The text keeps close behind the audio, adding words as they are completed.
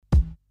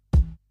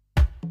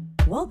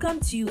Welcome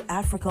to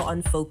Africa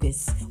on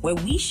Focus, where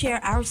we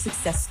share our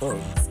success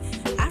stories.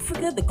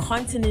 Africa, the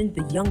continent,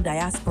 the young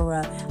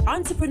diaspora,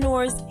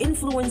 entrepreneurs,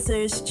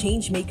 influencers,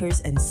 change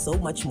makers, and so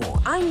much more.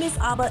 I'm Miss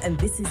Abba, and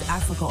this is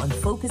Africa on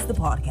Focus, the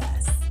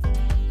podcast.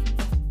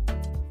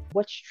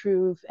 What's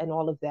truth and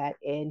all of that.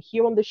 And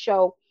here on the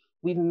show,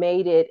 we've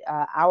made it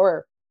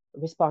our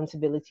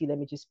responsibility, let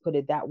me just put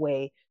it that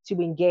way, to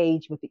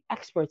engage with the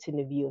experts in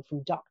the field,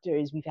 from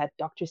doctors. We've had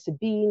Dr.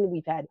 Sabine,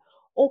 we've had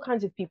all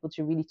kinds of people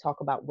to really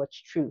talk about what's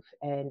truth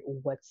and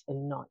what's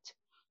not.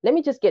 Let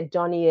me just get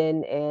Donnie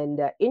in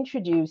and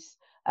introduce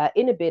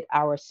in a bit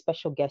our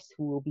special guest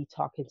who will be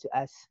talking to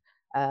us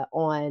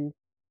on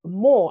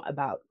more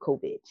about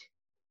COVID.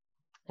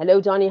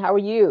 Hello, Donnie. How are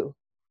you?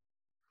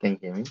 Can you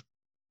hear me?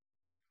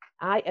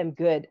 I am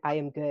good. I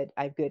am good.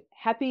 I'm good.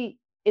 Happy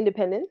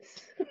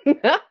Independence.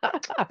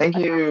 Thank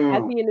you.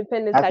 Happy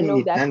Independence. I Happy know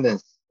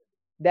Independence.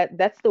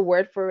 that's the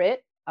word for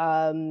it.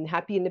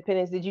 Happy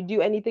Independence. Did you do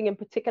anything in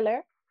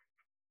particular?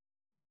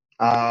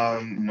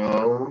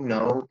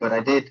 No, but I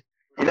did.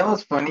 You know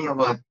what's funny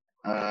about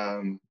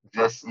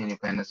this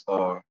independence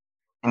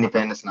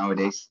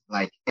nowadays?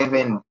 Like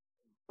even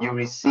you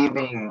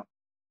receiving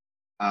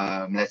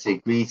let's say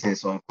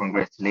greetings or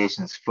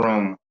congratulations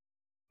from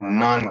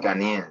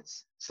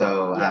non-Ghanaians.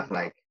 So I Yeah. have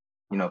like,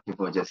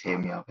 people just hit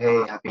me up,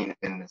 hey, happy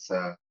independence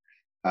to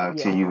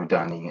Yeah. you,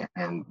 Donnie.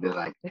 And they're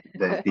like,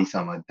 these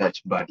are my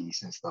Dutch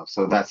buddies and stuff.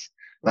 So that's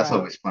Right.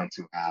 always fun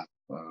to have.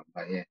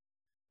 But yeah,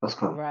 that's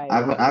cool. Right.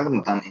 I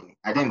haven't done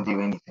I didn't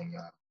do anything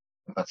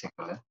in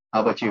particular.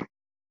 How about you?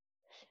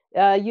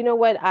 You know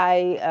what?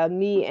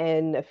 Me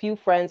and a few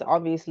friends,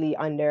 obviously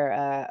under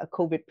a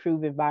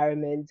COVID-proof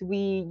environment,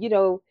 we,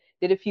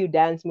 did a few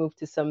dance moves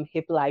to some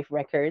hip life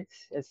records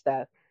and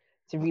stuff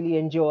to really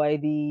enjoy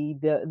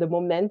the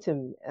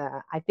momentum.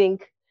 I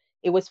think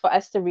it was for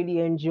us to really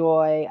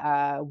enjoy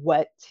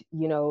what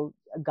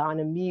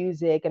Ghana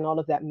music and all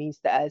of that means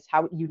to us,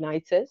 how it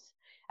unites us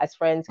as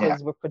friends Yeah.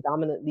 because we're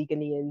predominantly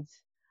Ghanaians.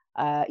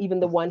 Even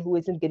the one who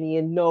isn't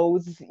Ghanaian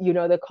knows,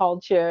 the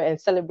culture and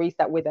celebrates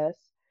that with us.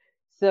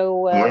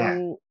 So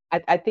Yeah.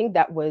 I think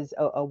that was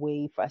a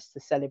way for us to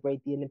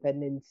celebrate the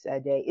Independence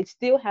Day. It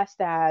still has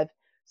to have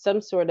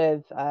some sort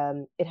of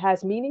it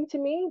has meaning to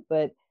me,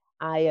 but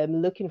I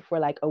am looking for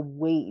like a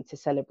way to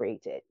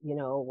celebrate it,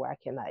 where I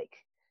can like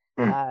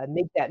Mm.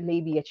 make that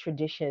maybe a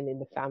tradition in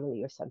the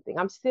family or something.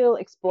 I'm still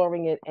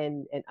exploring it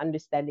and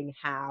understanding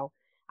how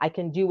I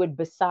can do it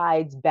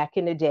besides back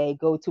in the day,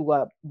 go to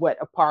a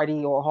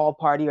party or a hall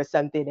party or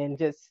something and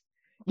just,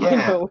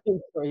 Yeah.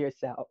 enjoy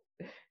yourself.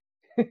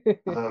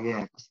 Oh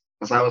yeah.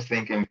 Because I was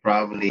thinking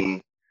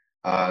probably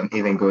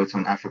even go to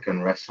an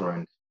African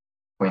restaurant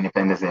for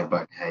Independence Day,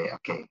 but hey,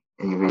 okay,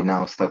 you're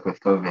now stuck with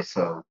COVID,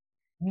 so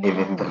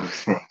even Man,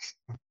 those things.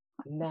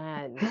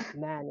 man,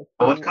 it's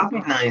But what been could it's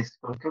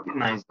be been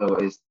nice, though,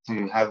 is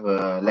to have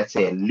let's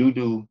say a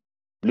Ludo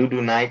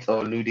night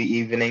or Ludo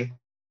evening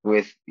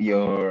with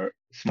your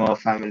small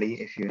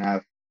family if you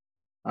have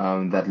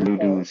that okay,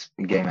 Ludo's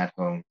game at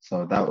home.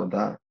 So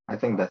that I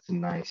think that's a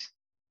nice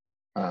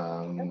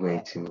way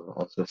okay, to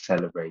also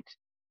celebrate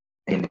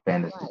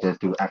independence. To right. just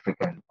do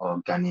African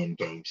or Ghanaian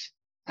games,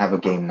 have a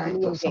game night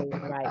or Ghanaian something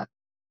game, like right? that.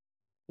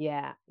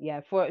 Yeah,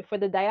 yeah. For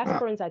the Yeah.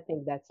 diasporans, I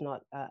think that's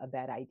not a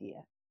bad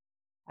idea.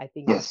 I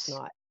think that's Yes.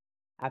 not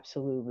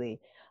absolutely.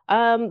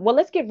 Well,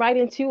 let's get right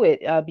into it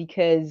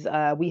because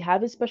we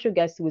have a special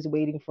guest who is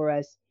waiting for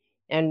us,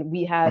 and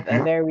we have a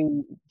Hmm.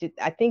 very.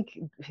 I think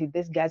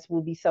this guest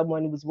will be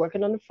someone who was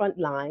working on the front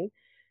line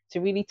to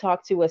really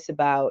talk to us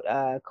about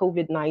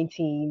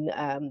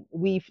COVID-19.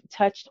 We've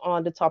touched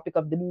on the topic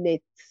of the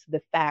myths,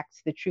 the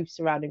facts, the truth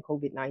surrounding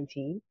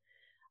COVID-19.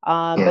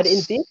 But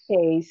in this Yes.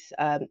 case,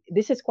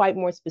 this is quite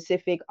more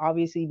specific,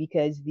 obviously,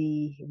 because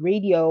the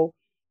radio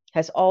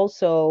has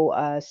also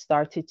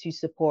started to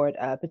support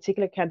a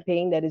particular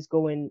campaign that is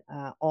going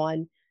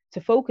on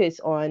to focus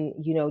on,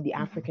 the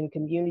Hmm. African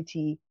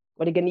community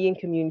or the Ghanaian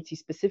community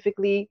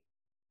specifically.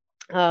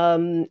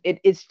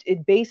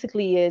 It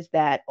basically is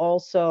that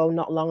also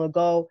not long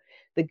ago,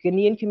 the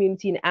Ghanaian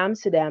community in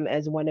Amsterdam,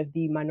 as one of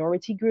the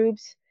minority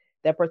groups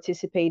that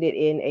participated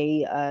in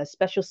a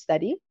special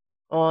study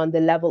on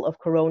the level of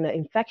corona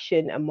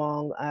infection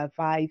among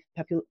five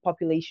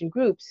population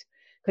groups,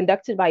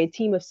 conducted by a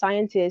team of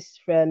scientists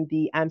from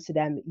the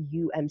Amsterdam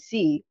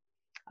UMC,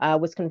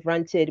 was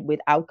confronted with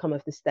outcome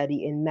of the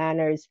study in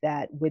manners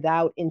that,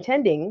 without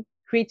intending,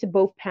 created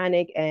both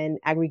panic and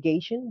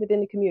aggregation within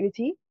the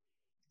community.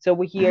 So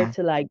we're here Hmm.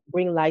 to like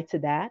bring light to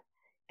that.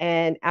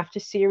 And after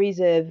series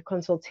of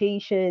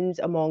consultations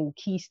among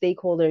key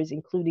stakeholders,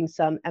 including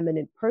some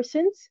eminent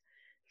persons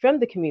from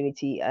the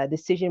community, a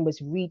decision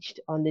was reached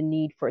on the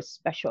need for a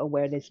special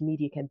awareness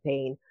media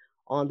campaign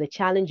on the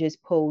challenges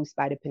posed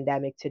by the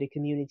pandemic to the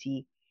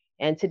community.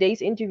 And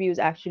today's interview is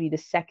actually the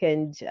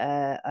second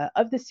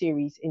of the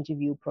series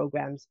interview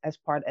programs as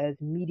part of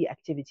media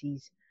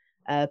activities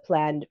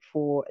planned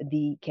for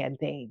the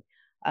campaign.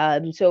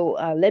 So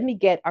let me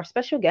get our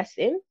special guest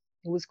in,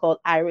 who is called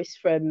Iris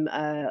from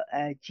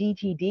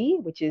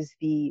GTD, which is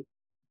the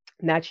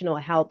National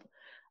Health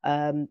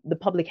the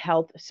public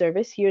health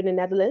service here in the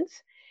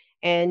Netherlands.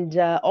 And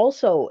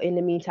also, in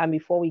the meantime,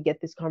 before we get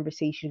this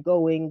conversation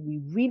going, we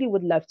really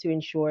would love to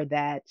ensure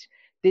that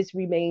this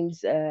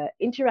remains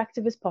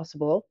interactive as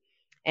possible.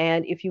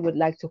 And if you would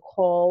like to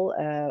call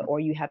or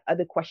you have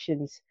other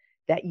questions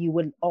that you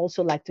would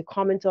also like to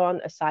comment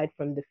on, aside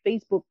from the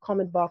Facebook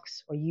comment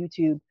box or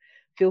YouTube,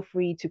 feel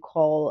free to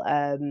call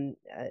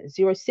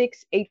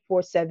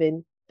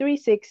 06847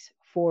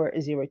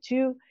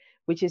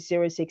 which is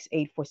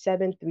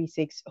 06847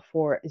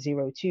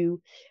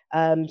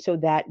 so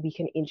that we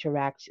can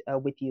interact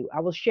with you. I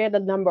will share the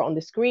number on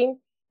the screen,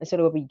 and so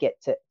that we get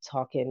to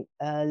talking.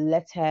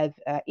 Let's have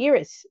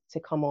Iris to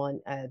come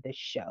on the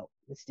show.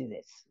 Let's do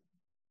this.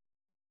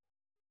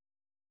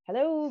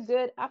 Hello,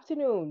 good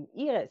afternoon,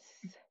 Iris.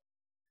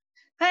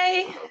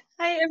 Hi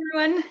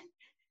everyone.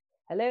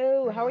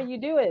 Hello, how are you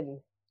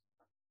doing?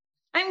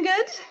 I'm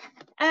good.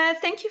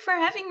 Thank you for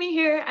having me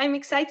here. I'm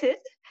excited.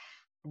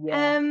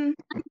 Yeah.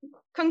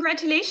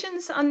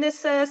 Congratulations on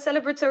this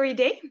celebratory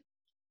day.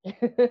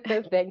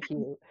 Thank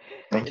you.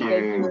 Thank you. Thank you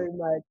very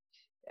much.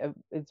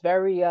 It's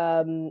very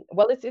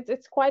well.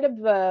 It's quite of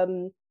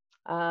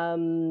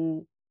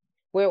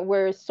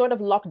we're sort of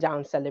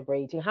lockdown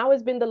celebrating. How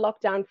has been the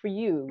lockdown for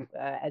you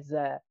as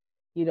a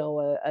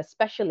a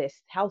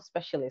specialist, health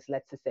specialist,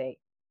 let's just say?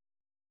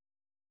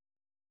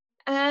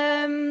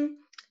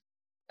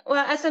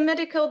 Well, as a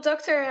medical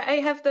doctor, I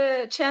have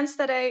the chance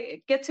that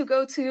I get to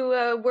go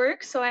to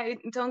work, so I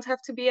don't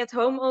have to be at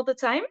home all the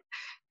time,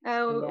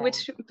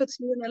 which puts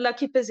me in a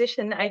lucky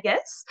position, I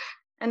guess.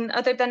 And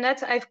other than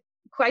that, I've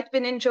quite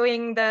been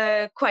enjoying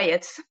the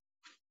quiet.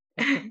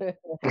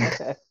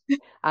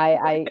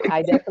 I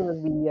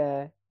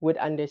definitely would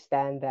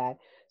understand that.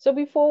 So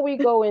before we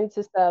go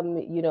into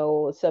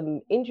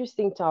some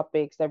interesting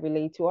topics that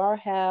relate to our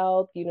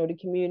health, the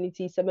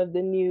community, some of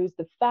the news,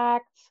 the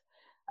facts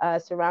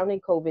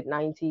surrounding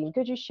COVID-19,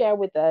 could you share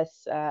with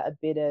us a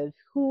bit of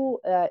who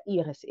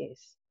Iris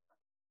is?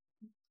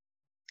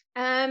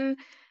 I'm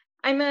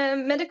a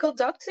medical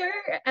doctor,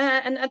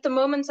 and at the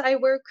moment I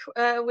work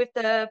with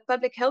the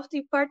public health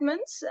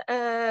department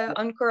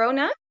on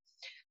corona.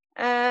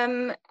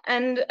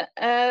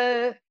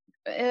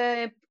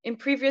 In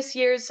previous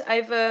years,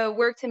 I've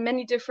worked in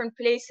many different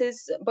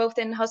places, both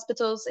in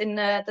hospitals in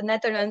the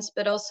Netherlands,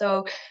 but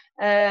also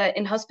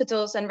in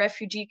hospitals and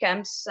refugee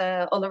camps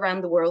all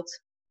around the world.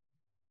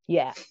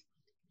 Yeah.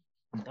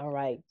 All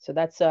right. So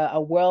that's a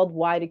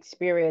worldwide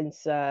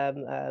experience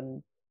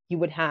you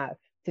would have,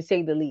 to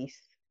say the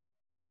least.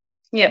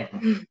 Yeah.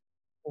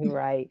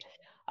 Right.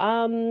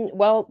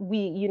 Well,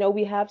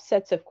 we have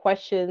sets of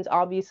questions,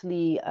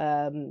 obviously,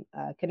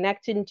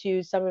 connecting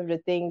to some of the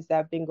things that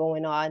have been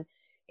going on,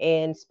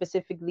 and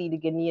specifically the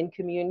Ghanaian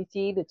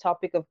community. The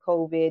topic of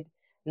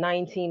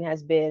COVID-19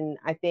 has been,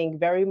 I think,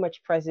 very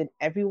much present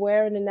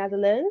everywhere in the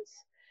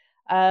Netherlands.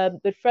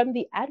 But from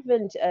the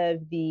advent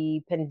of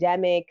the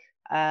pandemic,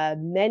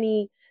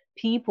 many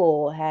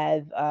people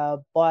have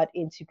bought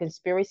into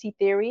conspiracy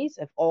theories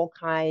of all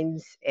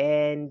kinds,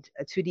 and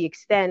to the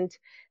extent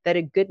that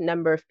a good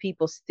number of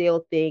people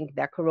still think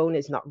that corona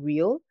is not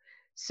real.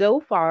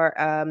 So far,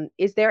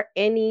 is there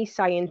any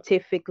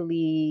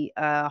scientifically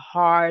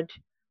hard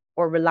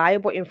or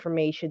reliable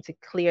information to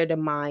clear the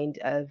mind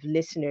of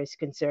listeners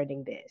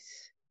concerning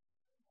this?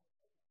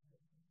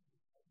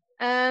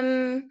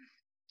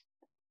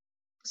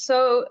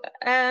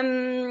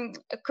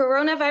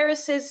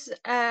 Coronaviruses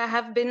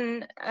have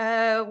been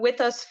with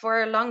us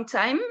for a long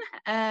time,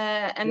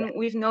 and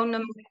we've known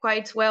them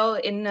quite well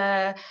in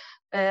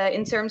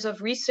terms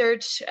of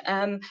research.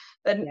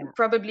 But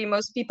probably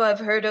most people have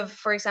heard of,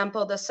 for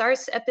example, the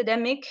SARS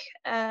epidemic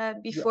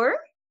before,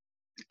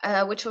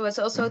 which was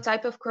also a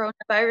type of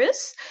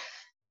coronavirus.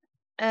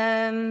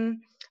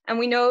 And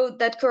we know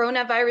that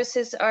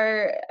coronaviruses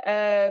are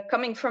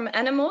coming from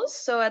animals.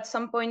 So at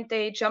some point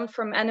they jumped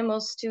from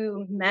animals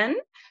to man.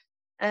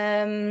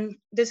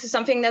 This is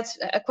something that's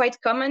quite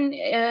common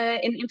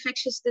in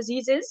infectious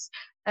diseases.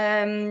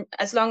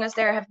 As long as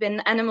there have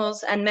been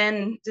animals and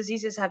men,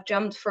 diseases have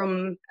jumped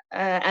from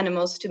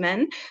animals to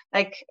men.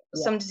 Like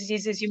some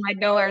diseases you might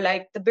know are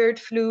like the bird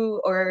flu,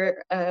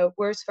 or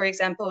worse, for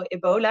example,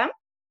 Ebola.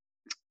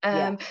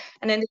 And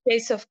in the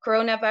case of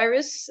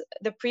coronavirus,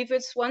 the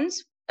previous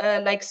ones,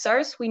 like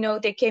SARS, we know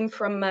they came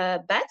from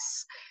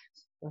bats.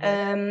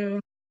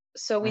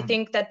 So we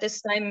think that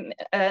this time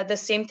the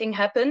same thing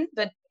happened,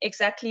 but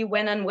exactly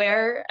when and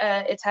where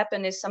it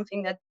happened is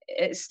something that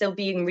is still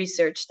being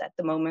researched at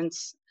the moment.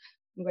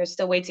 We're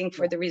still waiting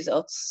for the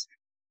results.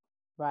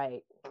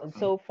 Right. And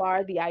so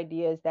far, the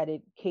idea is that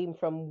it came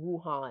from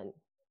Wuhan.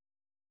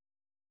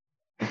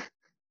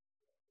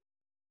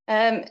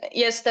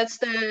 Yes, that's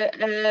the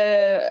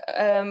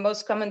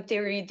most common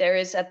theory there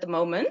is at the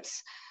moment.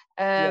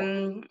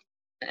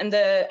 And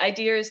the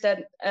idea is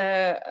that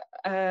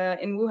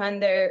in Wuhan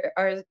there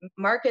are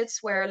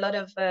markets where a lot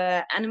of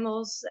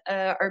animals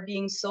are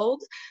being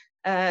sold.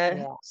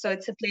 So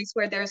it's a place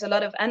where there's a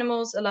lot of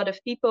animals, a lot of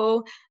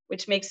people,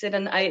 which makes it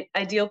an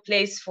ideal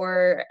place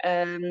for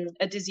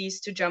a disease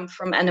to jump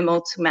from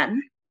animal to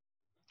man.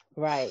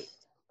 Right.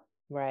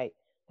 Right.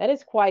 That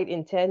is quite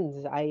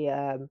intense.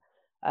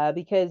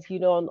 Because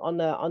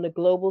on a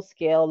global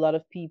scale, a lot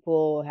of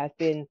people have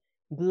been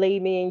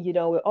blaming,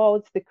 oh,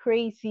 it's the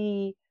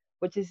crazy,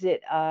 which is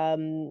it,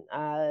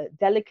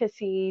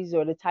 delicacies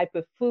or the type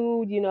of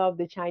food, of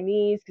the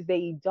Chinese because they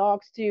eat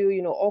dogs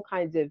too, all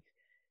kinds of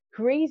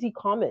crazy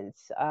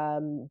comments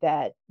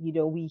that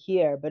we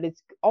hear. But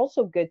it's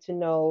also good to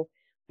know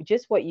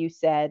just what you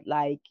said,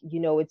 like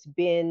it's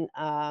been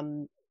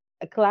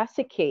a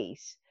classic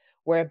case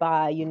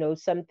whereby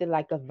something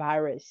like a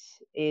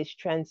virus is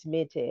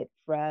transmitted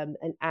from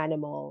an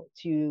animal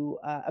to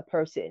a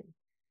person.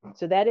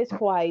 So that is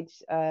quite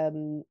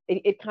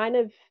it kind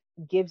of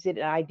gives it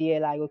an idea,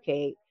 like,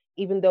 okay,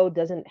 even though it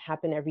doesn't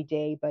happen every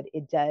day, but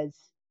it does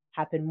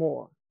happen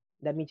more.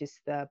 Let me just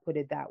put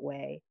it that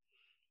way.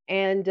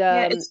 And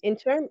Yeah, it's in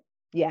term,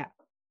 yeah,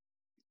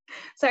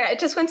 sorry, I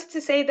just wanted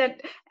to say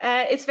that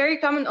it's very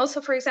common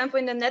also, for example,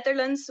 in the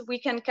Netherlands, we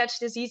can catch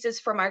diseases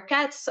from our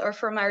cats or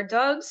from our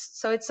dogs.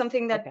 So it's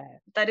something okay,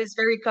 that is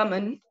very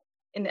common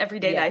in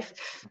everyday yeah,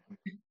 life.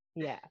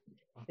 yeah.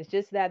 It's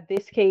just that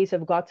this case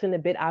have gotten a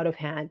bit out of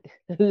hand.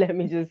 Let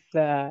me just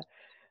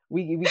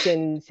we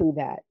can see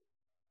that.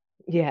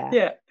 Yeah,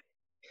 Yeah.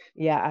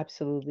 yeah,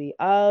 absolutely.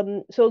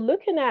 So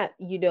looking at,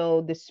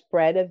 the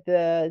spread of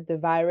the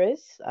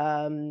virus,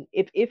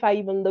 if I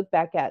even look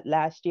back at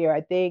last year,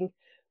 I think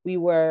we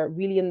were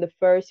really in the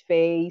first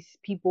phase.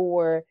 People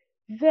were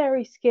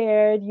very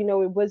scared. It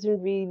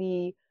wasn't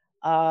really,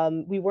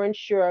 we weren't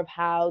sure of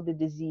how the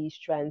disease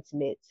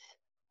transmits.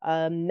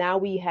 Now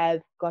we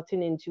have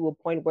gotten into a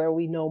point where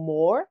we know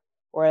more,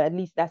 or at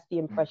least that's the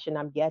impression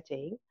I'm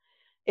getting.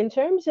 In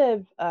terms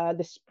of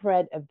the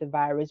spread of the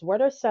virus,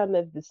 what are some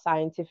of the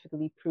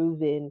scientifically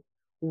proven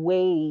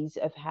ways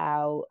of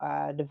how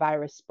the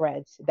virus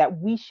spreads that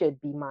we should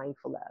be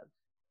mindful of?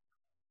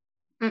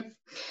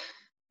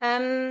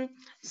 Mm.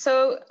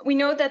 So we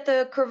know that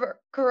the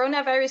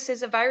coronavirus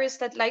is a virus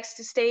that likes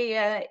to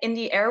stay in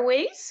the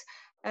airways,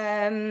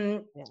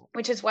 Yeah,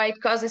 which is why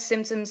it causes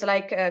symptoms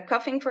like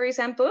coughing, for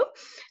example.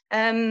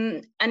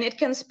 And it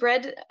can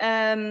spread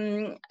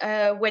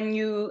when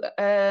you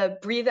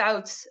breathe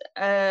out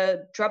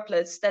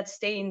droplets that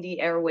stay in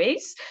the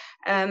airways.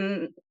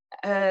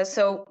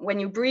 So when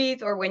you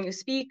breathe or when you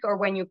speak or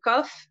when you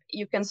cough,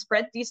 you can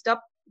spread these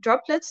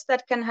droplets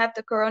that can have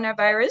the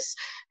coronavirus,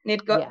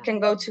 and yeah, can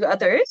go to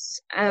others.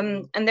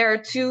 And there are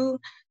two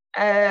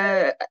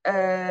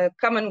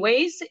common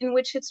ways in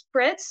which it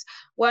spreads.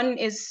 One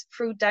is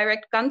through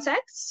direct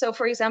contact. So,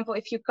 for example,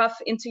 if you cough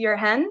into your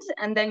hand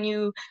and then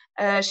you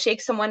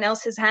shake someone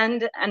else's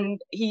hand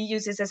and he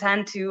uses his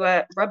hand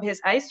to rub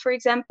his eyes, for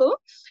example,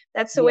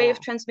 that's a way yeah, of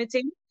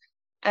transmitting.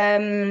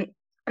 Um,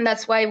 and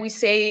that's why we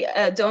say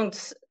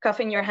don't cough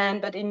in your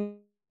hand, but in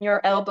your elbow,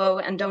 and don't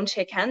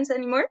shake hands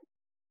anymore.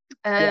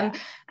 Um, yeah,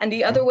 and the other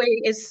way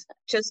is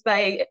just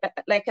by,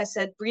 like I said,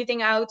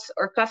 breathing out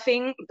or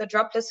coughing. The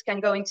droplets can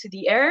go into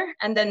the air,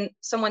 and then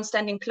someone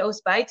standing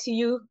close by to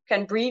you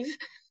can breathe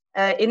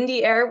in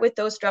the air with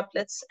those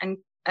droplets and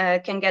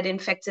can get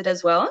infected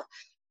as well.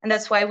 And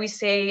that's why we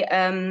say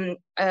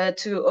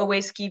to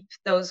always keep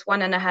those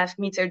 1.5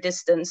 meter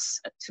distance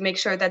to make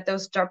sure that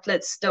those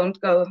droplets don't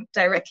go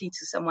directly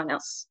to someone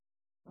else.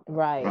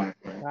 right, Right,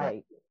 right, right.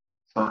 right.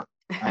 So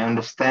I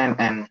understand.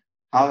 And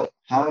how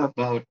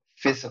about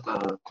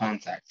physical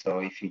contact? So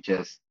if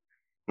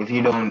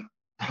you don't,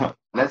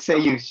 let's say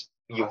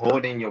you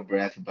hold in your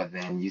breath, but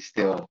then you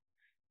still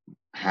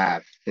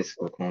have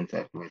physical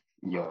contact with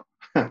your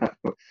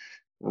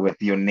with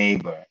your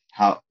neighbor.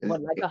 How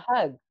What, like a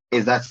hug?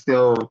 is that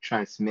still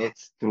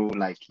transmits through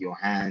like your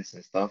hands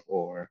and stuff,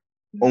 or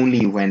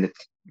only when it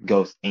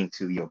goes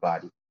into your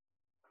body?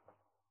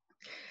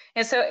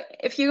 And so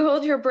if you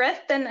hold your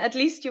breath, then at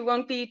least you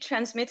won't be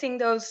transmitting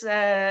those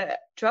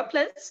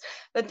droplets.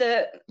 But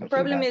the Okay,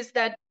 problem that is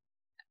that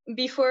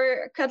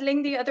before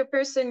cuddling the other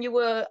person, you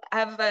will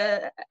have,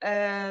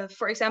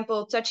 for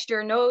example, touched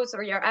your nose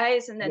or your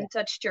eyes and Yeah, then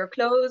touched your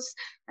clothes.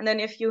 And then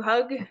if you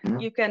hug, mhm.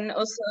 you can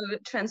also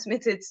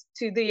transmit it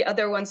to the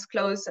other one's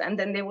clothes, and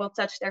then they will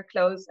touch their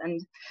clothes.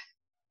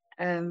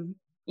 And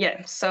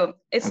yeah, so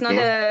it's not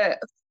Okay, a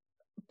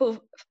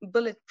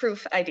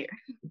bulletproof idea.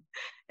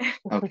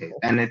 okay,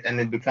 and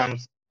it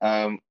becomes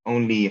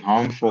only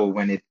harmful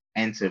when it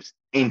enters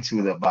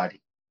into the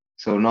body,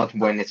 so not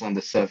when it's on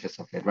the surface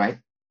of it, right?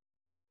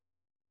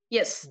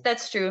 Yes,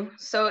 that's true.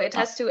 So it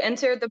Ah, has to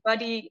enter the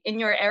body in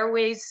your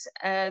airways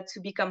to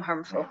become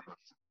harmful.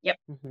 Yep.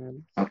 hmm,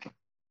 okay,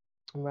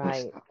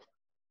 right. understood.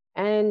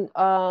 And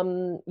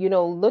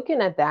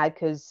looking at that,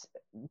 because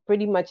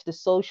pretty much the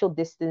social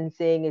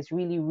distancing is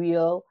really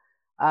real.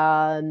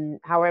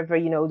 However,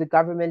 the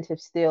government have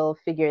still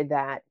figured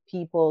that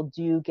people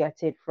do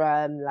get it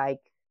from like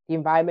the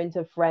environment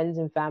of friends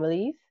and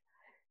families.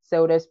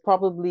 So there's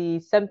probably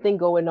something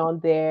going on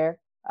there.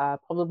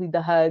 Probably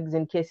the hugs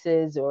and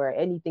kisses or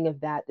anything of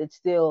that that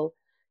still,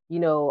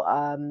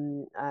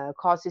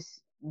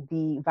 causes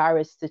the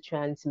virus to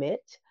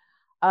transmit.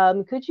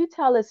 Could you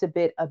tell us a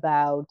bit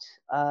about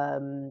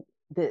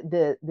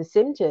the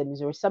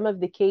symptoms or some of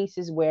the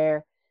cases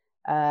where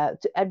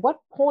at what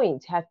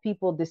point have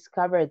people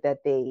discovered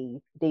that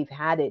they've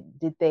had it?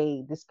 Did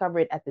they discover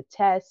it at the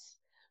test?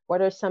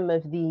 What are some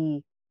of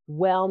the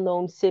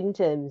well-known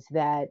symptoms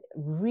that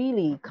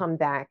really come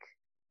back,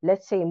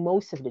 let's say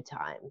most of the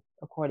time,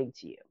 according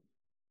to you?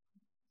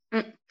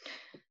 Mm.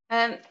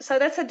 So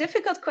that's a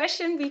difficult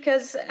question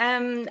because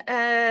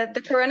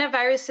the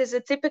coronavirus is a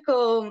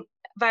typical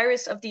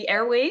virus of the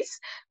airways,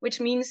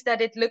 which means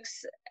that it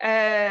looks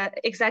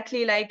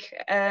exactly like,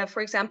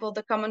 for example,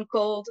 the common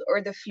cold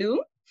or the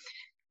flu.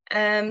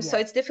 So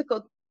it's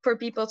difficult for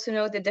people to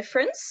know the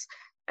difference.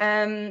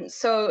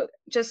 So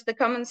just the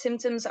common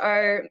symptoms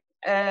are,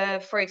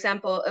 for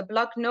example, a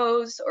blocked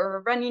nose or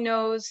a runny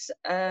nose,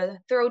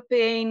 throat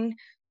pain,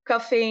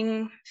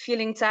 coughing,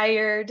 feeling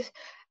tired.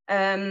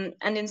 And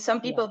in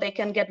some people, they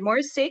can get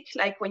more sick,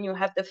 like when you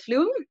have the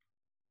flu.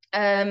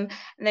 And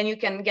then you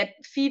can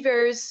get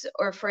fevers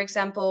or, for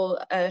example,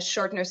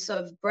 shortness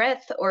of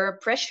breath or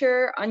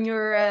pressure on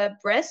your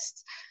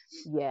breast.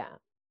 Yeah.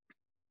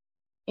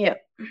 Yeah.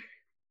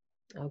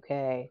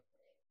 Okay.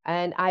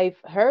 And I've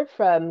heard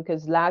from,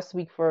 because last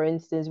week, for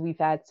instance, we've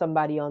had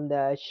somebody on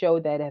the show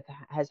that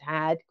has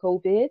had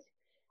COVID.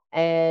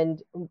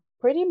 And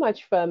pretty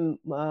much from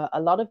a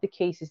lot of the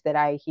cases that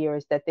I hear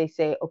is that they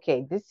say,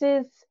 okay, this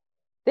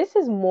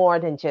is more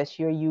than just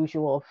your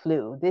usual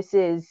flu. This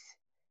is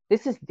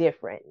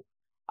different.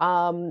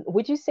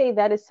 Would you say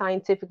that is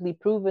scientifically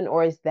proven,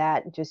 or is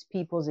that just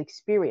people's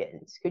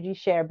experience? Could you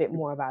share a bit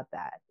more about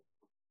that?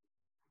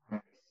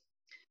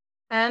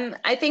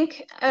 I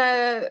think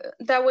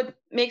that what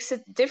makes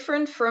it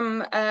different from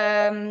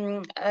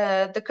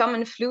the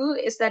common flu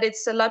is that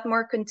it's a lot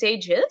more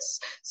contagious.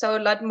 So a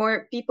lot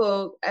more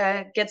people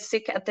get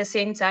sick at the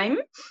same time.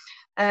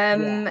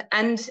 And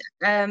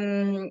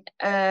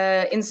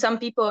in some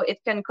people, it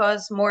can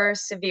cause more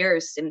severe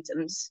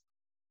symptoms.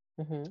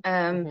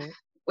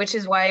 Which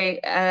is why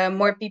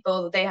more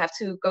people, they have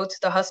to go to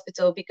the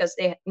hospital because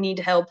they need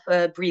help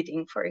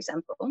breathing, for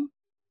example.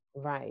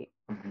 Right.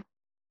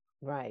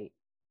 Right.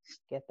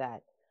 Get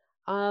that.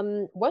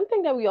 One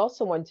thing that we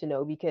also want to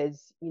know,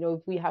 because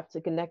if we have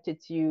to connect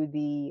it to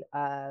the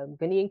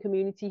Ghanaian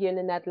community here in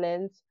the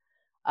Netherlands,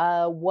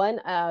 one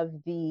of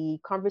the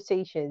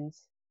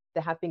conversations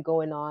that have been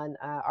going on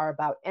are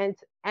about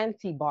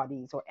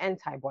antibodies or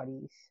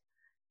antibodies,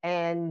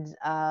 and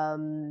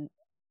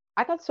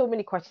I got so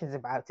many questions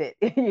about it.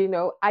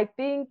 I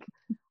think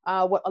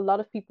what a lot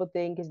of people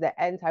think is that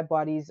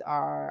antibodies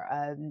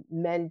are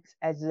meant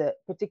as a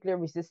particular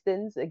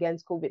resistance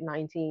against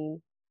COVID-19.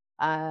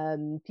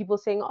 People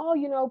saying,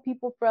 oh,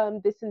 people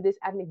from this and this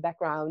ethnic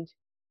background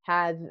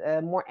have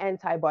more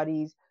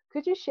antibodies.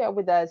 Could you share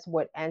with us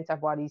what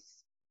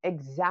antibodies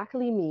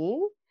exactly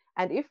mean,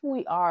 and if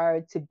we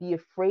are to be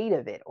afraid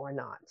of it or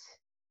not?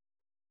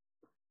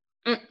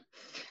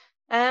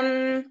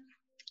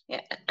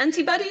 Yeah.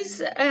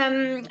 Antibodies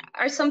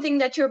are something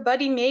that your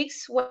body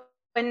makes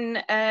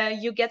when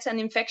you get an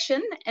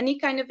infection, any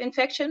kind of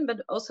infection,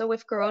 but also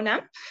with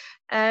corona.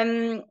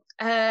 And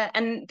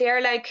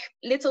they're like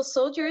little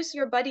soldiers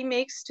your body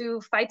makes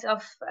to fight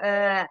off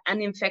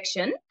an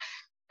infection.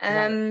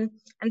 And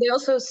they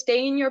also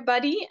stay in your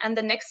body. And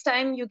the next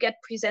time you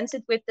get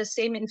presented with the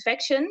same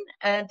infection,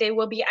 they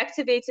will be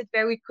activated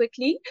very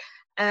quickly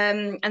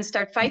and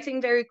start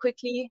fighting very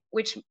quickly,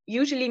 which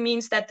usually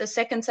means that the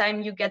second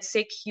time you get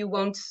sick, you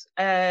won't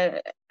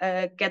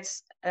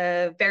get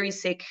very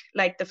sick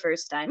like the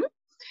first time.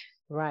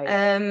 Right.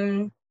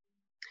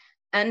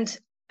 And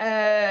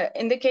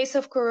in the case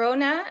of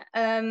corona,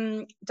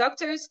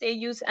 doctors, they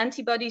use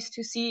antibodies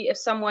to see if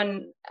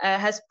someone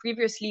has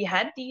previously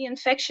had the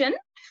infection.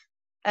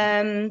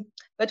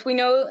 But we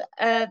know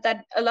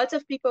that a lot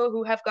of people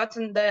who have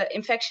gotten the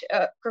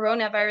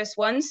coronavirus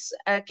once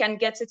can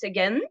get it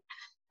again.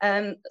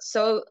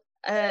 So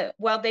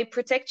while they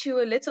protect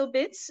you a little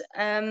bit,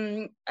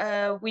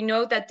 we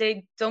know that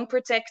they don't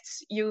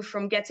protect you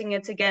from getting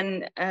it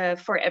again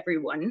for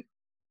everyone.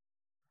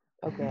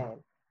 Okay.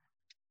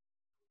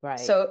 Right.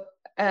 So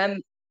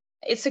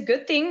it's a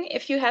good thing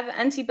if you have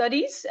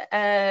antibodies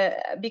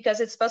because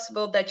it's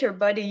possible that your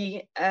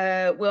body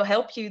will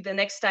help you the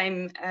next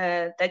time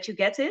that you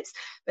get it,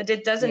 but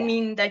it doesn't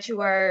mean that you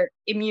are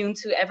immune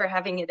to ever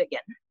having it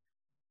again.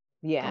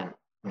 Yeah.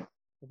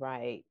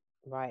 Right.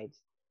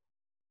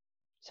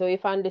 So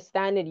if I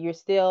understand it, you're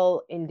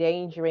still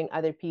endangering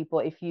other people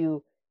if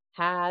you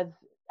have.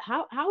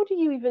 How do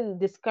you even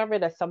discover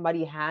that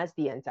somebody has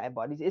the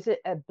antibodies? Is it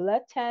a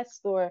blood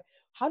test, or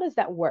how does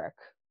that work?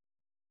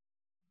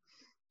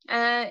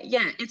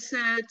 Yeah, it's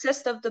a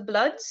test of the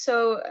blood.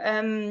 So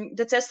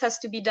the test has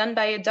to be done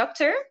by a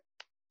doctor,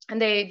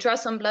 and they draw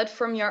some blood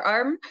from your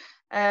arm,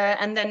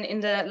 and then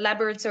in the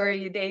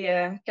laboratory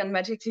they can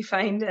magically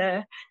find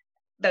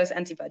those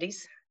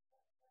antibodies.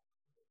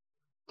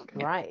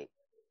 Right.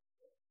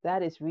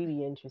 That is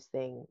really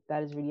interesting.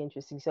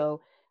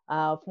 So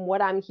from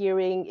what I'm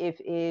hearing,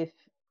 if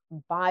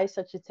by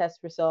such a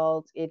test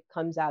result it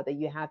comes out that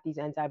you have these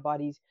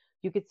antibodies,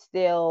 you could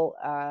still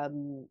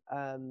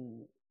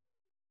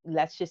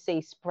let's just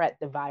say, spread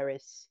the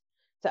virus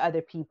to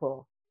other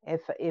people.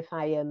 If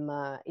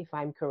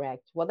I'm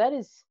correct. Well, that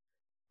is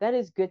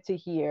good to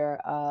hear,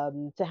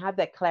 to have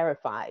that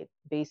clarified,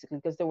 basically,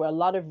 because there were a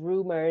lot of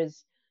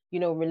rumors,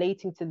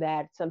 relating to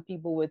that. Some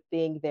people would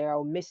think they're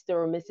Mr.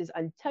 or Mrs.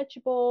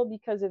 Untouchable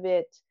because of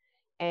it.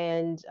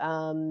 And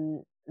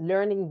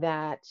learning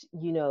that,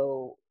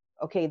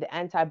 okay, the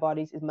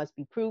antibodies, it must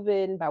be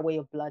proven by way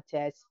of blood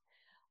tests.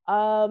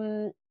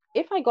 Um,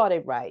 if I got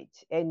it right,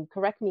 and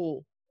correct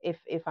me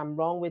if I'm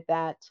wrong with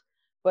that,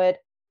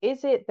 but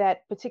is it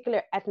that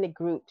particular ethnic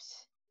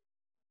groups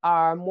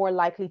are more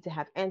likely to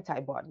have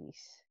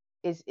antibodies?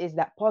 Is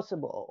that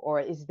possible, or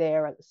is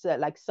there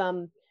like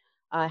some?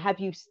 Have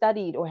you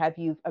studied or have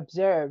you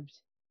observed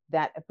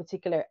that a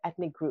particular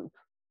ethnic group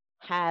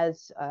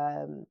has,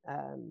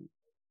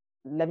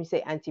 let me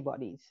say,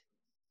 antibodies?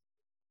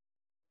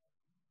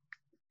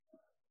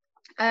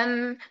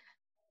 I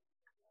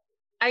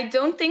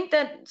don't think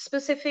that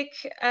specific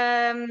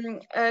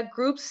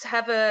groups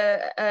have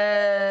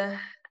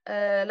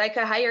like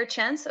a higher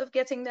chance of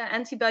getting the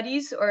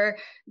antibodies, or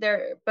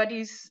their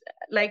bodies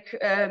like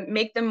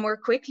make them more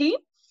quickly.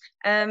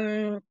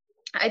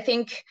 I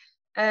think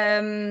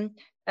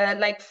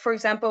like, for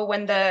example,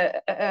 when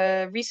the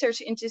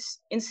research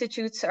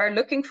institutes are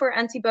looking for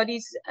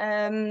antibodies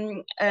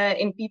in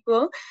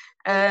people,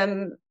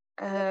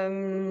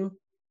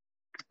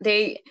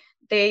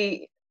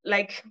 they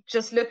like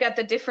just look at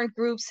the different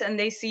groups and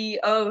they see,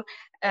 oh,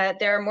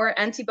 there are more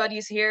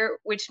antibodies here,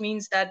 which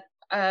means that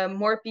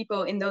more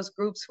people in those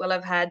groups will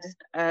have had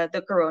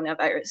the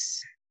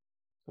coronavirus.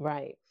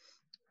 Right.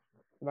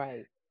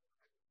 Right.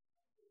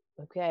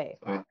 Okay.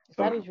 So,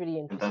 That so is really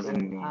it doesn't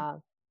interesting.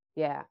 mean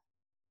Yeah.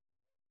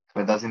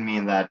 so it doesn't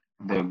mean that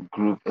the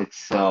group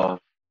itself,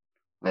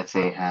 let's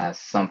say, has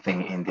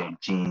something in their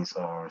genes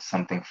or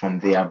something from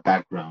their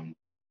background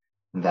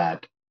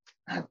that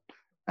had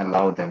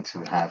allowed them to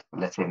have,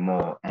 let's say,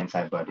 more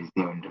antibodies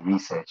during the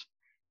research.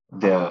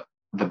 The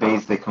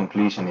basic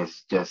conclusion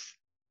is just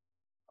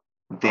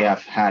they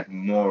have had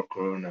more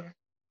corona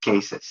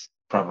cases,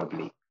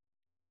 probably,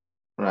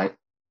 right?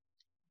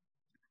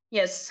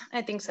 Yes,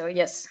 I think so.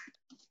 Yes.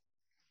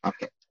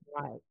 Okay.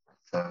 Right.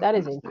 So That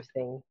is understood.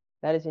 interesting.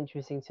 That is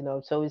interesting to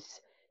know. So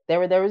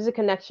there is a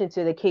connection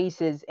to the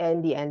cases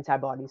and the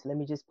antibodies. Let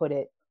me just put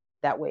it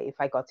that way, if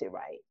I got it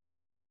right.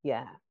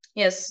 Yeah.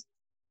 Yes.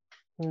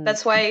 Hmm.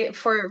 That's why,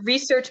 for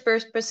research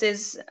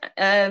purposes,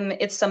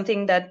 it's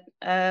something that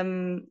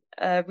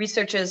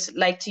researchers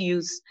like to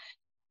use.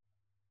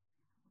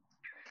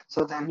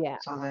 So then, Yeah.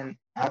 I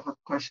have a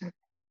question.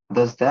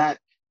 Does that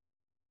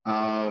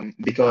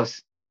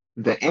because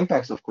the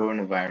impacts of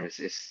coronavirus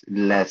is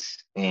less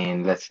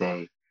in, let's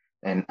say,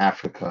 in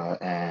Africa,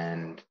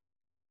 and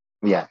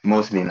yeah,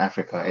 mostly in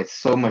Africa. It's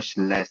so much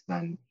less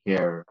than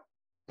here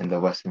in the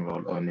Western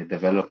world or in the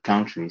developed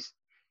countries.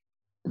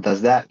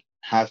 Does that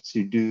have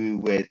to do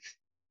with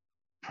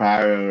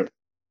prior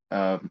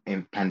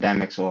in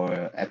pandemics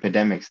or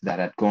epidemics that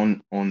had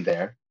gone on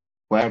there,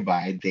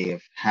 whereby they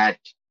have had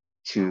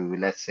to,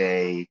 let's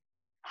say,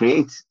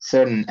 create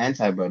certain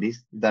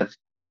antibodies that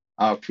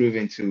are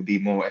proven to be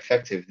more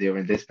effective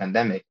during this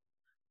pandemic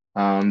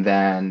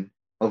than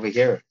over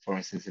here, for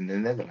instance, in the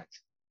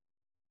Netherlands?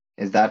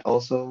 Is that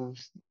also,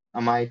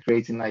 am I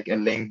creating like a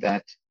link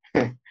that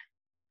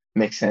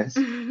makes sense?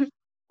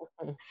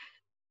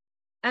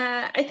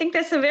 I think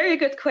that's a very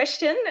good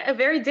question, a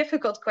very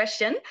difficult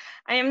question.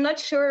 I am not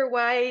sure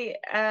why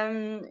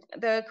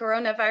the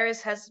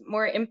coronavirus has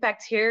more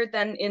impact here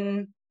than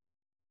in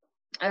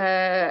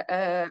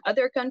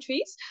other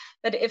countries.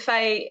 But if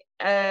I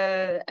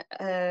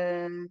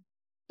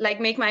like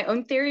make my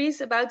own theories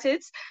about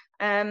it,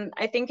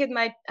 I think it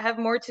might have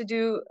more to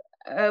do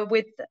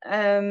with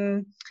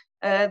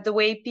the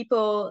way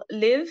people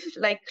live,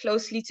 like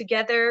closely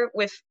together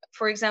with,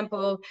 for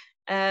example,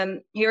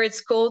 here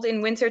it's cold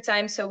in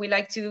wintertime, so we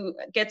like to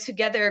get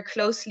together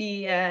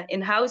closely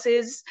in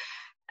houses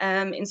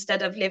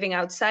instead of living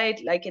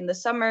outside like in the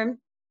summer.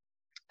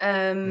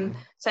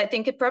 So I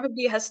think it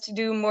probably has to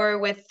do more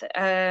with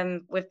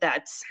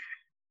that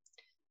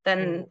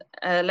than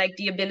like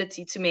the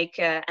ability to make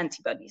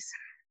antibodies.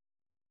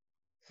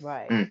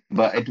 Right.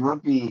 But it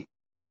would be,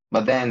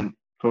 but then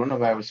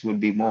coronavirus would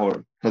be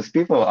more because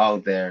people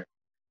out there,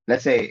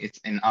 let's say it's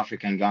in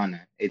African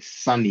Ghana,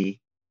 it's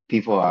sunny,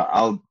 people are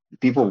out,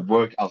 people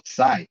work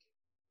outside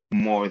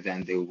more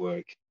than they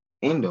work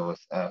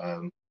indoors.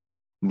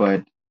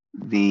 But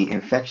the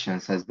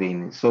infections has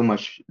been so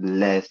much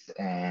less,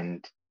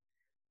 and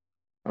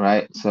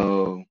right,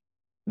 so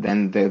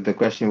then the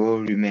question will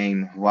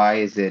remain, why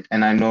is it?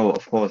 And I know,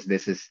 of course,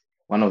 this is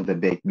one of the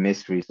big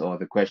mysteries or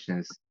the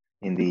questions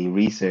in the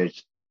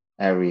research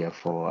area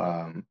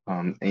for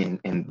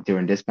in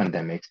during this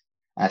pandemic,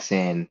 as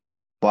in,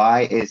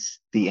 why is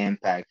the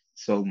impact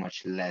so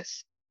much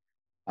less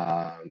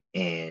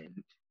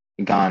in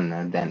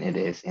Ghana than it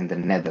is in the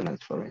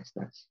Netherlands, for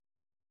instance?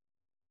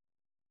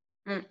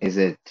 Is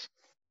it,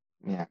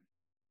 yeah,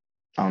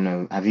 I don't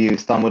know. Have you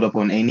stumbled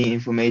upon any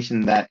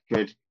information that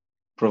could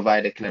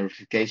provide a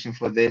clarification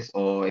for this,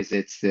 or is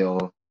it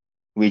still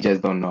we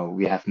just don't know?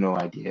 We have no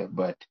idea,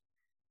 but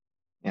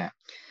yeah.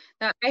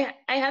 Now,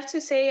 I have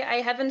to say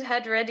I haven't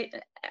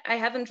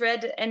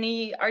read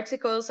any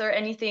articles or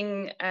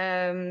anything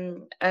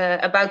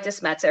about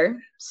this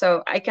matter,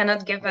 so I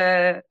cannot give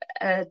a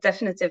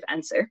definitive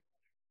answer.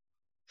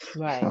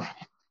 Right.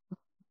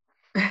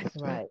 That's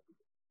Right.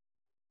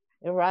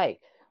 All right.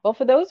 Well,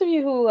 for those of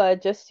you who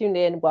just tuned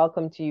in,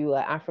 welcome to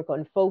Africa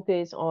in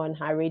Focus on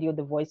High Radio,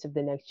 the voice of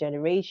the next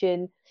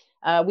generation.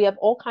 We have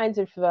all kinds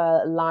of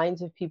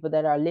lines of people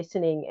that are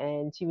listening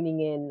and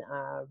tuning in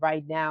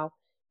right now.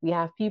 We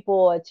have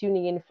people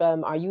tuning in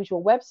from our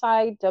usual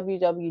website,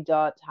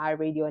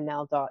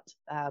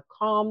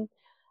 www.highradionl.com.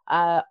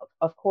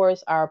 Of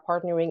course, our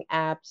partnering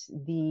apps,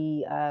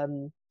 the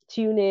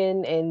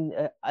TuneIn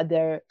and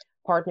other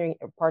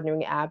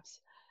partnering apps.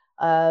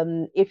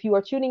 If you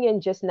are tuning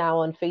in just now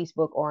on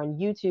Facebook or on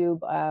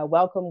YouTube,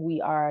 welcome.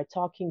 We are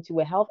talking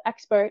to a health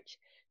expert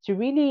to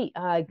really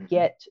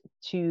get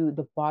to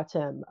the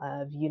bottom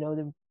of,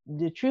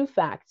 the true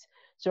facts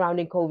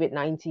surrounding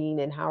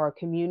COVID-19 and how our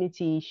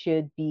community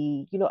should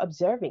be,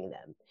 observing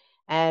them,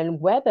 and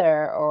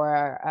whether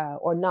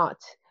or not,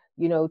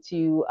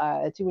 to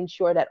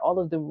ensure that all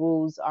of the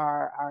rules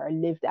are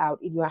lived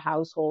out in your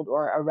household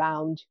or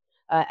around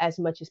as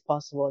much as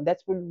possible. And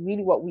that's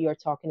really what we are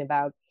talking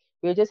about.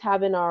 We're just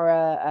having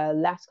our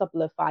last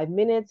couple of 5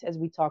 minutes as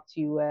we talk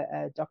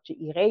to Dr.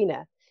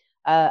 Irene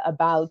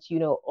about,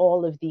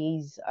 all of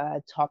these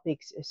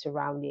topics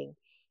surrounding.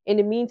 In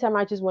the meantime,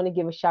 I just want to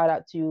give a shout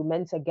out to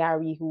Mensa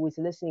Gary, who is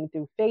listening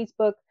through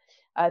Facebook.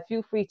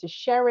 Feel free to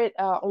share it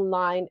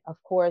online,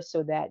 of course,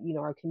 so that,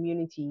 our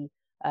community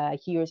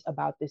hears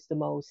about this the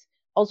most.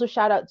 Also,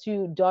 shout out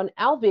to Don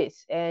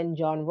Alvis and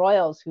John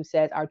Royals, who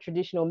says our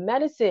traditional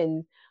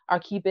medicine are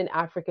keeping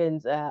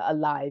Africans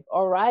alive.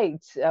 All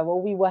right.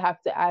 Well, we will have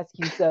to ask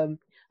you some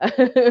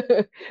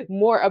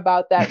more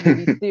about that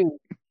really soon.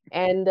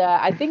 And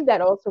I think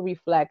that also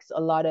reflects a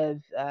lot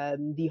of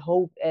the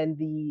hope and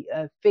the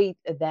faith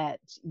that,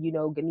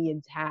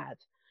 Ghanaians have.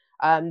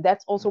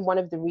 That's also one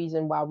of the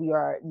reasons why we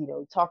are,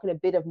 talking a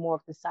bit of more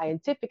of the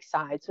scientific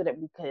side so that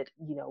we could,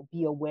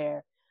 be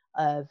aware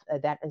of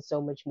that and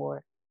so much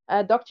more.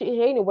 Dr.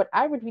 Irene, what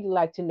I would really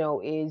like to know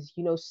is,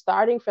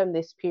 starting from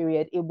this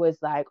period, it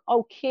was like,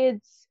 oh,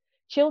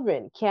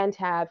 children can't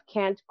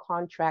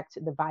contract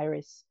the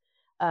virus.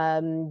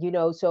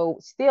 So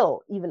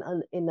still,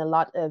 even in a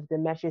lot of the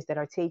measures that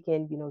are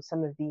taken,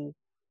 some of the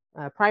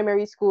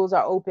primary schools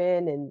are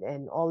open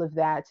and all of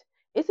that.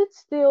 Is it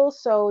still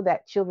so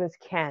that children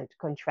can't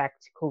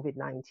contract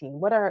COVID-19?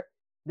 What are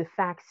the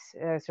facts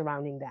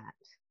surrounding that?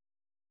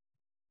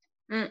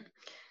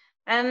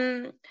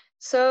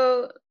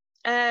 So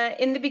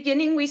in the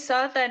beginning, we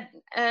saw that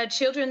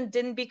children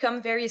didn't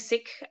become very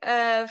sick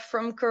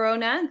from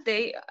corona.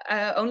 They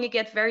only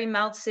get very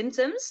mild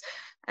symptoms.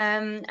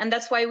 And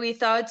that's why we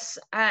thought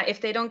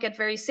if they don't get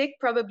very sick,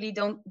 probably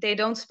they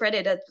don't spread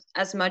it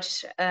as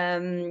much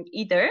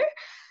either.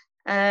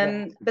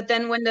 But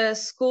then when the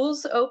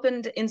schools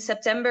opened in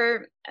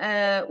September,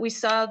 we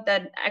saw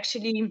that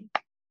actually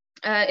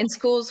in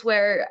schools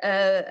where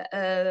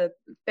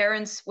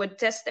parents would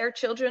test their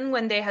children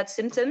when they had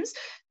symptoms,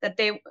 that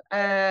they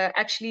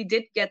actually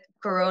did get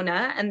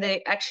corona, and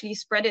they actually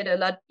spread it a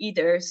lot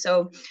either.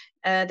 So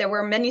there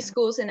were many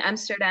schools in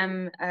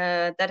Amsterdam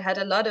that had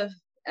a lot of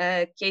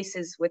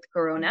cases with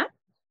corona.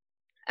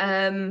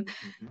 So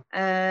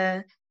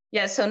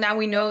now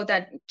we know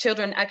that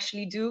children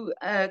actually do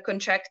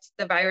contract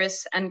the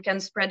virus and can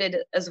spread it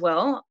as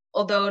well,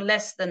 although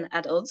less than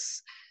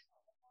adults.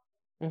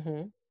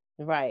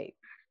 Right.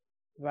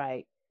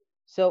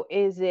 So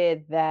is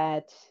it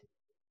that,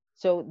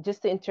 so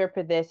just to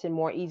interpret this in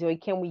more easily,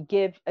 can we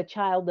give a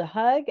child a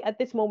hug at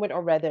this moment,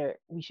 or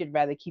we should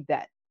rather keep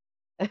that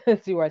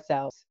to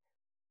ourselves?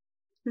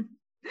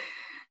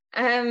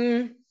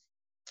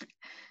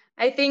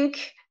 I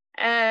think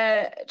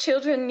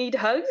children need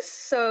hugs,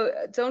 so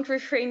don't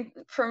refrain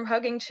from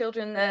hugging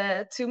children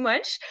too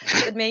much,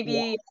 but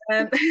maybe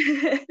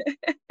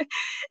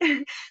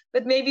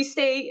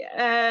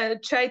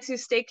try to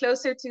stay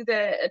closer to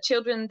the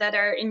children that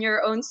are in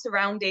your own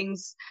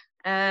surroundings,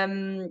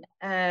 and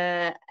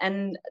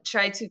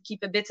try to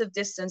keep a bit of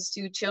distance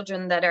to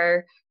children that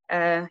are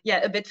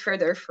a bit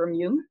further from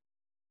you,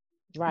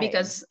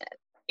 because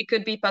it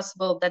could be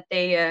possible that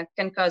they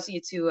can cause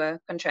you to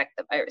contract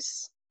the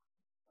virus.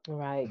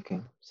 Right.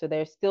 Okay. So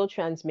they're still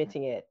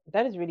transmitting it.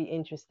 That is really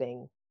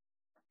interesting.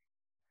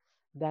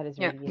 That is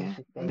really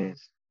interesting. It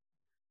is.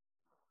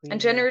 And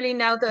generally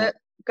now the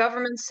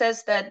government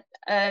says that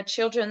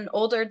children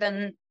older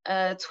than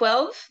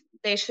 12,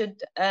 they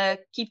should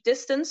keep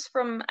distance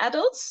from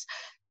adults.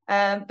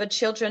 But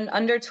children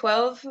under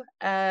 12,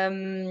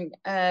 they're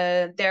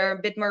a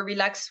bit more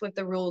relaxed with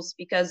the rules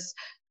because,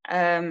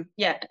 a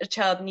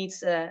child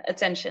needs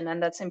attention,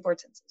 and that's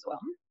important as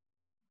well.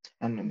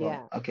 And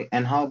okay.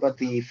 And how about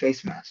the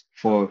face mask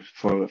for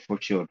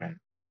children?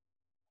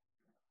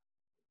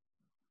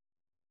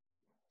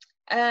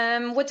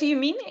 What do you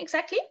mean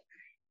exactly?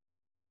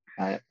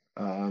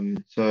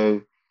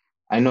 So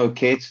I know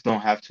kids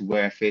don't have to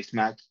wear a face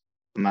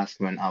mask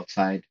when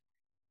outside.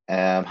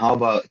 How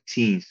about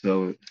teens?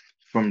 So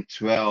from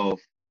 12,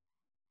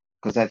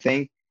 because I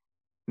think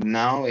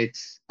now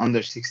it's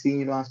under 16,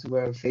 you don't have to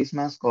wear a face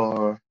mask,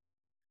 or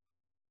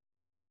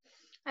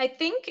I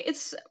think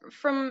it's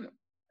from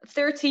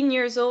 13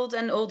 years old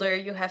and older,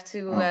 you have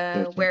to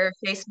 13, wear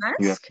a face you have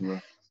mask. to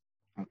wear.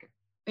 Okay.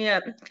 Yeah,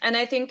 and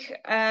I think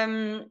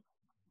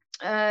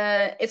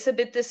it's a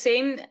bit the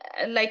same.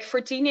 Like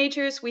for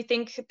teenagers, we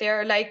think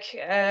they're like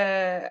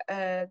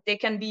they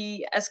can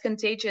be as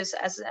contagious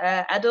as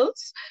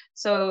adults.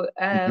 So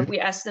Hmm. we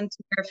ask them to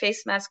wear a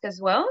face mask as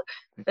well.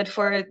 But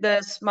for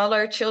the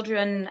smaller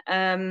children,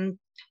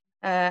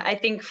 I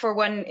think for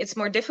one, it's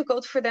more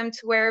difficult for them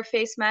to wear a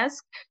face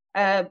mask.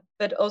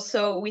 But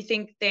also, we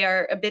think they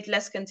are a bit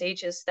less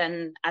contagious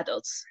than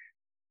adults.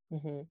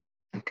 Hmm.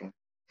 Okay.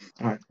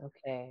 All right.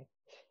 Okay.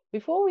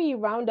 Before we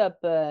round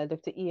up,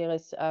 Dr.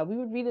 Iris, we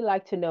would really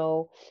like to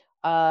know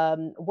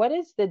what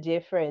is the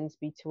difference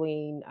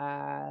between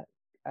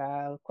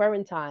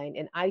quarantine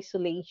and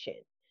isolation?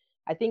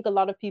 I think a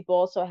lot of people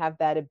also have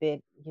that a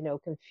bit,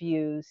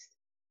 confused.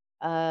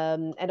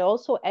 And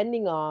also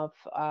ending off,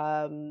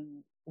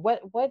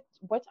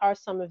 what are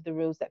some of the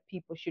rules that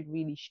people should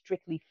really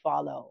strictly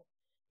follow?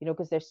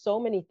 Because there's so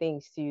many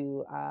things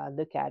to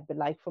look at, but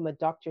like from a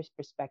doctor's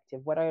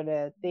perspective, what are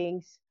the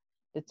things,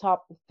 the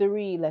top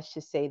three, let's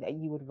just say, that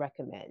you would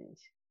recommend?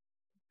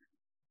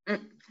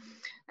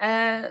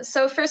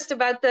 So first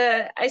about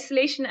the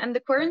isolation and the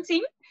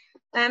quarantine.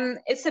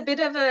 It's a bit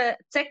of a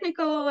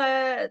technical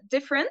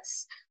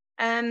difference.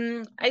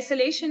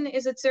 Isolation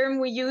is a term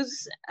we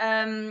use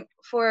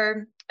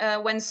for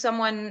when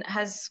someone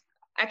has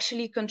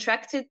actually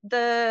contracted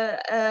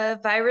the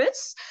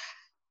virus.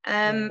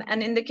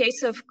 And in the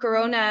case of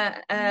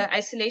corona,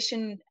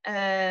 isolation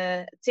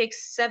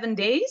takes 7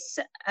 days,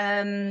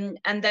 and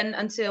then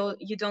until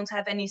you don't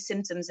have any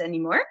symptoms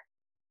anymore.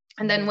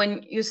 And then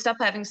when you stop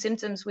having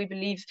symptoms, we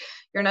believe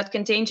you're not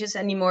contagious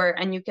anymore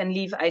and you can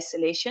leave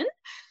isolation.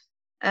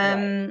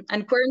 Right.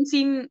 And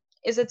quarantine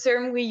is a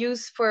term we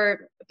use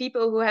for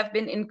people who have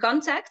been in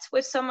contact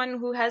with someone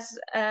who has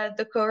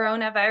the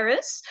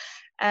coronavirus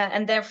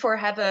and therefore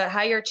have a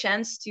higher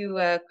chance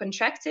to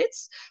contract it,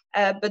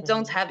 but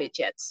don't Hmm. have it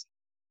yet.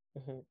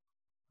 Hmm.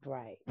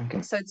 Right.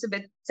 Okay. So it's a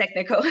bit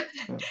technical.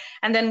 So,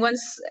 And then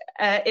once,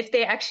 if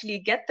they actually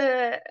get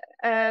the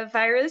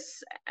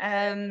virus,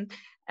 then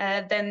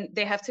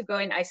they have to go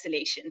in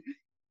isolation.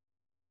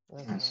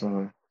 Okay.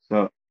 so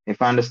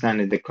if I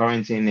understand it, the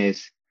quarantine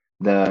is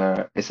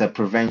it's a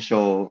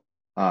provincial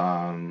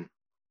um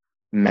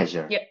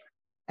measure, Yeah,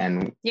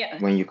 and yeah,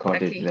 when you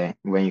caught it,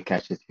 exactly. when you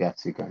catch it, you have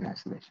to go in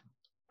isolation.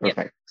 Yeah,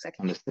 Perfect.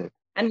 exactly. Understood.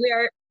 And we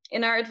are,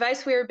 in our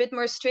advice, we are a bit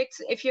more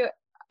strict. If you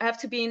have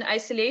to be in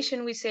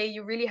isolation, we say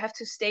you really have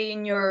to stay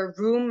in your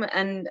room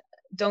and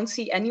don't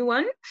see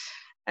anyone.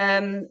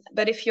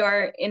 But if you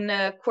are in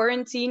a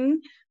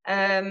quarantine,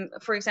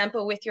 for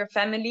example, with your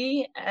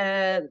family,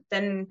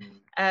 then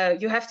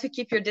you have to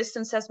keep your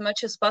distance as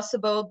much as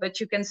possible, but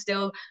you can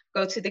still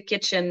go to the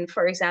kitchen,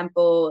 for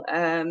example,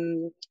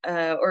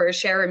 or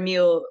share a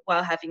meal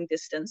while having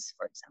distance,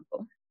 for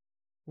example.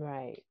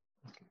 Right.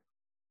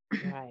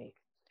 Right.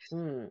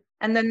 Hmm.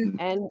 And then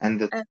And And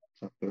the uh,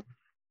 okay.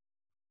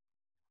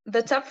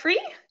 the top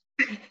three.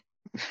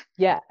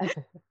 yeah.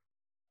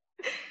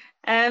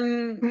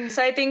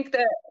 So I think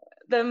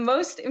the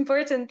most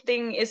important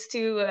thing is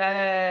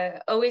to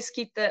always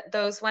keep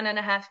those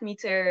 1.5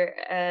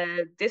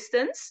 meter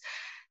distance.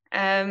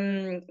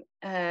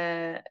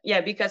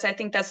 Yeah, because I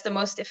think that's the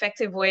most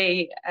effective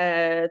way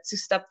to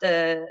stop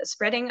the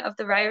spreading of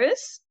the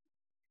virus.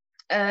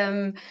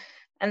 Um,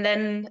 and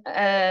then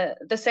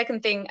the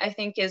second thing I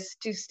think is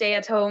to stay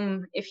at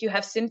home if you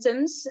have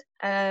symptoms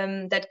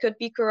that could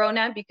be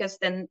corona, because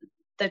then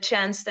the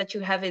chance that you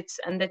have it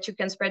and that you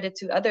can spread it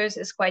to others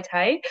is quite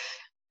high.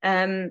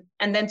 And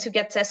then to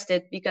get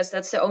tested, because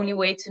that's the only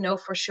way to know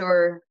for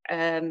sure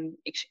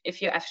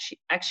if you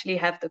actually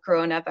have the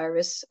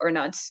coronavirus or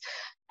not.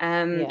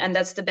 Yeah. And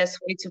that's the best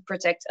way to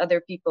protect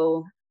other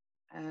people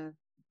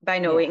by Yeah.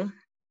 knowing.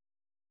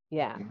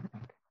 Yeah.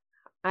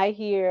 I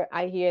hear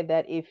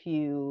that if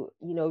you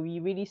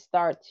really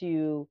start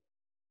to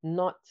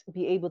not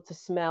be able to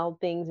smell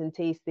things and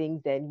taste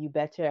things, then you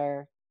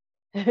better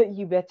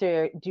you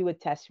better do a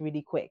test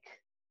really quick.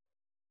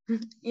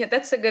 Yeah,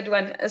 that's a good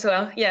one as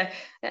well. Yeah,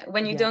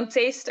 when you Yeah. don't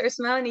taste or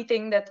smell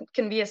anything, that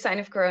can be a sign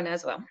of corona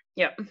as well.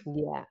 Yeah.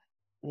 Yeah.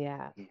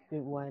 Yeah. Yeah.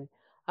 Good one.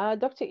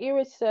 Dr.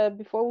 Iris,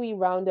 before we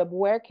round up,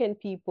 where can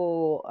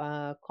people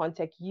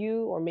contact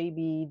you or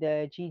maybe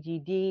the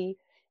GGD,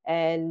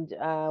 and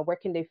where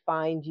can they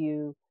find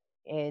you?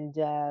 And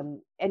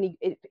any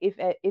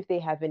if they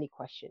have any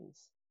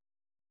questions.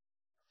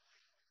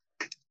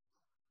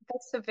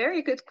 That's a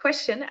very good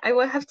question. I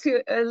will have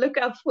to look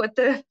up what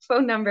the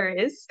phone number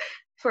is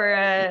for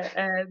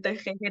the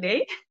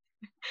GGD.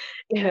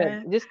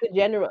 Uh, Just the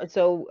general.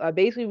 So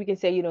basically, we can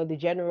say the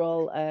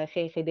general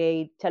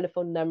GGD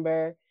telephone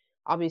number,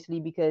 obviously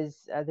because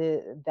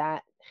the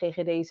that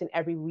GGD is in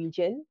every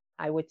region.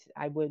 I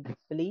would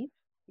believe.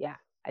 Yeah,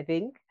 I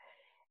think.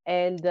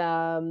 And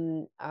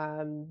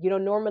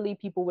normally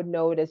people would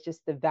know it as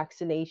just the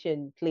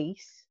vaccination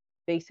place,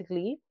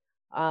 basically.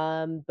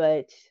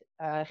 But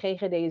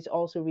GGD is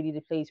also really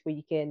the place where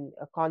you can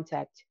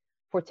contact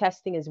for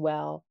testing as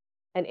well,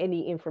 and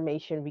any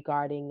information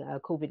regarding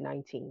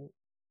COVID-19,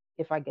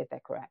 if I get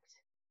that correct.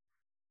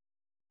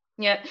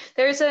 Yeah,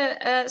 there's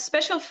a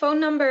special phone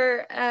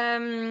number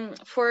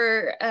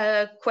for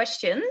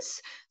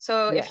questions.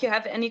 So Yeah. if you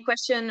have any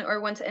question or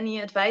want any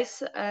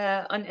advice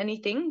on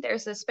anything,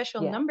 there's a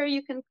special Yeah. number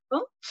you can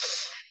call.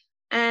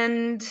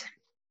 And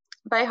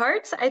by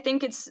heart, I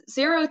think it's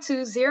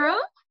 020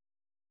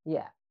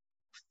 Yeah.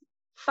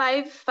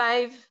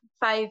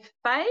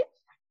 5555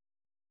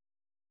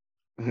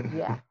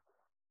 Yeah.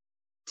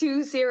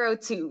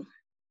 202.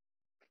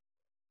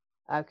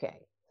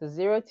 Okay. So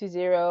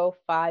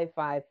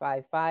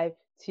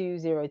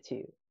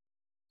 020-5555-202.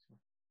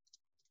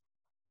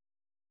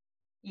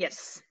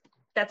 Yes,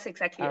 that's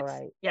exactly All it.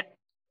 right. Yeah.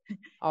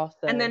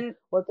 Awesome. And then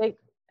well,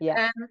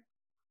 yeah.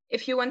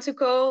 If you want to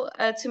call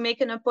to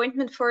make an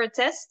appointment for a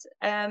test,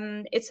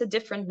 it's a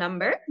different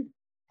number.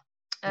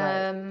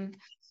 Right.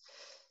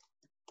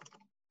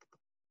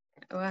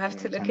 We'll have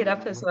to look it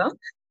up as well.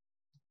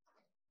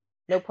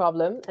 No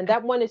problem. And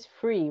that one is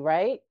free,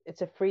 right?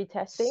 It's a free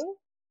testing?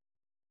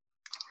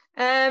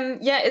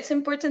 Yeah, it's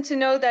important to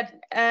know that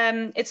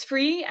it's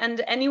free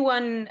and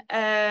anyone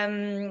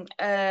can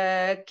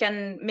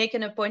make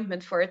an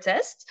appointment for a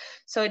test.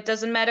 So it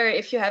doesn't matter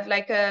if you have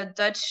like a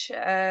Dutch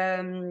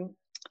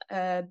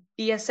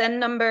BSN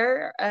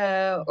number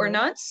or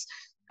not.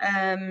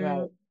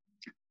 Right.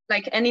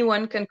 Like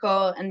anyone can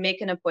call and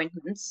make an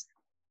appointment.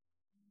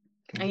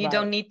 And you Right.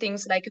 don't need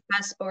things like a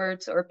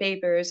passport or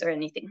papers or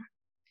anything.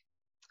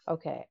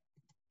 Okay.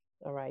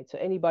 All right. So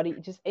anybody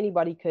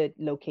could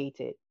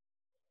locate it.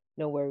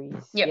 No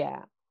worries. Yep.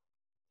 Yeah.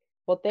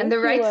 Well, thank and the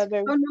you. right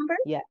phone number?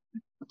 Yeah.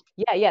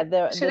 Yeah.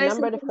 The Should I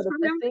number say for the phone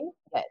number? testing?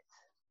 Yes.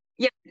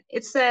 Yeah,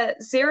 it's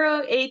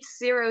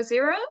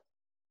 0800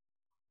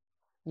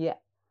 Yeah.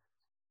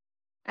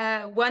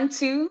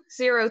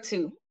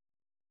 1202.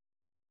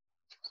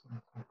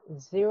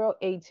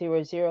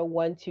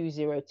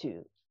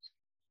 0800-1202.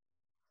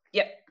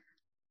 Yep.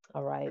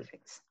 All right.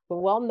 Perfect.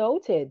 Well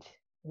noted.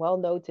 Well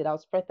noted. I'll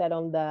spread that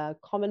on the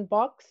comment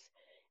box.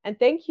 And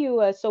thank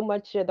you so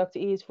much, Dr.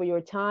 Iris, for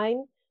your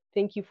time.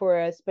 Thank you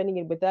for spending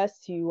it with us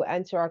to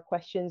answer our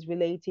questions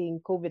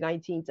relating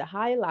COVID-19, to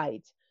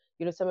highlight,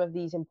 some of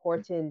these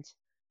important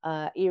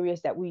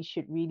areas that we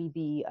should really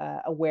be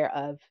aware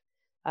of.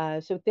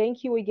 So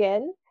thank you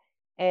again.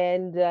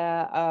 And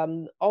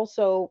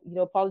also,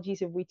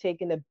 apologies if we've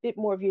taken a bit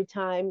more of your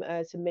time.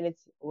 Some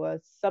minutes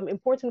was some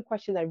important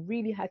question I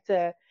really I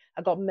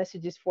got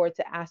messages for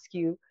to ask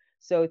you.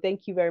 So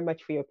thank you very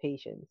much for your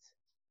patience.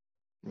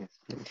 Yes,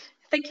 please.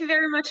 Thank you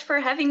very much for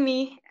having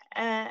me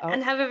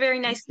and have a very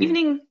nice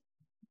evening.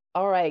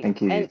 All right.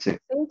 Thank you. And You too.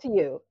 same to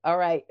you. All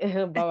right.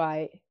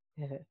 Bye-bye.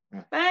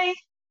 Bye.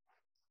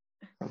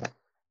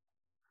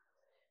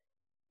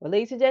 Well,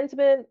 ladies and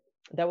gentlemen,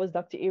 that was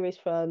Dr. Iris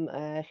from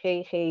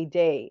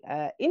GGD.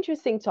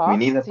 Interesting talk. We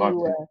need a part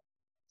two.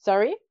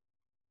 Sorry?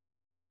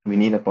 We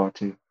need a part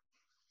two.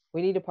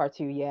 We need a part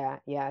two, yeah.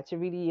 To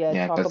really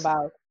talk 'cause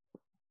about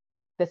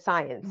the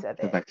science of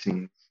the it.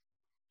 vaccines.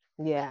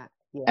 Yeah.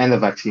 And the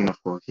vaccine,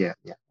 of course. Yeah.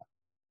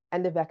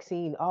 And the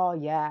vaccine. Oh,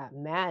 yeah,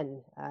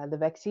 man. The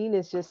vaccine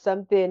is just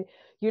something.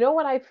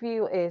 What I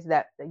feel is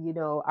that,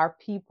 our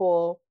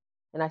people,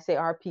 and I say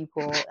our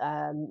people,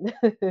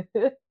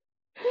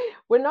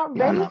 we're not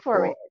ready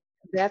for it.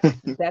 That's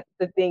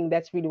the thing.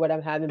 That's really what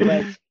I'm having.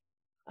 But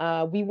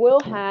we will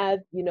have,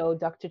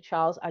 Dr.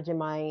 Charles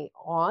Ajamai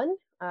on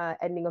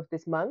ending of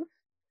this month.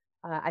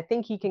 I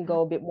think he can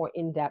go a bit more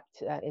in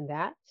depth in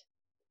that.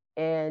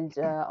 And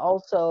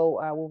also,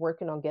 we're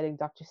working on getting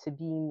Dr.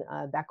 Sabine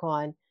back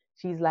on.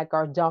 She's like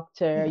our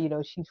doctor,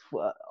 she's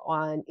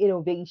on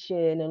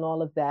innovation and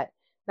all of that.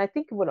 And I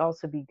think it would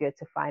also be good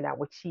to find out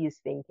what she is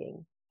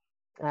thinking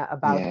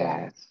about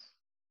that.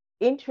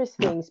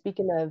 Interesting.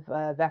 Speaking of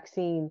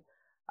vaccine,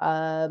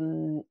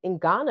 in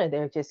Ghana,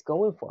 they're just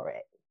going for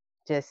it.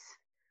 Just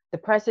the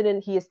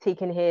president, he has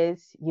taken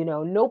his,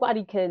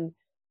 nobody can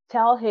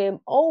tell him,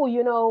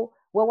 oh,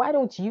 well, why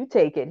don't you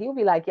take it? He'll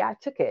be like, yeah, I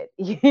took it.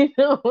 You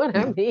know what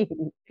I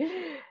mean?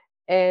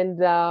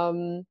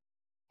 And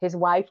his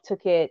wife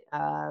took it.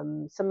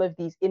 Some of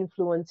these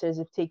influencers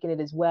have taken it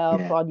as well.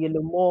 Claudia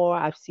Lamore,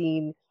 I've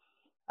seen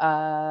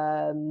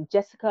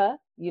Jessica,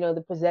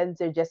 the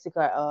presenter,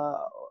 Jessica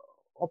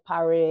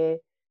Opare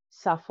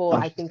Safo.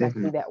 I think I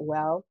say that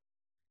well.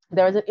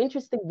 There was an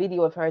interesting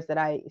video of hers that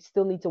I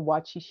still need to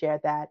watch. She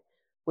shared that,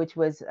 which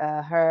was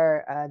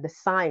the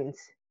signs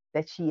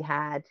that she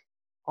had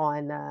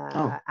on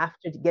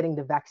after getting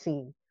the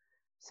vaccine.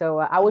 So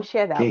I will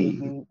share that with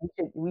you.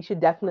 We should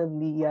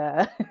definitely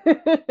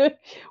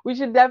we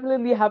should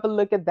definitely have a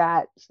look at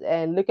that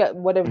and look at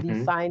whatever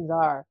these signs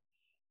are.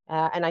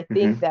 And I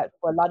think that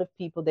for a lot of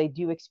people, they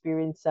do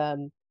experience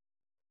some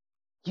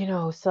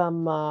just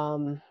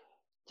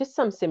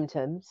some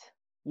symptoms,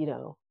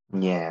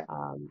 Yeah.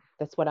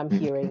 That's what I'm Mhm.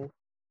 hearing.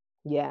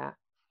 Yeah,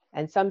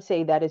 and some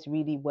say that is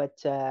really what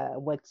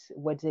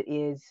it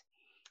is.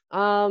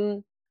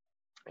 Um,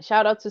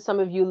 Shout out to some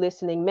of you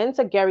listening.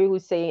 Mensa Gary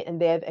who's saying,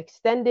 and they have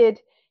extended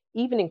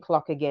evening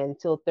clock again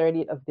till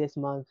 30th of this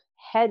month.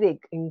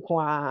 Headache in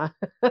Kwa.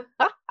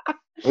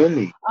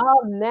 Really?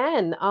 Oh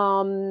man,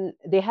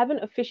 they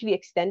haven't officially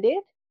extended,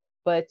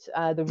 but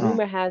the Oh,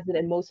 rumor has it,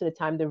 and most of the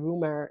time the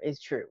rumor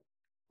is true.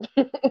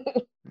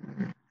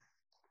 mm,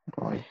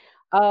 boy.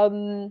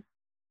 um,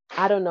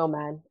 I don't know,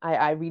 man.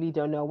 I really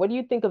don't know. What do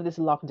you think of this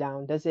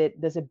lockdown? Does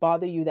it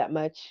bother you that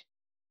much?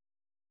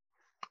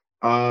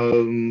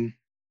 Um,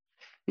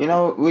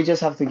 we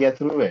just have to get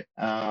through it.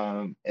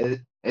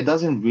 It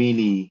doesn't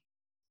really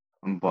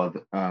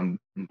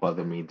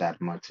bother me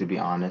that much, to be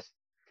honest.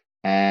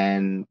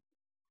 And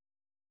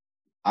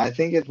I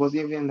think it was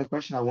even the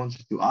question I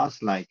wanted to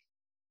ask, like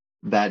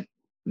that,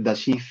 does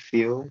she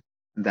feel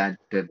that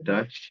the Mhm.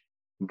 Dutch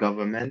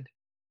government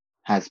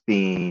has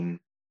been,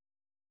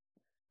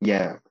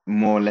 yeah,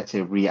 more, let's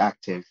say,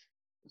 reactive?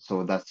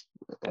 So that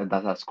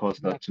has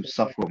caused her to Reactive, yeah,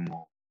 suffer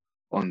more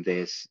on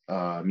this,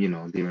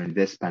 during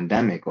this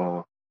pandemic,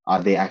 or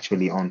are they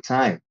actually on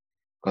time?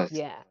 Because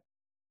yeah.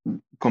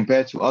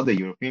 compared to other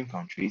European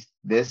countries,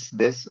 this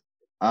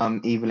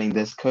evening,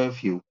 this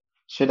curfew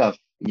should have,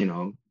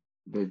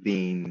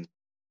 been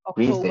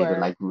reinstated, October,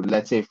 like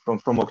let's say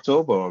from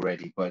October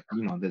already. But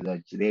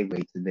they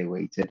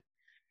waited,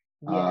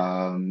 yeah.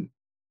 um,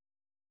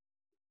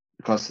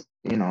 because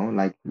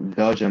like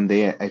Belgium,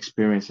 they are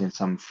experiencing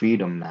some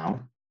freedom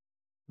now,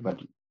 but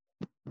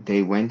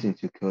they went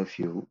into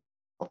curfew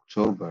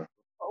October,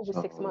 Over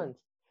six so months.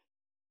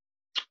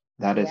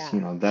 that is,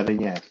 Yeah,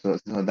 yeah,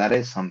 so that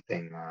is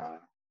something on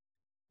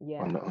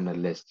yeah, the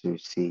list to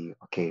see,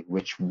 okay,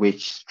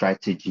 which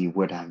strategy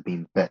would have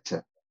been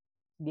better.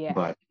 yeah.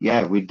 But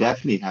yeah, we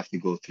definitely have to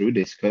go through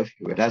this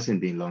curfew. It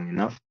hasn't been long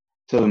enough.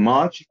 Till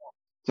March,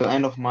 till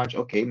end of March.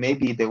 Okay,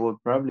 maybe they will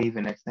probably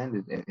even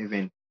extend it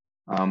even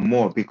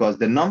more, because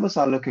the numbers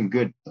are looking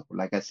good.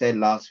 Like I said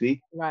last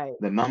week, Right.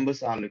 the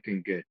numbers are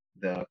looking good.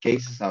 The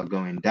cases are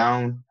going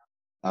down.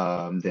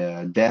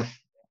 The death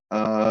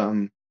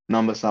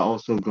numbers are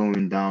also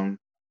going down,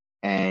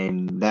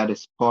 and that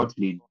is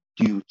partly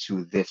due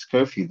to this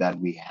curfew that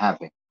we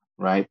having,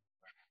 right?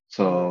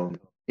 Yeah. So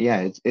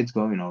yeah, it's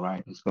going all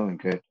right. It's going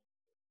good.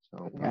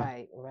 So yeah.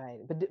 Right, right.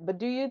 But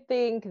do you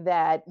think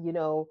that,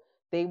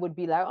 they would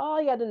be like, oh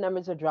yeah, the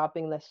numbers are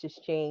dropping, let's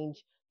just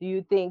change. Do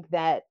you think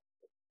that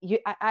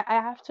I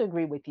have to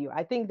agree with you.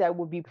 I think that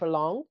would be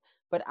prolonged,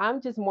 but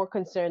I'm just more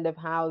concerned of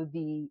how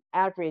the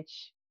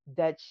average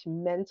Dutch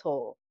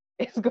mental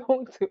is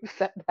going to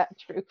accept that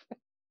truth.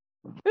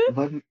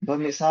 But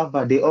Miss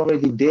Alba, they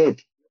already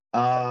did.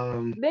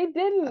 Um, They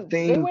I didn't.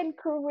 They think went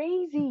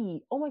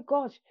crazy. Oh my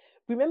gosh.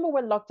 Remember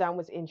when lockdown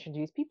was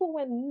introduced? People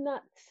went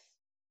nuts.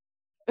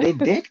 they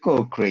did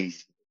go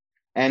crazy.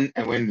 And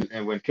when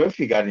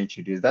curfew got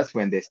introduced, that's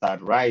when they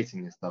start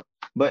rioting and stuff.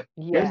 But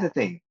here's Yeah. the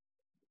thing: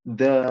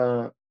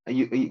 the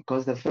you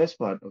because the first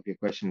part of your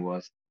question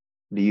was,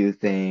 do you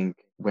think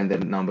when the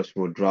numbers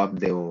will drop,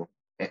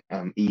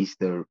 ease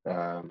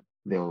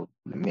they'll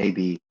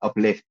maybe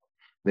uplift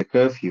the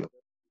curfew?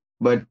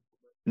 But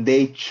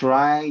they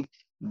tried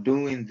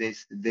doing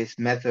this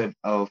method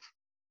of,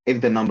 if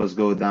the numbers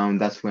go down,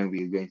 that's when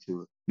we're going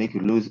to make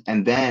you lose,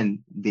 and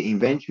then they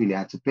eventually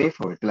had to pay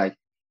for it. Like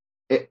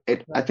I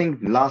Right. think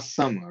last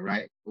summer,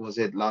 right? Was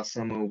it last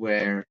summer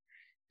where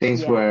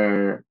things Yeah.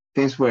 were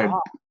things were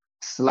Oh,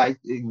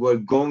 slightly were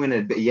going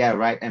a bit, yeah,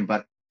 right, and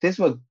but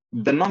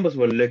the numbers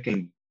were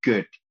looking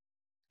good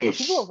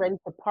people were ish, ready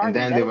to and party.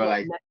 then That they is were what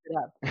like, messed it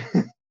up.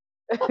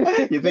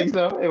 you think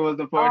so? It was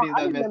the parties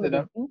I that messed remember it the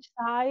up. beach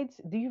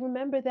sides. Do you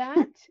remember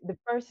that? The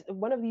first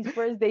one of these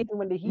first days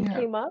when the heat Yeah.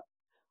 came up.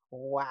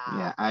 Wow.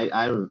 Yeah,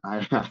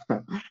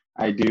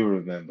 I do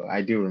remember.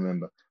 I do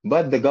remember.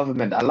 But the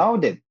government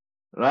allowed it,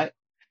 right?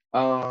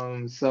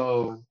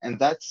 So, and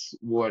that's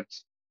what,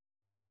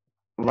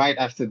 right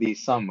after the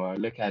summer,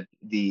 look at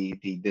the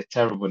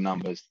terrible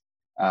numbers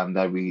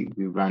that we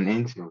ran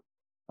into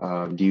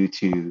due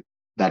to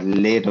that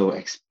little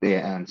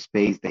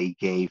space they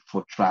gave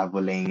for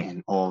traveling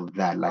and all of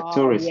that. Like Oh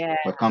tourists yeah.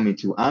 were coming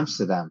to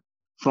Amsterdam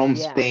from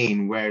Yeah.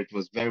 Spain, where it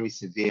was very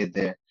severe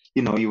there.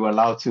 You were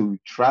allowed to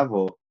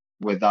travel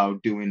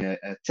without doing a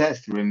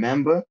test,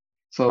 remember?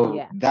 So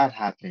Yeah. that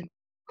happened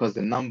because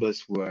the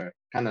numbers were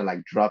kind of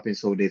like dropping.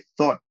 So they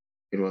thought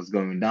it was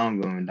going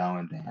down, and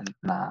then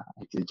nah,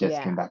 it just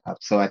Yeah. came back up.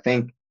 So I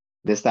think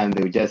this time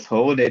they'll just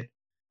hold it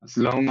as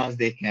long as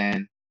they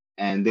can,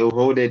 and they'll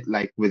hold it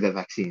like with the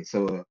vaccine.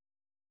 So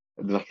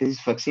the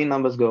vaccine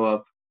numbers go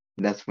up,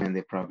 that's when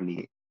they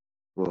probably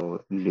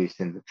will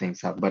loosen the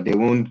things up. But they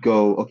won't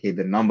go, okay,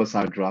 the numbers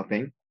are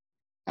dropping.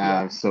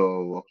 Yeah.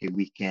 So okay,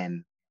 we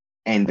can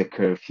end the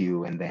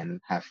curfew and then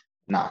have,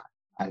 nah,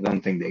 I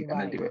don't think they're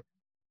gonna Right. do it.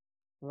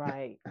 Yeah.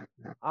 Right.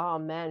 Oh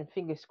man,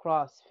 fingers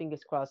crossed.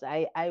 Fingers crossed.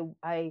 I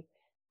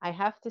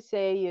have to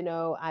say,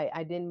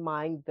 I didn't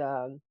mind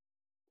the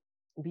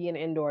being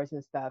indoors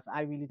and stuff.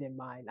 I really didn't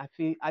mind.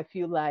 I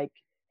feel like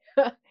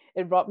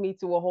It brought me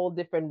to a whole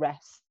different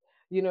rest.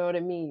 You know what I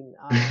mean?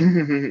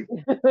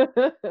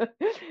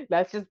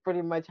 That's just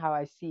pretty much how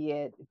I see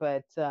it.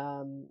 But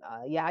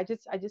yeah, I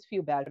just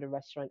feel bad for the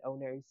restaurant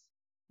owners.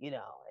 You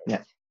know,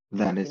 Yeah, and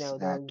that you is know that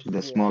those. to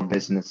the small Yeah,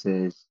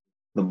 businesses,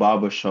 the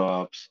barber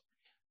shops,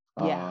 yeah,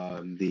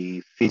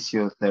 the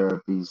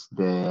physiotherapies,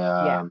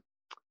 yeah,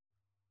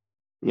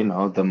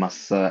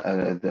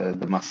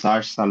 the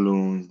massage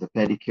salons, the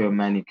pedicure,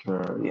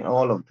 manicure,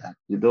 all of that.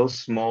 Those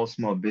small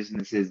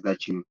businesses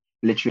that you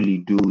literally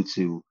do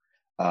to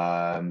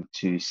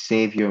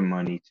save your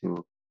money,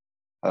 to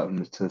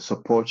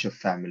support your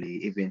family,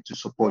 even to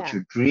support yeah,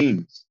 your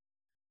dreams.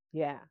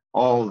 yeah,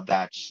 All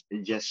that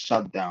just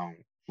shut down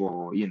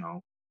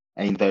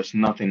and there's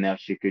nothing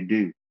else you could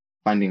do.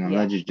 Finding yeah,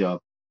 another job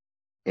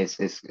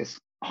is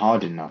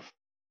hard enough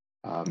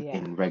yeah.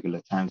 in regular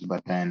times,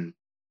 but then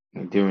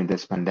during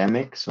this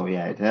pandemic, so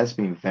yeah, it has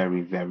been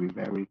very, very,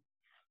 very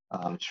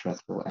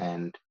stressful.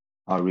 And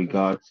our Yeah.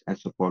 regards and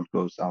support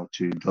goes out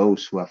to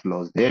those who have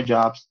lost their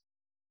jobs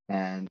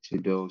and to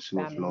those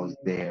who have Family lost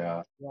their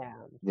members. Yeah.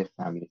 their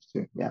families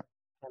too. Yeah.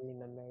 Family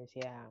members.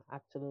 Yeah,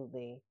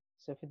 absolutely.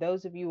 So for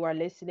those of you who are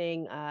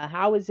listening,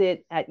 how is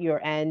it at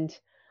your end?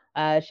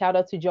 Shout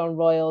out to John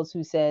Royals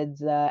who said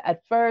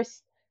at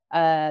first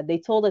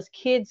they told us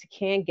kids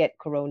can't get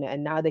corona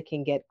and now they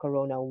can get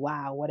corona.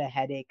 Wow, what a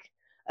headache.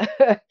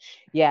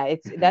 Yeah,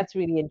 it's Hmm. that's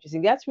really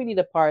interesting. That's really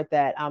the part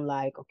that I'm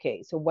like,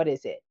 okay, so what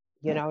is it?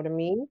 You Yeah. know what I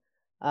mean?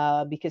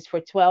 Because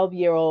for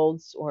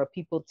 12-year-olds or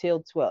people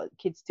till 12,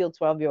 kids till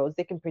 12-year-olds,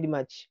 they can pretty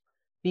much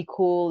be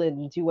cool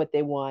and do what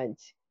they want,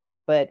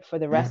 but for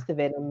the Yeah. rest of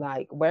it, I'm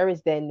like, where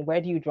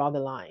do you draw the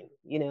line?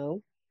 You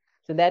know?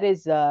 So that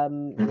is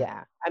Yeah.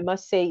 yeah, I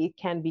must say it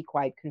can be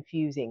quite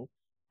confusing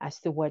as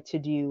to what to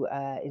do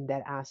in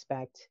that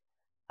aspect.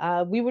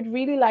 We would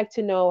really like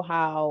to know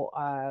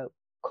how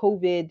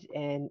COVID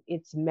and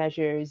its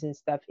measures and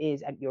stuff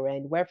is at your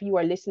end. Wherever you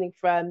are listening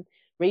from,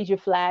 raise your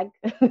flag.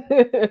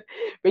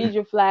 Raise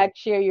your flag,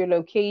 share your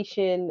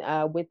location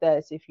with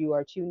us if you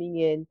are tuning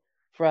in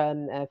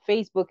from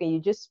Facebook and you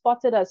just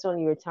spotted us on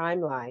your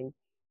timeline.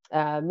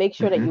 Make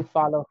sure that you Hmm.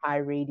 follow High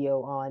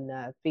Radio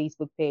on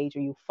Facebook page,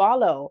 or you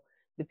follow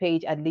the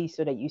page at least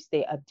so that you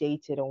stay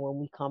updated on when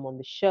we come on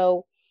the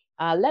show.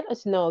 Let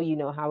us know,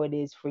 how it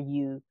is for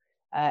you.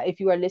 If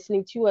you are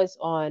listening to us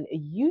on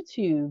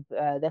YouTube,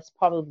 that's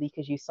probably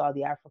because you saw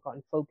the Africa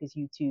on Focus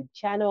YouTube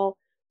channel.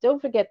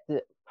 Don't forget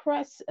to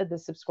press the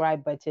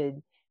subscribe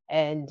button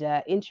and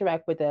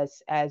interact with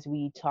us as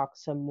we talk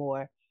some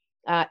more.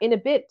 In a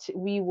bit,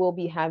 we will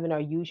be having our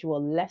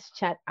usual Let's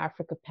Chat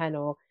Africa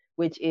panel,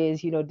 which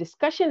is,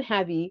 discussion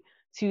heavy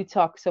to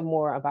talk some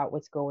more about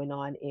what's going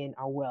on in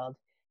our world.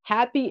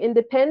 Happy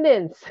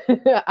Independence!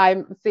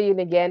 I'm saying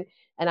again,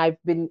 and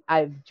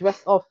I've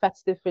dressed all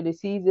festive for the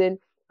season.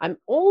 I'm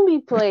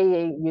only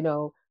playing,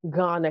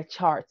 Ghana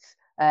charts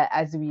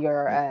as we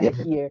are Yeah.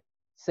 here.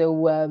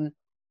 So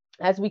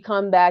as we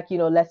come back,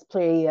 let's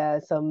play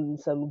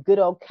some good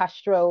old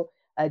Castro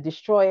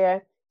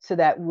Destroyer, so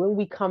that when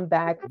we come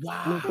back,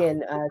 we Wow.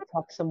 can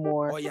talk some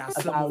more Oh yeah,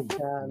 about Samu.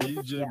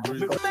 yeah, DJ what's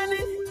Break. going.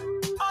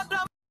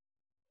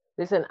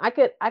 Listen, I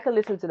could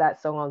listen to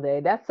that song all day.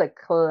 That's a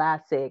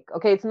classic.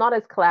 Okay, it's not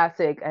as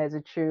classic as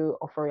a true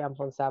Oforiam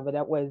Fonsa, but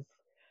that was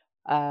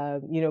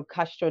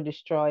Castro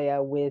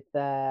Destroyer with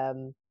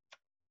oh,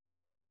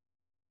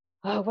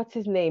 what's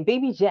his name?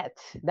 Baby Jet.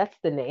 That's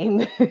the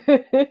name.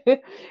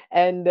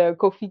 And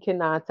Kofi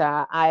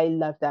Kenata. I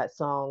love that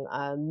song.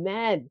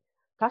 Man,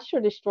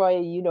 Castro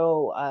Destroyer.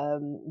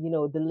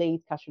 The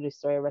late Castro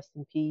Destroyer. Rest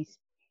in peace.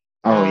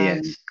 Oh Um,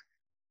 yes.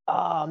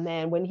 oh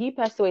man, when he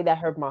passed away, that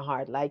hurt my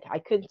heart. Like I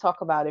couldn't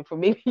talk about it for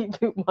maybe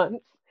 2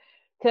 months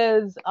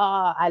because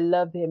I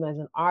loved him as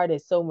an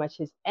artist so much.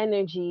 His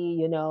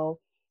energy, and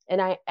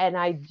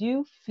I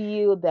do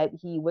feel that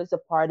he was a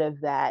part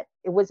of that.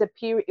 It was a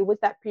period. It was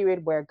that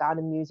period where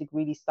Ghana music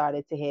really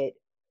started to hit,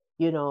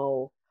 you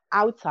know,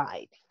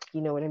 outside.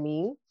 You know what I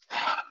mean?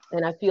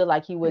 And I feel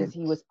like he was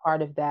he It's was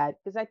part of that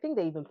because I think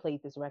they even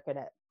played this record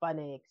at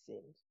Funix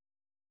and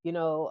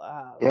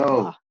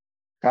yo,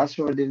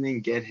 Castro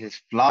didn't get his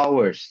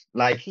flowers.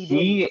 Like he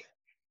didn't.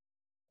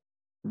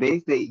 they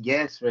say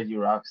yes, Reggie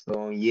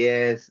Rockstone,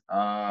 yes,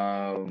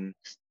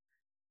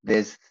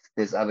 there's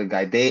this other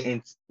guy.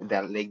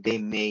 They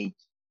made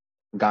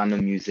Ghana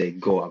music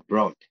go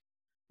abroad,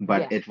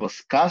 but Yeah, it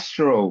was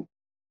Castro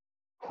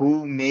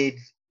who made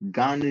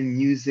Ghana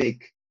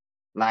music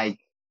like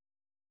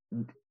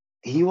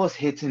he was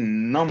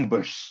hitting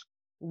numbers.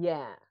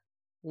 yeah,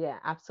 yeah,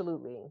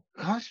 absolutely.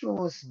 Castro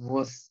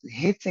was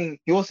hitting.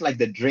 He was like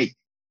the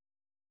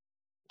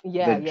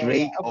Yeah, yeah, yeah.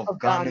 Drake of Of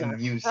Ghana Ghana.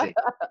 music.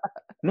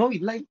 No,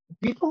 like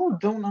people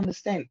don't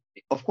understand.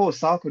 Of course,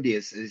 Sarkodie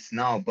is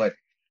now, but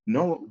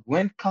no,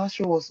 when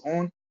Castro was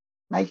on,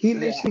 like he Yeah,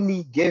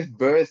 literally gave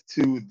birth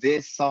to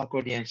this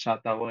Sarkodie and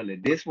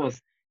Shatawale.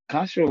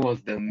 Castro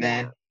was the yeah,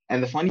 man.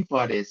 And the funny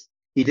part is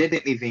he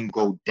didn't even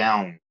go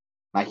down.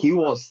 Like he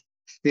was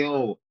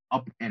still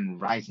up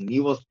and rising. He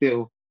was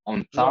still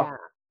on top yeah,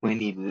 when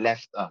he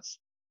left us.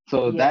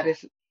 So that yeah,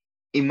 is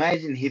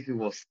imagine if he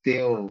was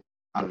still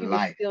If he was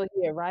alive. still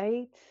here,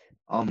 right?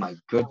 Oh my Oh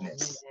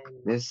goodness.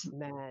 This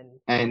man,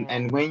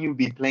 and when you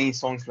be playing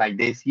songs like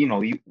this, you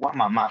what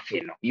my mouth,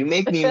 you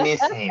make me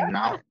miss him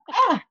now.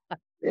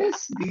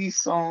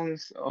 These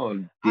songs,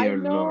 oh I dear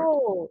Lord.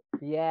 know.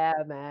 Yeah,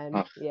 man.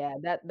 Oh, Yeah,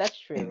 that's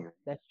true. anyway,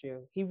 That's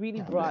true. He really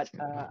yeah, brought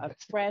a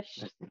fresh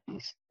rest in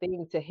peace.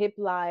 thing to hip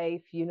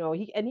life. He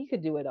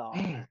could do it all.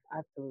 Man,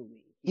 Absolutely,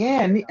 he could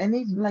yeah, do it all. and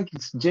it's like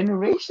it's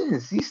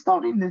generations. He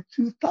started in the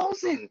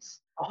 2000s.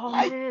 Oh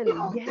Like, man,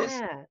 this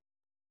yeah,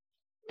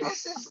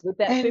 this is with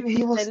that and 50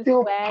 he was Cent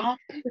still swag.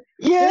 popping.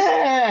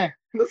 Yeah.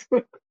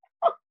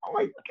 Oh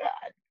my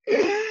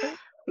God.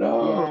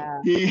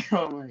 No, Yeah,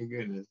 oh my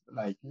goodness.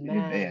 Like, yeah,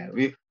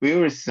 man. we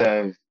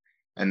reserve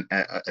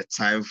a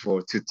time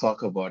to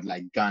talk about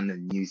like Ghana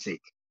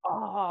music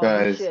Oh, we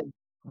because should.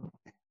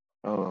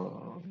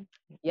 oh,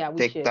 Yeah,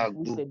 we should. TikTok,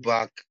 We go should.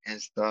 back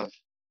and stuff.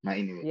 But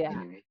Yeah,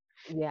 anyway.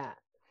 yeah.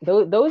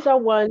 Those are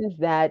ones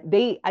that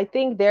I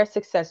think their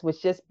success was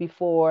just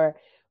before,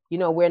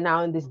 we're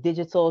now in this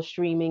digital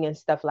streaming and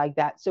stuff like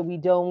that. So we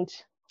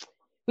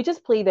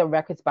just play their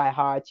records by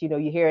heart. You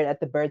hear it at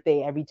the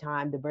birthday every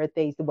time, the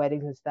birthdays, the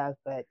weddings and stuff,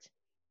 but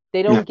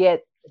they don't Yeah.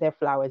 get their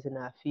flowers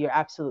enough. You're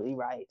absolutely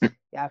right. You're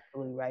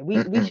absolutely right. We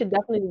Mm-mm. should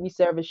definitely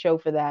reserve a show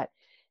for that.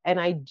 And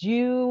I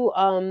do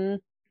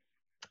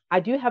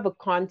have a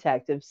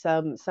contact of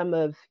some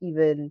of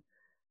even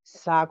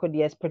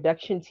Sarkodie's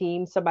production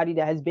team, somebody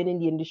that has been in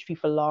the industry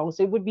for long.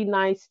 So it would be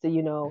nice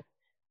to,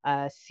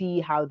 see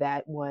how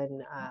that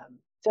one,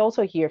 to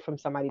also hear from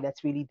somebody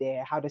that's really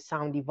there, how the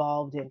sound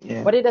evolved and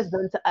Yeah. what it has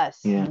done to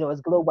us, Yeah.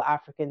 as global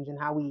Africans and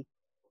how we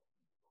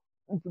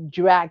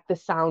drag the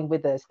sound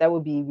with us. That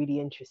would be really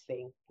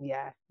interesting.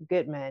 Yeah,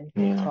 good man,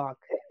 good Yeah. talk.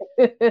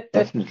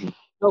 Definitely.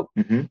 So,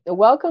 Mm-hmm.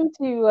 welcome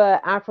to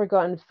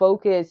Africa in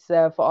Focus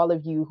for all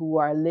of you who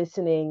are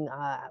listening.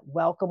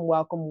 Welcome,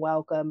 welcome,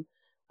 welcome.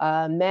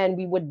 Man,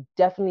 we would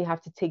definitely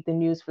have to take the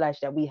news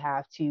flash that we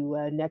have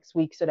to next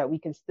week so that we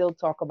can still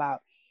talk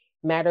about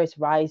matters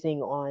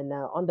rising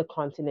on the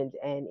continent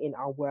and in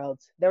our world.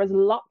 There is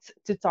lots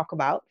to talk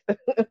about.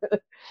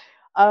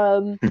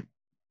 um,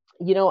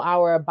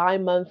 our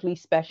bi-monthly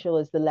special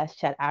is the Let's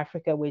Chat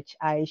Africa, which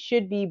we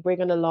should be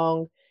bringing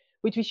along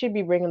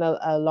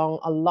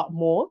a lot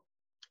more.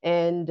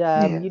 And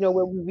Yes.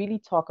 where we really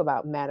talk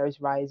about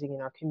matters rising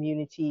in our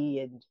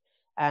community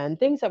and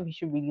things that we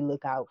should really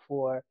look out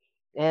for.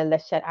 And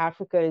Let's Chat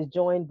Africa is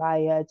joined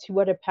by two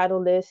other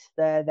panelists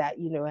that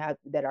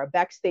that are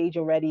backstage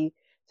already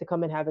to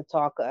come and have a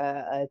talk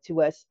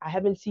to us. I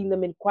haven't seen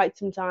them in quite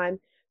some time,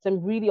 so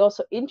I'm really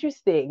also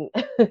interested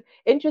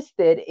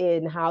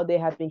in how they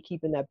have been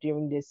keeping up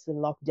during this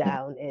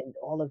lockdown and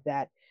all of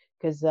that,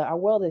 because our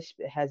world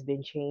has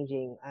been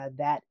changing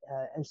that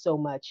and so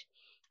much.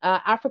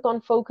 African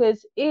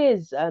Focus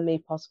is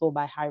made possible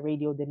by High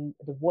Radio, the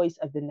voice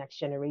of the next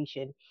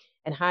generation.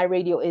 And High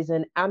Radio is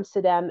an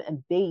Amsterdam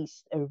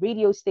based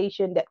radio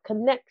station that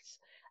connects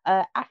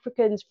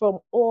Africans from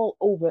all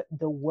over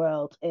the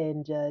world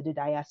and the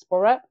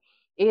diaspora.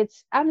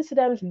 It's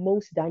Amsterdam's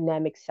most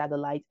dynamic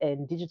satellite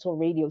and digital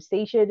radio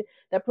station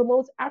that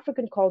promotes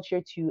African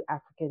culture to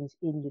Africans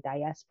in the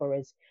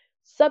diasporas.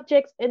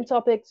 Subjects and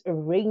topics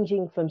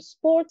ranging from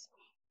sports,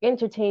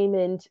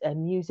 entertainment,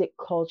 music,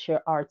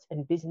 culture, arts,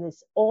 and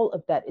business. All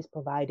of that is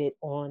provided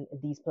on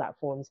these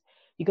platforms.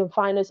 You can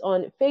find us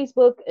on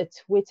Facebook,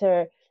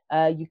 Twitter.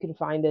 You can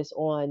find us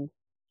on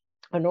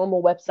our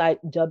normal website,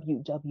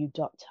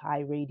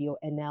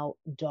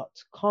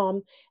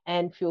 www.thairadionl.com,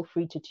 and feel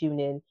free to tune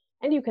in.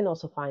 And you can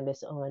also find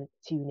us on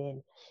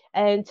TuneIn.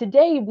 And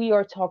today we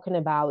are talking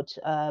about,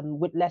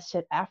 with Let's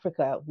Chat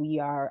Africa, we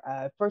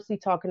are firstly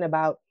talking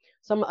about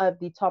some of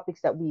the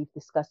topics that we've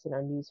discussed in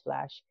our news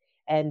flash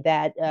and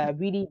that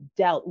really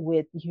dealt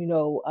with,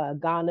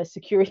 Ghana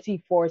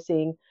security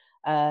forcing,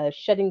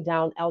 shutting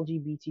down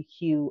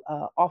LGBTQ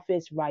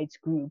office rights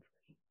group,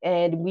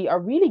 and we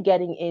are really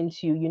getting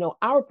into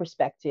our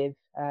perspective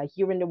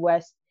here in the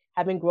West,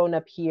 having grown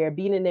up here,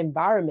 being in an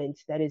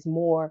environment that is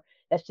more,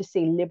 let's just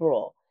say,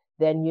 liberal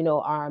than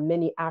our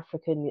many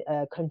African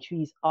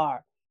countries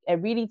are,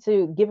 and really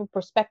to give a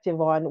perspective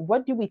on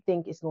what do we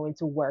think is going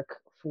to work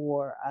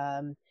for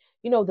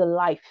the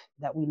life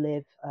that we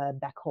live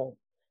back home,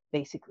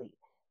 basically.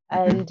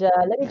 Mm-hmm. And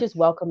let me just Yes.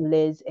 welcome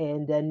Liz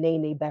and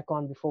Nene back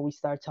on before we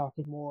start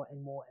talking more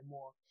and more and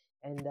more.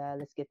 And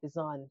let's get this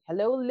on.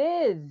 Hello,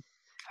 Liz.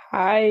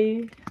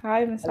 Hi,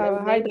 Miss Hello,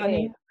 Sarah. Hi, Nene.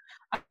 Donnie.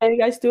 How are you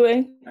guys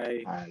doing?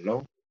 Hi.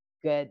 Hello.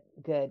 Good,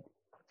 good.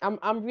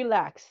 I'm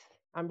relaxed.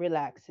 I'm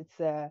relaxed. It's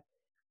a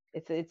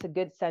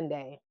good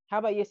Sunday. How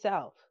about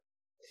yourself?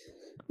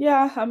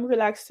 Yeah, I'm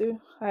relaxed too.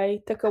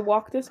 I took a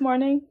walk this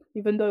morning,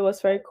 even though it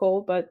was very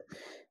cold, but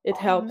it Oh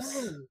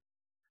helps. man,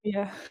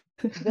 Yeah.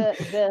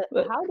 the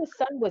But how the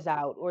sun was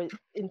out, or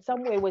in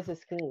some way was a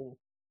scheme.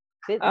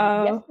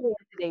 uh Yesterday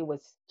and today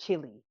was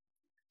chilly.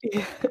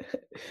 yeah,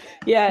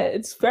 yeah,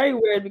 it's very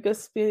weird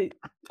because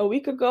a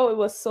week ago it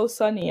was so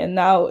sunny and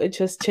now it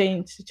just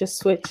changed. It just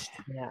switched.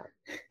 Yeah,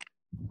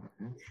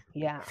 Mhm.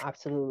 yeah,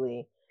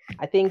 absolutely.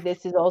 I think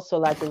this is also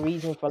like a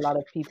reason for a lot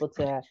of people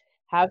to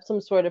have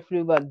some sort of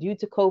flu, but due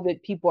to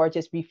COVID, people are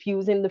just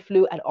refusing the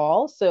flu at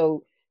all.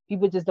 So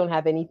people just don't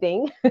have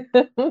anything.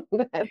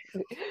 That's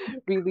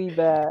really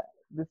the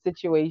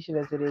situation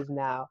as it is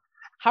now.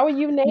 How are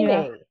you, Yeah.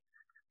 Nene?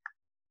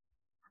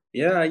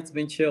 Yeah, it's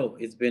been chill.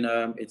 It's been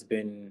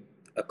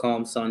a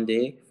calm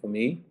Sunday for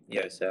me.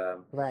 Yes,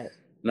 Right.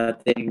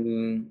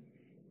 nothing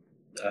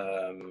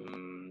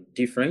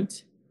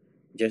different.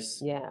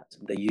 Just Yeah.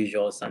 the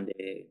usual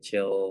Sunday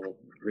chill,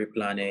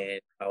 replanning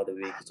how the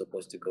week is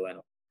supposed to go and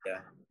all.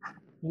 Yeah.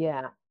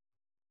 Yeah.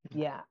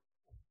 Yeah.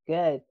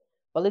 Good.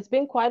 Well, it's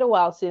been quite a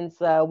while since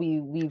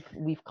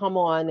we've come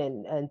on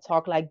and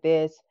talked like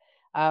this.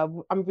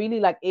 I'm really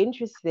like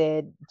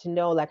interested to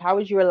know like how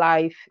has your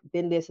life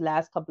been this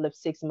last couple of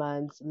 6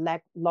 months,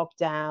 like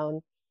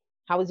lockdown?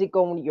 How is it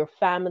going with your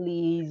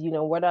families?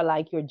 What are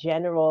like your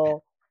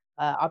general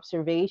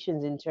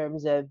observations in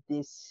terms of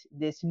this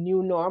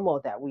new normal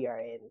that we are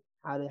in?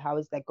 How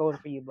is that going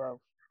for you both?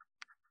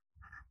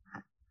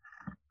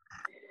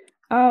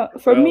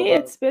 For Well, me,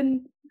 it's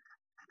been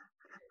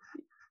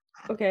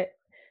okay.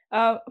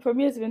 For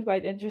me, it's been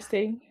quite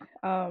interesting.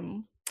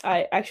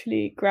 I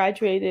actually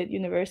graduated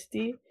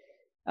university.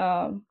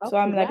 Oh, So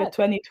I'm like a congrats.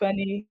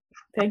 2020,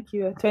 thank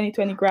you, a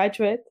 2020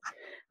 graduate,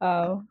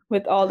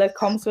 with all that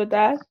comes with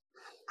that.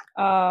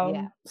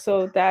 Yeah.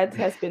 So that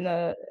has been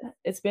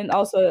it's been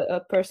also a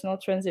personal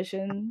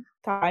transition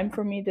time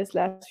for me this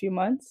last few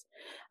months.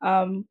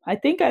 I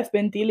think I've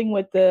been dealing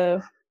with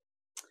the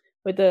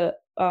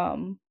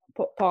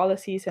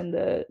policies and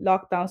the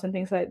lockdowns and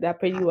things like that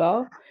pretty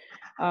well.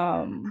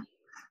 Um,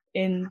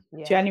 in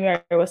Yeah.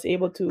 January, I was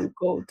able to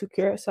go to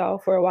Curacao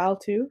for a while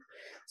too.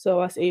 So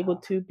I was able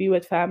Oh, to be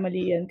with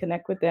family and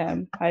connect with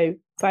them. I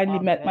finally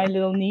all met my good.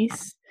 little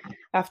niece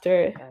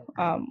after Good.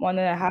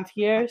 1.5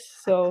 years.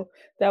 So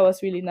that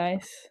was really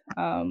nice.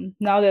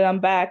 Now that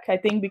I'm back, I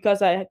think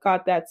because I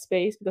got that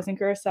space, because in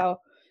Curacao,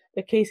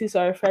 the cases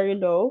are very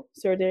low.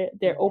 So they're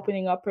Yeah.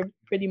 opening up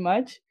pretty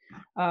much.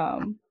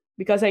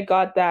 Because I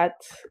got that,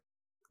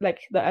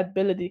 like the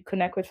ability to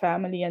connect with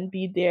family and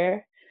be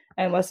there,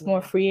 and was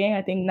more Yeah. freeing.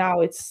 I think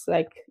now it's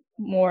like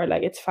more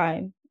like it's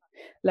fine.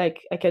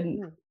 Like I can,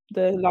 Mm.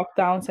 the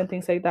lockdowns and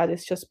things like that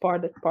is just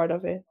part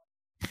of it.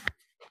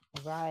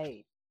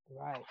 Right,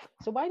 right.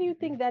 So why do you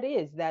think that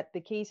is? That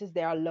the cases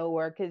there are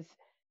lower? Because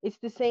it's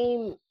the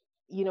same,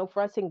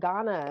 for us in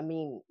Ghana. I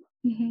mean,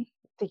 Hmm.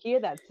 to hear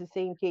that it's the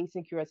same case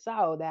in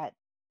Curacao, that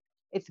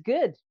it's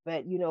good,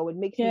 but it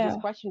makes me just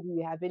Yeah, question: do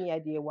you have any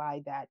idea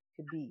why that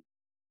could be?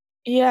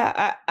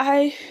 yeah.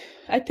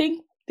 I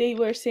think they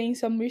were saying,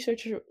 some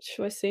researchers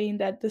was saying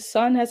that the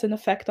sun has an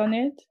effect on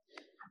it.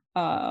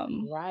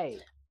 Um, Right.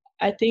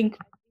 I think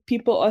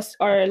people us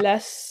are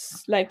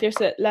less like, there's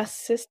less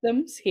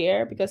systems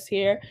here, because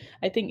here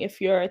I think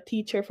if you're a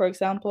teacher, for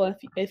example,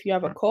 if you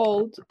have a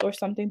cold or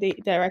something, they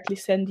directly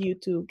send you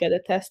to get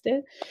it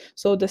tested.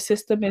 So the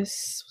system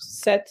is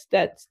set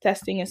that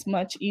testing is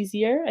much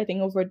easier. I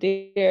think over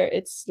there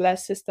it's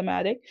less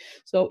systematic.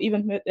 So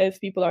even if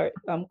people are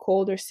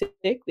cold or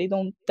sick, they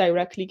don't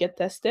directly get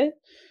tested.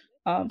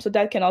 So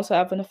that can also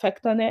have an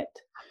effect on it.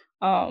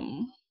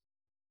 Um,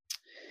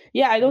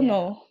 yeah, I don't Yeah.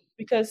 know,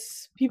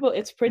 because people,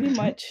 it's pretty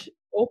much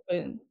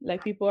open.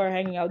 Like people are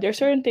hanging out. There are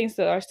certain things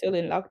that are still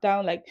in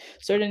lockdown, like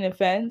certain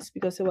events,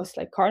 because it was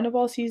like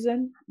carnival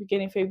season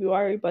beginning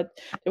February, but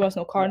there was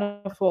no Yeah.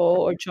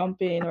 carnival or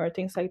jumping or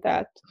things like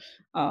that.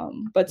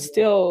 But Yeah.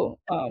 still,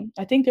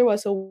 I think there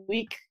was a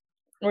week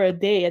or a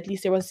day at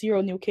least there was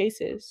zero new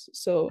cases.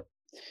 So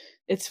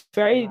it's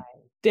very Right.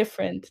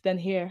 different than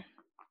here.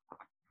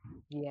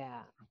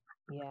 Yeah.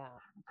 Yeah.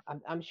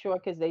 I'm sure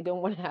because they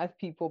don't want to have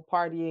people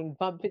partying,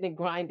 bumping and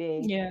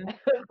grinding, Yeah,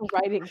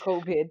 right in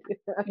COVID.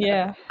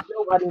 yeah,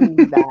 Nobody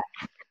needs that.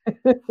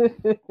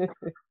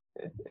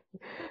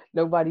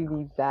 Nobody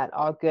needs that.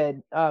 All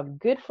good.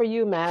 Good for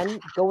you, man.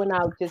 Going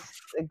out, just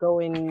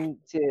going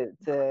to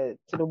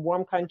the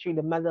warm country,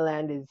 the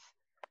motherland is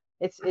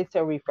it's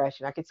so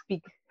refreshing. I could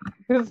speak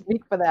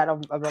speak for that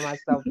about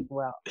myself as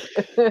well.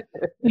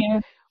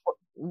 yeah.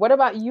 What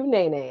about you,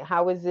 Nene?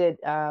 How has it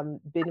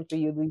been for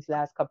you these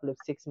last couple of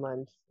 6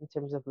 months in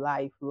terms of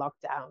life,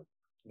 lockdown?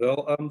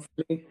 well,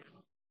 for me,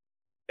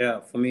 yeah,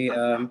 for me,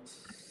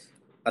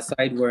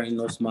 aside wearing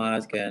nose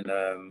mask and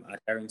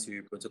adhering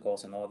to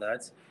protocols and all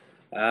that,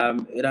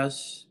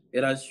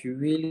 it has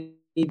really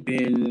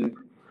been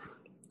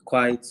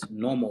quite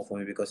normal for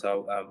me because I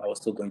was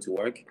still going to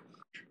work.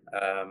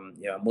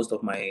 Yeah, most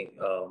of my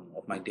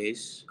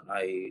days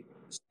I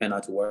spend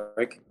at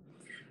work,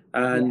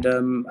 and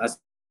Yeah,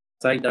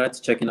 aside that,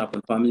 checking up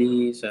on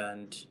families,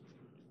 and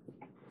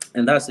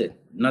that's it.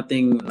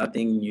 Nothing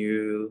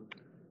new,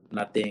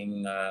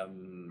 nothing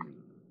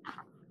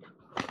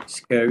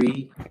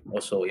scary.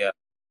 Also, yeah,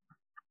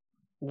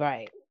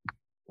 right,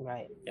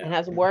 right. yeah. And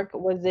has work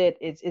was it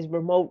is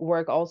remote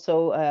work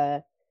also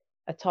a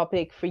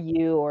topic for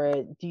you,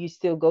 or do you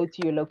still go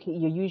to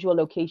your usual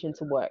location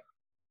to work?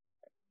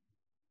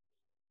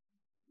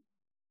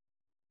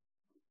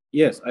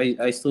 Yes,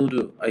 I still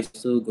do. I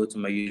still go to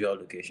my usual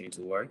location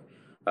to work.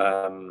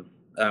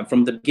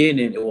 From the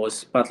beginning, it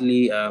was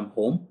partly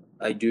home.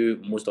 I do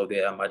most of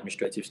the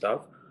administrative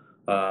stuff.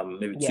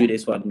 Maybe Yeah. 2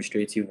 days for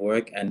administrative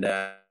work, and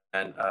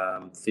then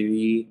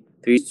three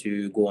days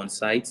to go on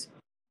site.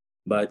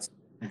 But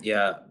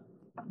yeah,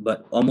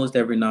 but almost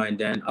every now and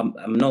then,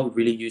 I'm not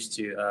really used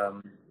to.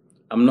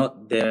 I'm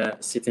not the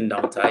sitting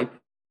down type,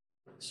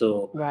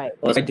 so Right.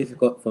 it was quite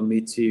difficult for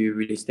me to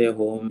really stay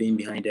home, being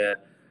behind the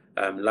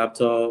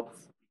laptop.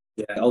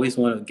 Yeah, I always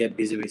want to get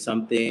busy with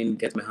something,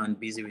 get my hand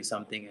busy with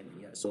something, and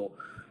yeah, so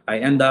I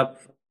end up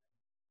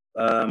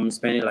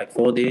spending like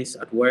 4 days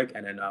at work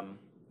and then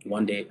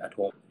 1 day at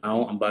home.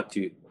 Now I'm back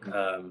to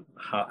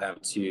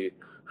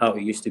how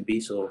it used to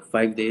be. So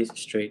 5 days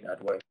straight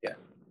at work. Yeah.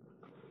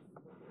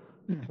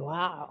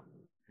 Wow.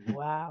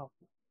 Wow.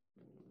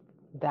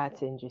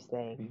 That's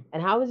interesting. Mhm.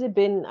 And how has it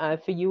been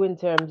for you in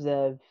terms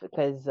of,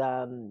 because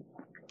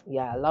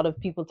yeah, a lot of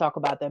people talk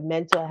about their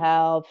mental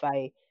health.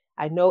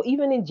 I know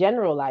even in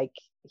general, like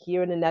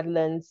here in the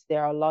Netherlands,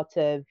 there are a lot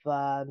of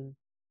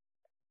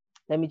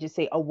let me just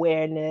say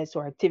awareness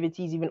or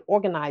activities even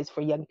organized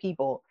for young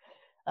people,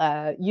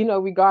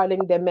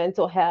 regarding their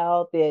mental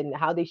health and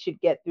how they should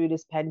get through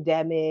this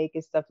pandemic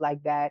and stuff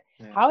like that.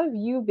 Yeah. How have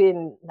you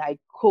been like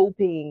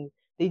coping?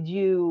 Did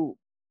you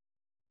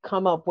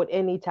come up with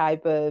any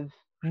type of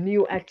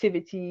new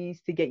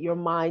activities to get your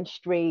mind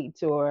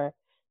straight, or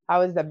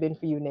how has that been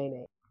for you,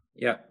 Nene?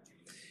 Yeah.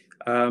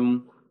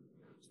 Um,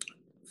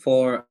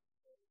 for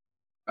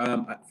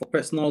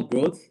personal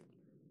growth,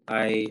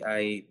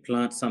 I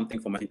planned something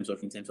for my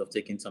in terms of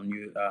taking some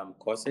new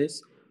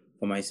courses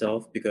for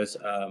myself because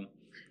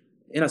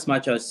in as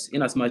much as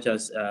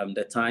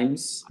the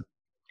times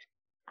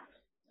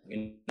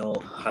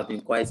have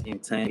been quite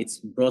intense, it's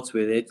brought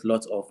with it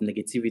lots of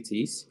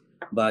negativities.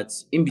 But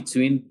in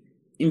between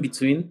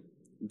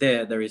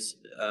there is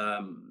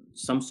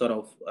some sort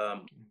of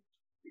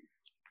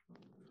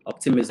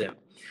optimism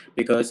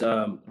because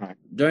Right.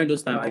 during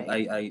those time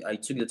Right. I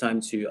took the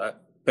time to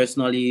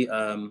personally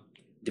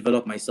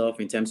develop myself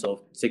in terms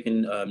of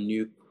taking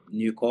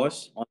new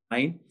course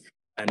online,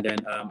 and then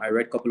I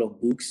read a couple of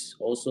books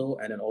also,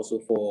 and then also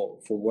for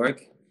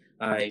work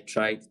I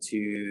tried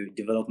to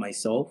develop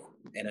myself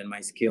and then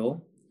my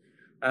skill,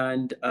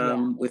 and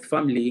Yeah. with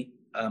family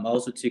I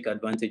also took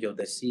advantage of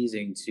the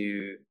season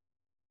to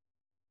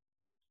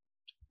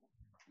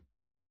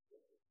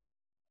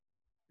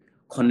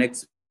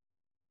connect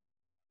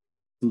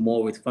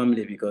more with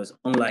family because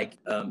unlike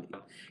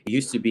it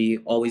used to be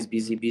always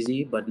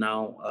busy, but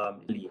now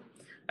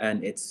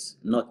and it's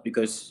not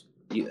because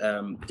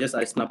just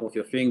at a snap of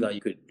your finger you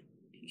could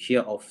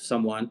hear of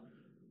someone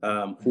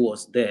who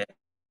was there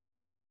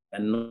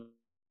and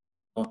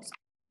not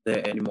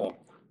there anymore.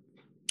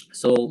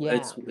 So Yeah.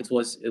 it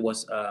was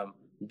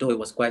though it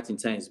was quite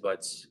intense,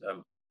 but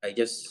I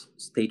just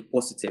stayed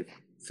positive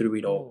through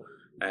it all,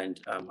 Mm. and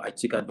I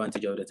took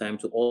advantage of the time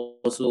to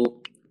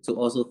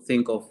also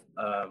think of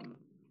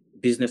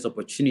business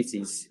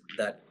opportunities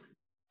that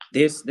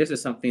this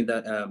is something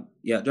that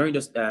during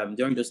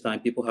this time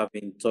people have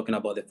been talking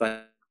about the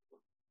fact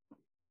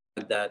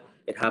that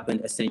it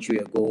happened a century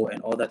ago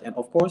and all that, and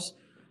of course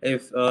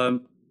if a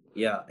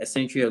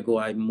century ago,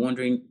 I'm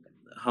wondering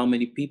how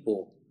many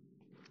people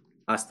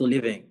are still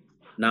living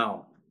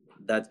now,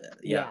 that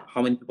Yeah.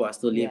 how many people are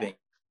still Yeah. living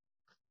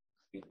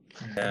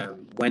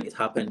when it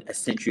happened a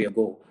century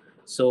ago.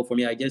 So for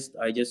me, I just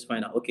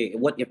find out, okay,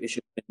 what if it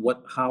should,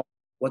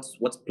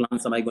 what's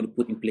plans am I going to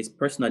put in place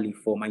personally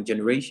for my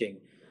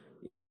generation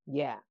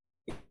Yeah.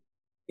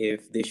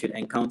 if they should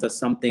encounter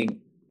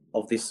something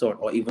of this sort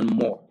or even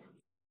more.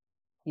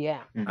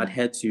 Yeah. I'd Mhm.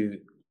 had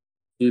to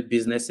do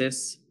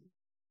businesses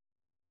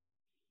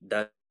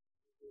that's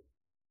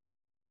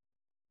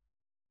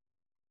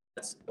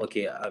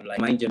okay, like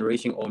my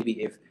generation, or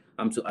maybe if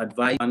I'm to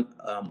advise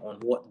on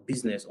what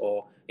business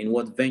or in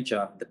what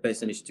venture the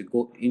person is to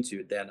go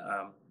into, then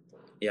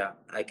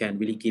I can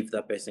really give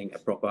that person a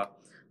proper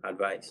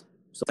advice.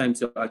 Sometimes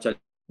to actually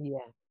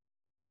Yeah.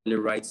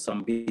 write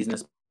some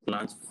business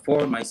plans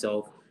for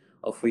myself,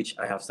 of which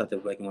I have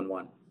started working on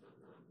one.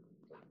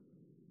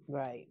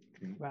 Right.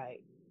 Mhm.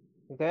 Right.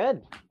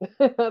 Good.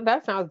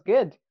 That sounds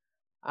good.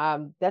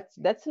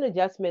 That's an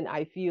adjustment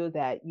I feel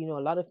that, a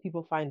lot of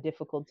people find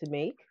difficult to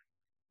make,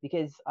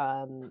 because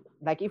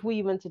like if we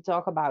even to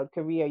talk about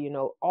career,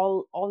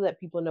 all that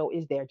people know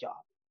is their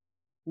job,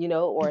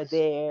 or Yes.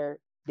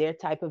 their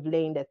type of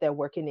lane that they're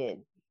working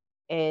in.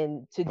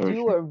 And to Very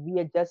do true. a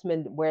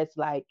readjustment where it's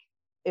like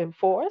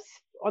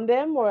enforced on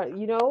them, or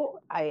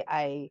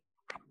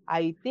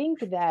I think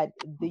that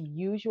the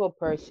usual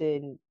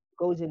person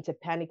goes into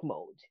panic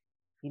mode,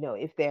 Yeah.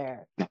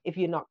 if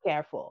you're not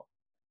careful,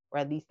 or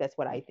at least that's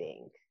what I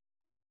think.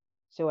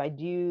 So I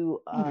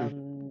do,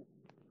 Mhm.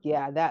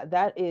 yeah,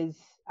 that is,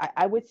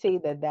 I would say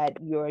that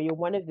you're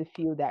one of the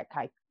few that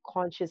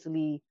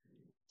consciously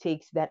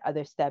takes that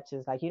other steps.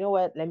 Is like, you know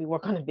what, let me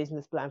work on a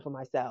business plan for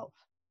myself,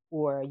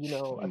 or a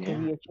Yeah.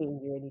 career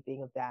change or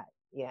anything of that.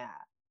 Yeah.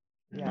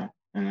 And Yeah.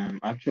 I'm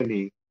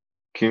actually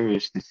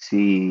curious to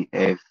see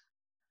if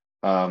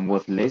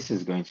what Liz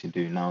is going to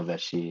do now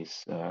that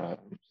she's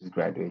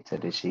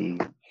graduated. Is she?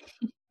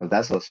 Well,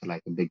 that's also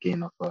like the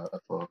beginning of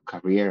a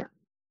career,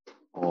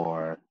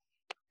 or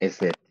is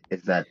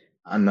that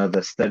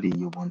another study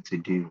you want to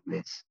do,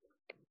 Liz?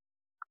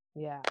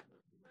 Yeah.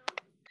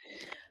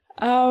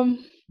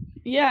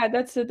 Yeah,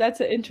 that's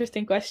an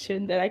interesting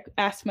question that I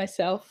ask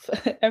myself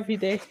every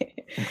day.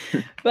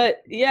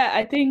 But yeah,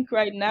 I think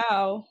right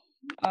now,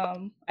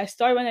 when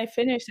I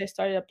finished, I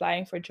started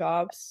applying for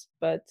jobs,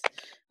 but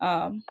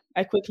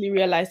I quickly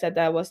realized that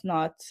that was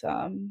not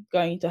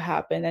going to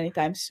happen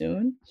anytime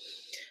soon.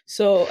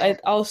 So it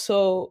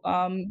also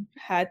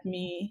had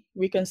me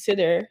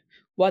reconsider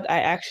what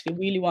I actually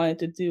really wanted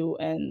to do,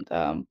 and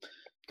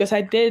because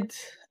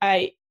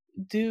I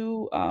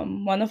do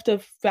one of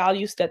the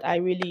values that I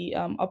really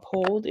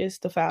uphold is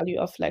the value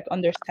of like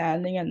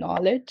understanding and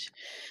knowledge.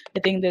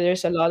 I think that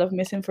there's a lot of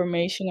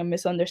misinformation and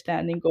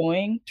misunderstanding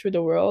going through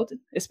the world,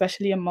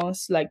 especially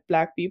amongst like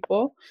Black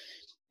people.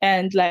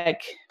 And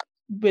like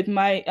with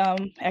my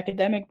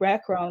academic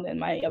background and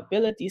my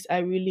abilities, I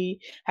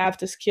really have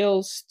the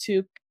skills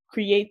to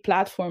create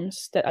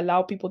platforms that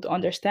allow people to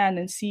understand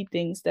and see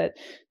things that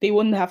they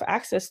wouldn't have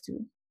access to.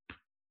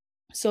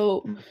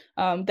 So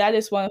that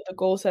is one of the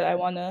goals that I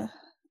want to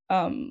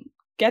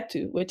get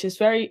to, which is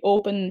very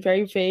open,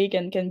 very vague,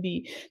 and can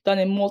be done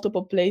in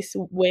multiple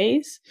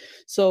ways.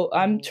 So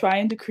I'm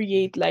trying to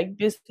create like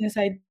business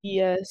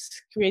ideas,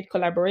 create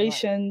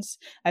collaborations.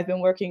 I've been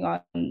working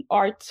on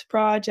art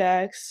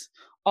projects,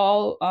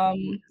 all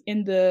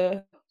in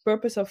the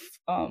purpose of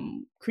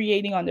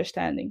creating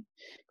understanding,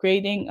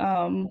 creating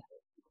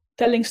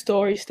telling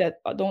stories that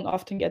don't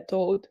often get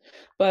told,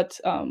 but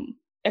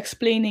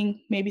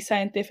explaining maybe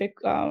scientific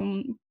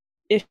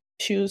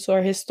issues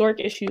or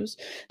historic issues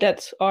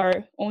that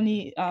are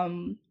only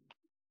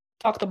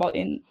talked about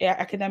in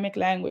academic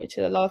language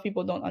that a lot of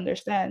people don't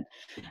understand.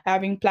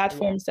 Having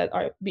platforms that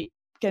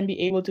can be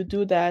able to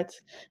do that,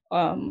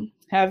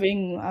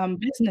 having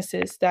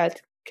businesses that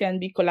can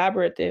be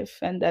collaborative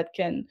and that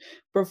can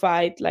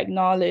provide like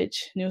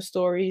knowledge, new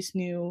stories,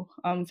 new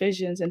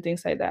visions, and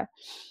things like that.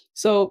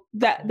 So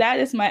that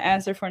is my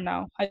answer for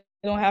now. I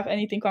don't have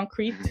anything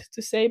concrete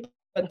to say,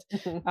 but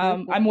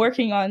I'm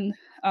working on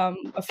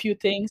a few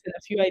things and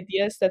a few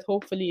ideas that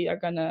hopefully are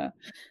gonna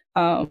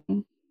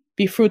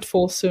be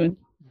fruitful soon.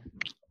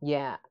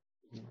 Yeah.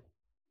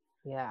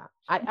 Yeah.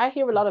 I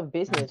hear a lot of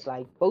business,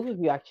 like both of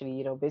you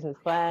actually, business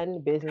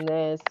plan,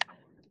 business.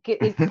 Could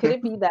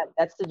it be that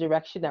that's the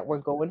direction that we're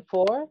going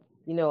for?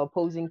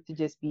 Opposing to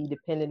just be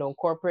dependent on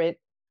corporate,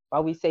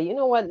 while we say, you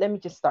know what, let me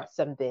just start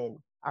something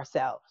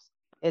ourselves.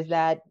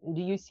 Do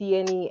you see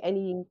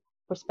any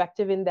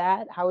perspective in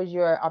that? How is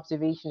your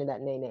observation in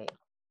that, Nene?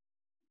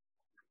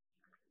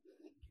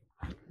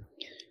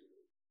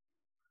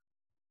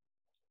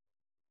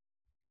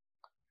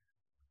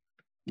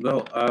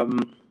 Well,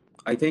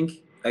 I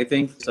think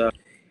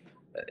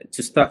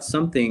to start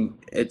something,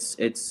 it's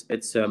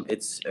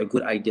a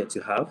good idea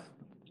to have.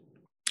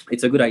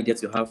 It's a good idea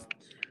to have,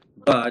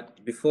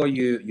 but before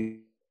you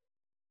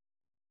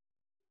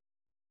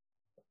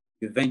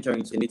venture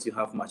into, you need to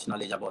have much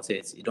knowledge about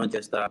it. You don't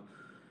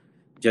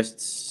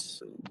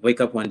just wake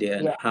up one day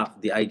and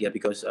have the idea,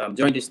 because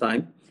during this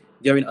time,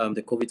 during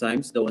the COVID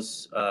times, there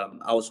was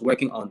I was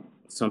working on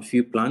some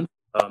few plans,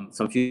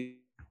 some few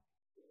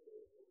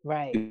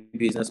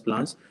business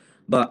plans.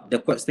 But the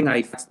first thing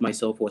I asked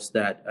myself was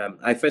that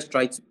I first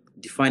tried to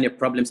define a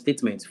problem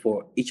statement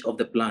for each of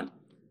the plan,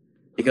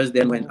 because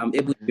then when I'm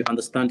able to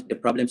understand the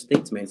problem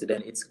statements,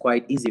 then it's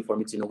quite easy for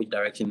me to know which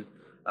direction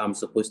I'm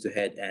supposed to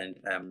head, and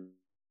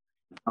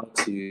how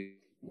to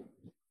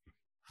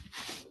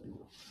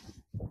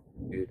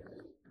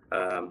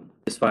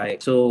satisfy.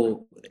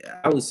 So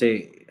I would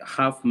say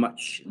have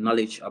much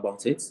knowledge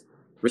about it,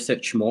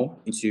 research more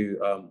into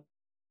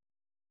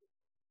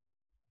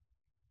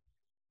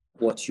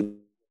what you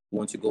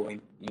want to go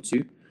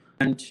into,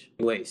 and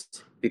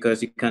waste,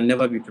 because you can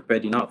never be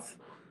prepared enough.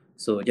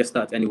 So just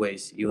start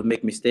anyways. You'll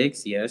make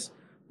mistakes, yes,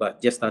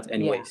 but just start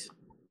anyways.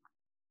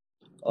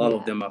 All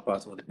of them are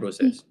part of the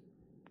process.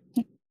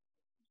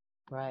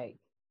 Right.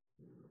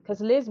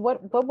 Because Liz,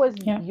 what was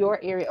your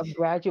area of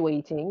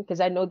graduating? Because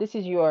I know this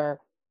is your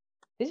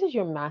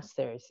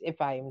master's,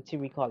 if I'm to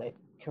recall it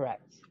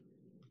correct.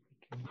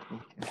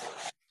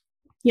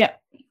 Yeah,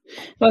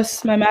 it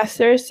was my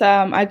master's.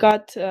 I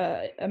got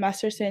a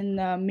master's in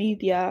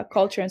media,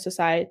 culture, and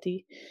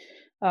society.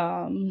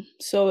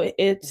 So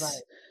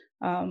it's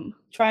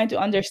trying to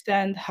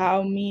understand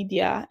how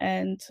media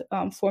and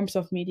forms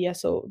of media,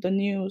 so the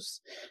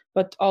news,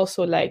 but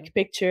also like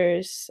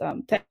pictures,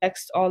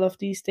 text, all of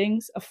these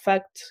things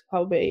affect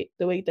the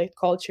way that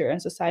culture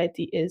and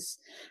society is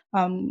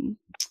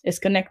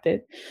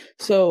connected.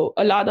 So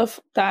a lot of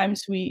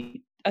times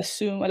people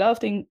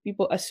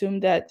assume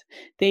that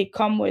they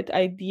come with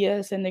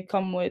ideas and they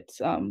come with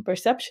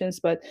perceptions,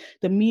 but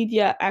the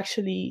media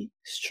actually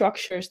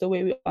structures the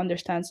way we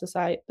understand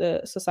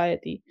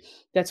society.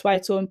 That's why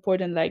it's so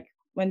important, like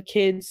when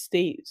kids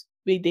they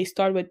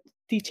start with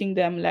teaching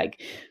them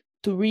like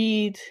to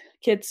read,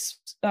 kids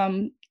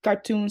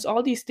cartoons,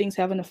 all these things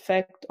have an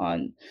effect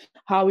on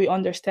how we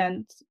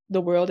understand the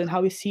world and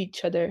how we see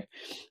each other.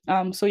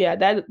 So yeah,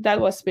 that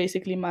was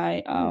basically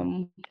my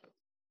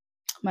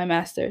my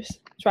master's,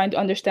 trying to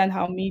understand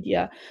how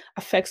media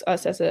affects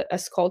us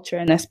as culture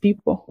and as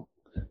people.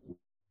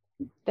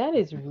 That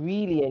is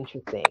really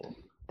interesting.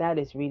 That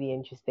is really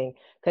interesting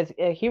because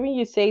hearing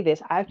you say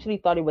this, I actually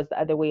thought it was the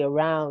other way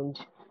around,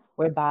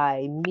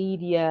 whereby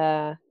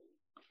media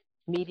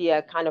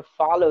kind of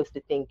follows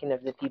the thinking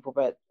of the people.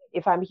 But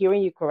if I'm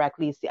hearing you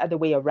correctly, it's the other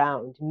way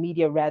around.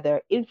 Media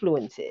rather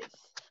influences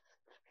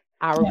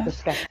our Yeah.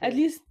 perspective. At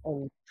least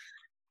And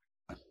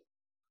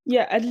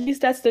yeah, at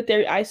least that's the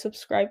theory I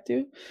subscribe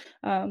to.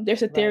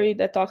 There's a theory right,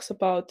 that talks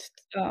about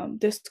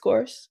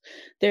discourse.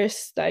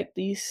 There's like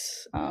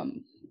these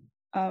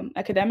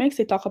academics,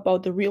 they talk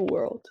about the real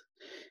world,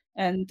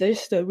 and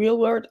there's the real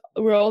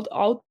world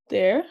out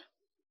there,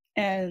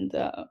 and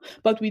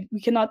but we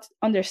cannot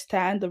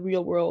understand the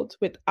real world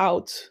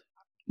without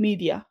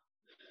media,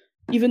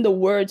 even the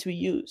words we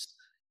use.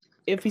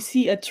 If we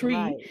see a tree,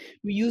 right,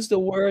 we use the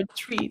word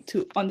tree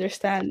to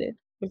understand it.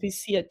 If we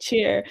see a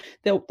chair,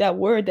 that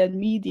word, that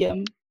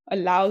medium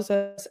allows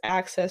us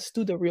access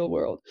to the real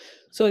world.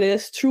 So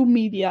there's through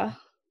media,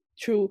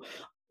 through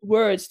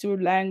words,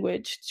 through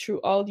language,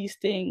 through all these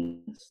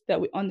things that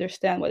we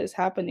understand what is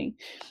happening.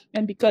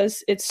 And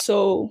because it's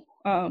so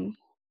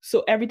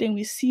everything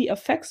we see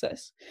affects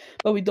us,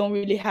 but we don't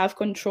really have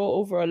control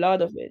over a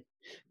lot of it.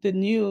 The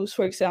news,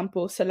 for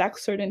example,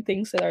 selects certain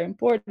things that are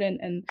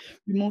important and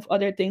remove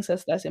other things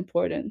as less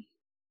important.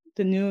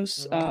 The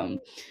news, right.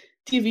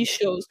 TV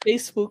shows,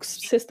 Facebook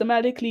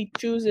systematically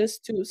chooses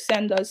to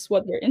send us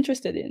what we're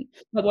interested in,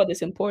 not what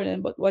is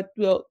important, but what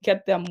will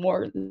get them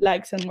more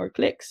likes and more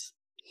clicks.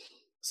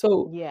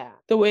 So Yeah,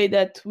 the way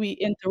that we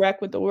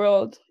interact with the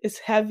world is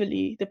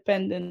heavily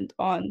dependent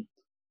on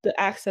the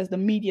access, the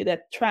media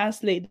that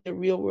translate the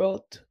real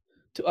world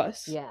to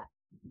us. yeah,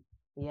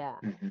 yeah.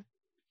 Mm-hmm.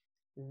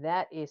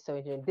 That is so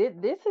interesting.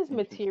 This is Interesting.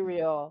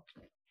 material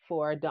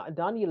for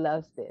Donnie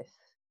loves this.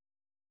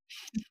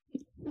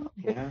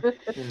 Yeah,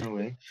 in a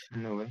way,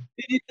 in a way.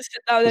 We need to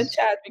sit down and It's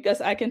chat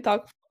because I can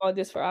talk about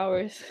this for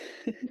hours.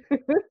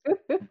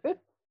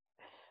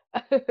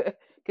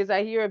 Because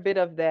I hear a bit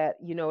of that,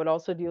 it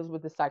also deals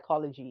with the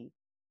psychology,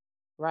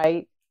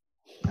 right?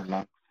 a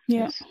lot.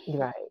 Yeah. Yes.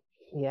 Right.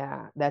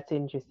 Yeah, that's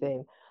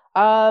interesting.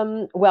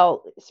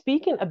 Well,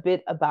 speaking a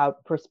bit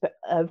about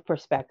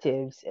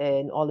perspectives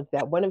and all of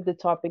that, one of the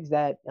topics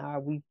that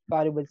we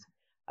thought it was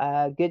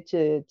good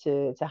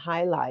to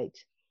highlight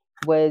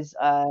was,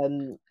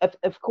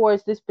 of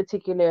course, this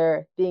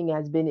particular thing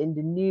has been in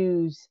the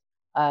news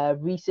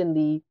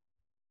recently,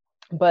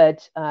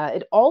 but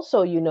it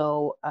also,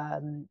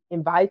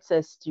 invites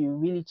us to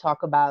really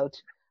talk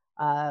about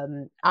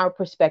our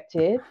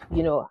perspective,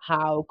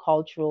 how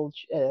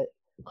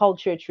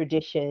culture,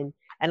 tradition,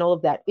 and all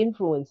of that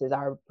influences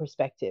our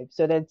perspective.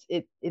 So that's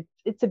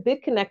it's a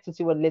bit connected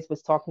to what Liz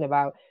was talking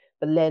about,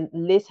 but then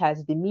Liz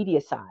has the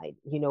media side,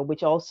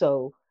 which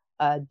also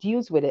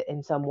deals with it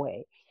in some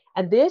way.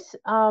 And this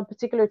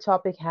particular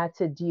topic had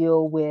to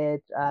deal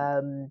with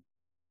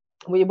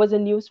it was a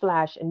news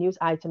flash, a news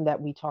item that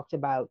we talked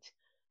about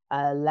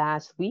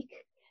last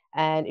week,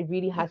 and it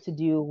really had to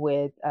do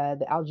with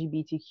the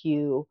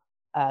LGBTQ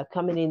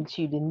coming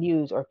into the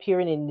news or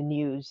appearing in the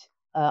news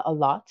a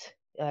lot,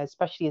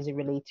 especially as it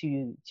relates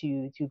to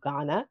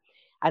Ghana.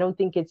 I don't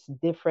think it's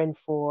different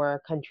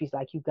for countries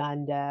like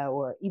Uganda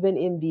or even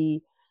in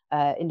the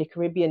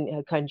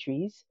Caribbean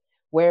countries,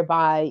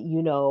 whereby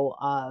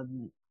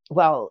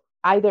well,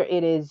 either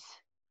it is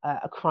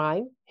a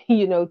crime,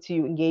 to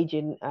engage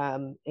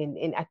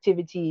in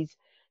activities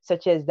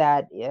such as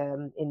that,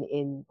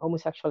 in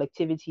homosexual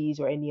activities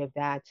or any of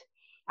that,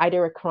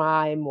 either a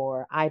crime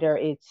or either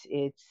it's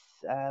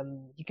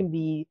you can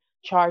be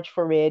charged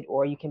for it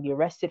or you can be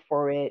arrested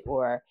for it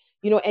or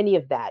any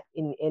of that.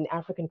 In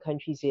African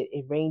countries,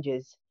 it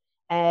ranges,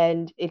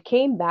 and it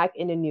came back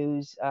in the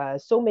news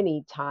so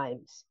many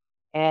times,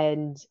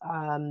 and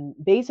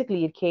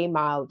basically it came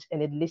out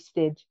and it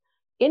listed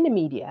in the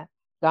media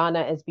Ghana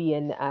as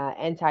being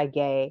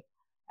anti-gay.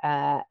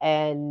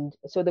 And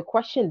so the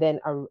question then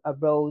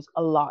arose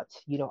a lot,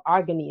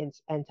 are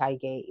Ghanaians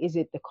anti-gay? Is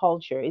it the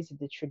culture? Is it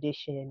the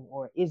tradition?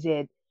 Or is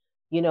it,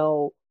 you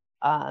know,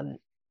 um,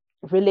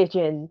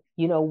 religion?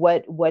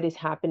 What is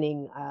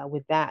happening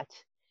with that?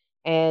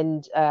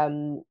 And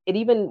it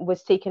even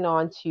was taken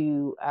on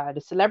to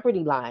the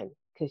celebrity line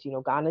because,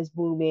 Ghana's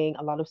booming.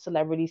 A lot of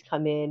celebrities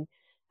come in.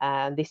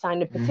 They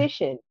signed a Mm-hmm.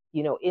 petition,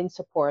 in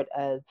support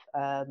of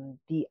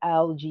the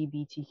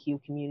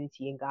LGBTQ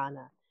community in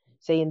Ghana,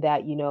 saying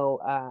that,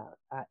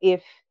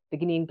 if the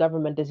Ghanaian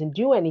government doesn't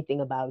do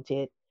anything about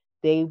it,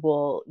 they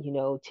will,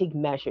 take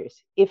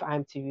measures, if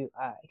I'm to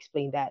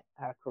explain that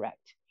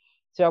correct.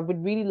 So I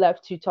would really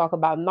love to talk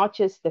about not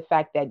just the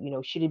fact that,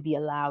 should it be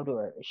allowed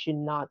or should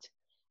not.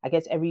 I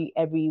guess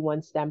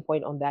everyone's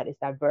standpoint on that is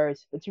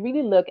diverse, but to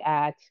really look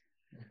at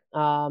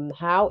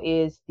how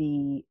is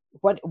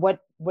what are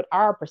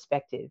our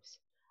perspectives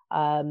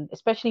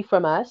especially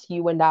from us,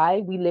 you and I,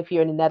 we live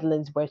here in the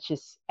Netherlands where it's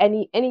just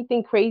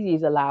anything crazy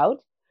is allowed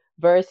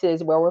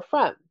versus where we're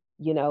from,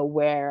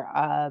 where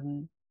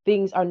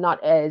things are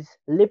not as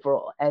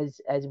liberal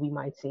as we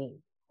might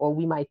seem or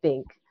we might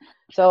think.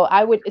 So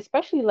I would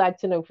especially like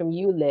to know from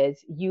you,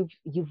 Liz.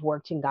 You've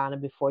worked in Ghana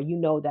before. You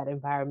know that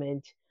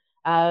environment.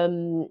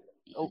 Um,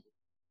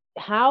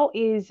 how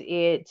is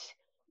it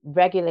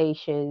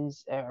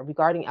regulations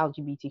regarding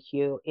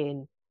LGBTQ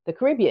in the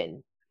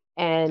Caribbean,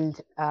 and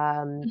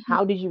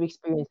how did you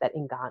experience that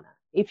in Ghana?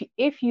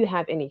 If you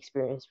have any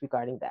experience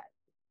regarding that.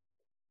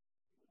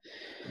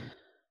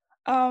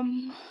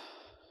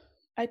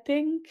 I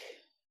think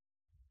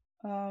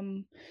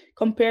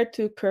compared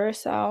to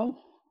Curacao,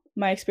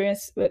 my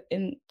experience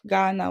in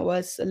Ghana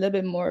was a little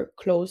bit more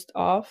closed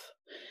off,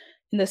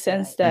 in the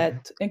sense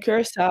that in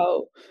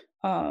Curacao,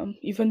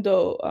 even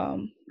though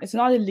it's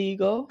not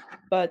illegal,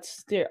 but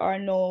there are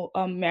no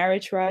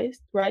marriage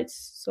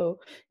rights. So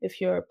if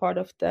you're part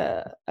of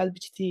the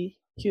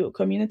LGBTQ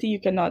community,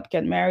 you cannot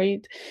get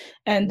married,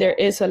 and there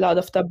is a lot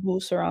of taboo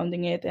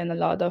surrounding it, and a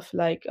lot of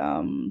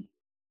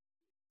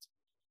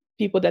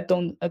people that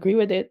don't agree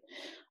with it.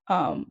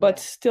 But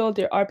still,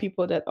 there are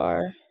people that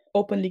are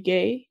openly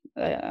gay.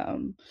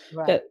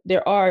 That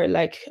there are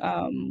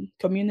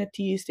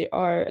communities, there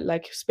are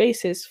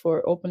spaces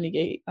for openly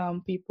gay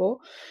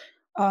people.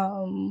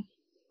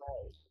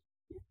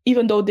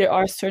 Even though there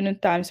are certain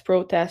times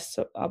protests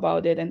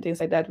about it and things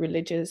like that,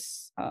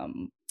 religious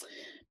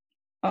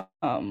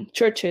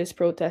churches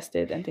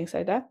protested and things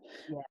like that.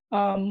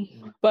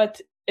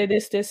 But it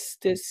is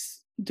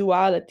this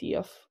duality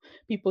of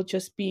people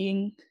just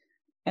being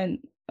and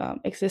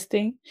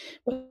existing,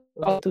 but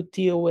also to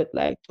deal with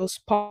those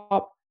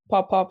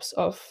pop-ups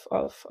of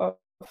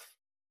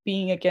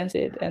being against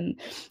it and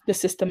the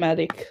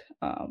systematic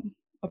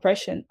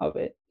oppression of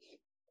it.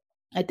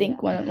 I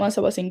think once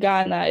I was in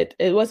Ghana,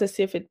 it was as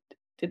if it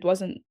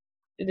didn't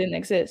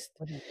exist.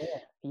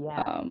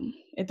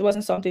 It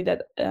wasn't something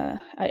that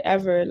I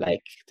ever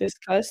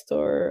discussed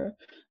or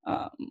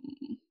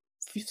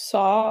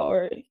saw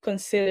or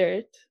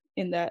considered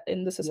in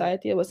the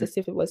society. It was as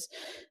if it was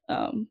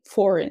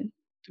foreign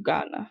to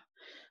Ghana.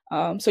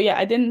 So yeah,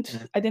 I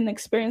didn't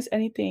experience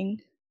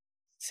anything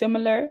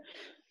similar.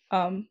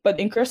 But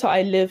in Curacao,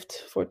 I lived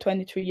for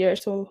 23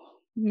 years, so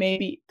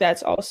maybe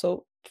that's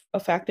also a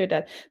factor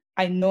that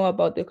I know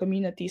about the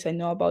communities, I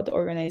know about the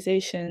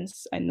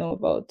organizations, I know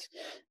about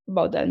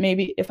that.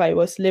 Maybe if I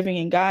was living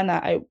in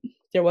Ghana,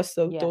 there was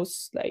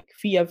those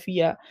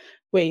via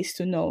ways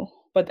to know,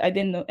 but I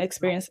didn't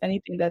experience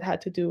anything that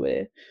had to do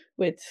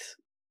with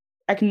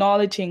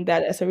acknowledging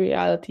that as a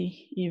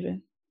reality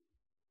even.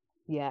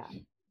 Yeah.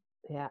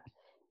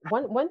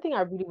 One thing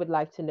I really would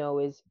like to know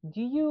is,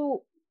 do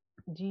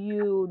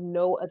you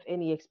know of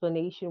any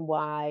explanation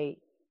why?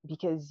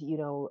 Because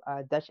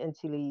Dutch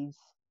Antilles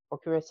or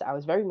Curacao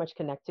is very much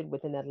connected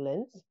with the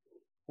Netherlands.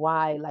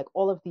 Why,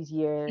 all of these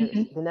years,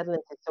 the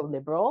Netherlands is so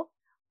liberal,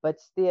 but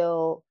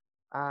still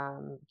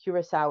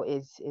Curacao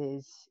is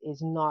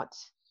not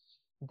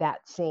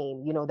that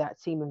same that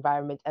same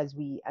environment as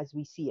we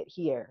see it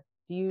here.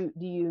 Do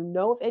you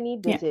know of any?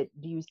 Do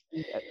you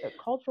see a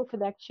cultural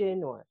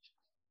connection or?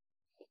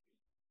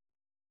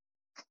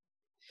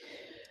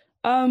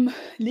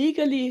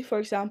 Legally, for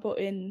example,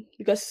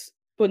 because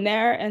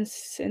Bonaire and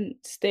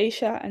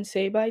Statia and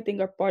Saba, I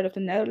think, are part of the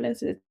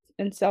Netherlands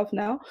itself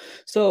now.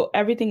 So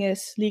everything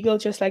is legal,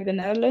 just like the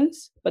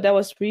Netherlands. But that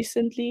was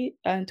recently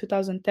in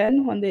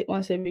 2010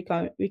 once they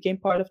became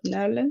part of the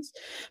Netherlands.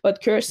 But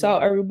Curacao,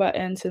 Aruba,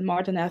 and St.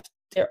 Martin have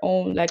their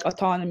own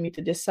autonomy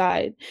to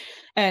decide.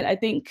 And I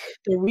think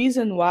the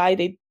reason why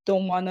they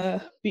don't want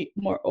to be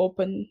more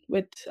open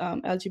with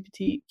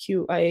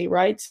LGBTQIA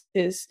rights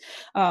is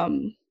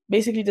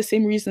basically the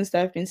same reasons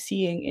that I've been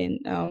seeing in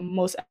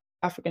most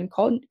African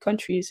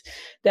countries,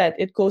 that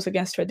it goes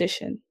against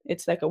tradition.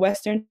 It's like a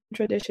Western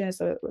tradition, it's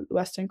a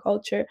Western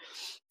culture,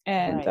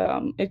 and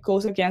it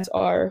goes against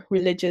our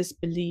religious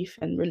belief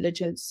and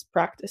religious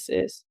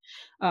practices.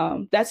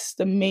 That's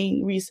the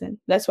main reason.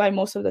 That's why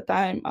most of the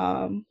time,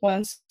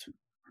 once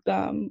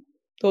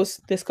those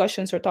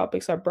discussions or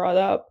topics are brought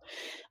up,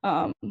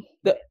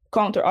 the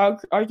counter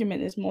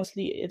argument is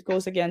mostly it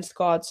goes against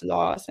God's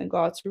laws and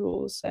God's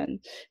rules, and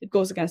it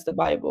goes against the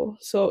Bible.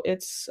 So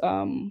it's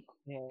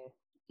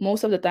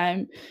most of the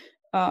time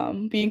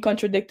being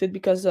contradicted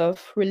because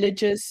of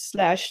religious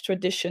 /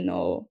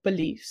 traditional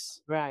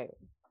beliefs. Right.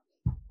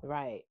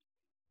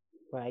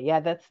 Yeah,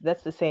 that's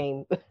the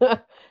same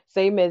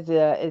same as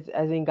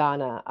in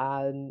Ghana.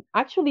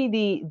 Actually,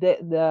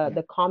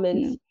 the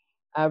comments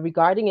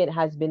regarding it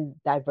has been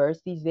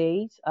diverse these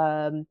days.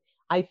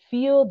 I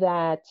feel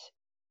that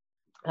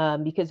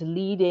because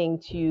leading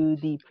to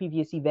the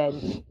previous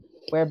events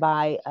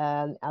whereby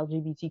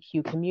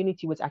LGBTQ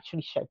community was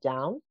actually shut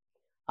down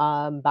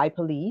by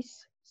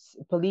police.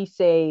 Police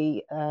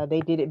say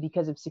they did it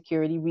because of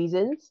security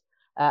reasons.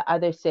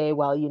 Others say,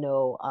 well,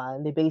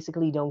 they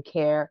basically don't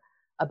care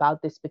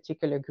about this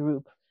particular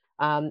group.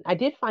 I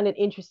did find an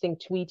interesting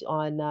tweet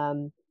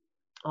on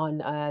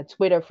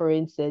Twitter, for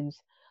instance.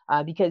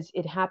 because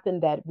it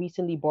happened that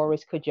recently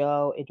Boris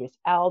Kodjoe, Idris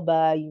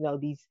Elba,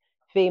 these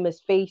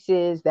famous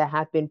faces that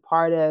have been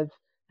part of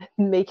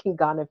making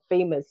Ghana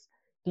famous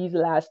these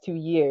last 2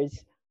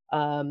 years,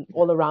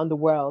 all around the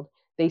world.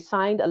 They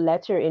signed a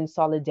letter in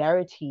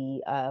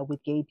solidarity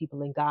with gay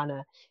people in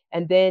Ghana.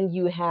 And then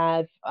you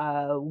have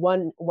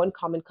one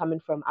comment coming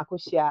from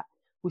Akosia,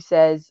 who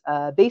says,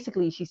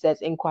 basically, she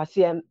says, in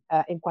kwasiasem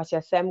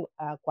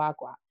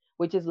kwakwa,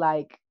 which is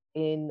like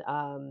in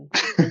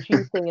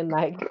Trim singing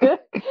like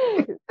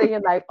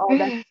saying like, oh,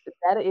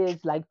 that is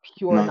like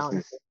pure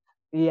nonsense. Nonsense.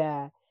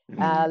 Yeah.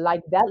 Mm.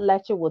 Like that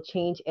letter will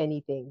change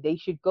anything. They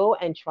should go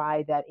and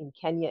try that in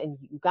Kenya and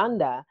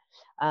Uganda.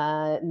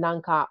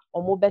 Nanka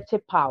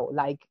omobete pau,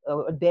 like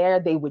there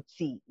they would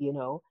see.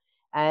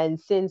 And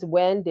since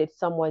when did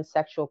someone's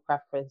sexual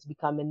preference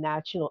become a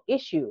national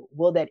issue?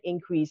 Will that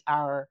increase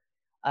our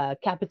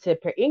capita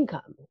per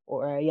income?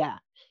 Or yeah.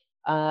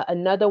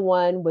 Another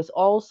one was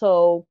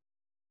also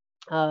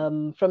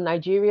from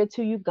Nigeria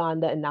to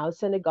Uganda and now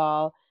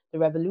Senegal. The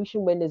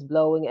revolution wind is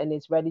blowing and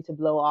it's ready to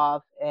blow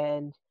off.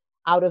 And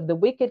out of the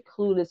wicked,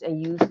 clueless,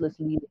 and useless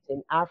leaders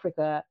in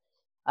Africa,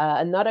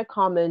 another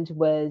comment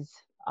was,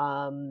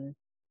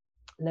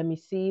 let me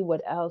see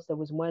what else. There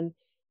was one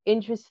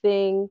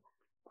interesting.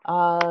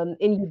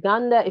 In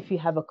Uganda, if you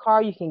have a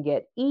car, you can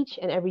get each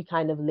and every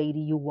kind of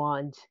lady you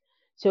want.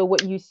 So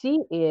what you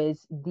see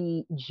is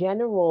the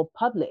general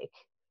public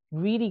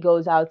really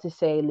goes out to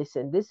say,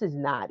 listen, this is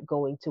not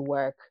going to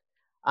work.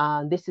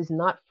 This is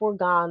not for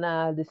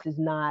Ghana. This is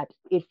not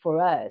it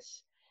for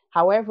us.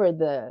 However,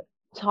 the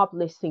top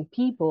listing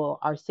people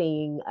are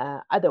saying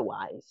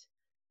otherwise.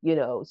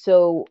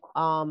 So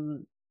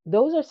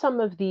those are some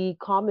of the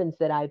comments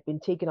that I've been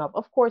taking up.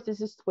 Of course,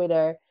 this is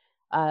Twitter.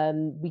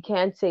 We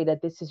can't say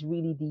that this is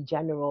really the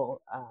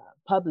general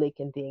public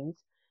and things,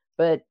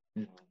 but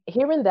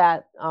hearing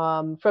that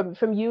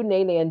from you,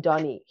 Nene and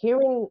Donnie,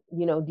 hearing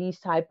these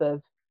type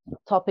of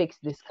topics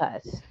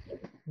discussed,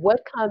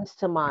 what comes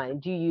to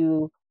mind? Do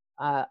you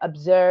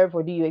observe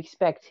or do you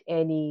expect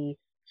any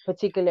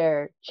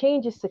particular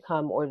changes to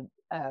come or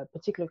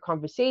particular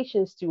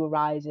conversations to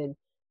arise and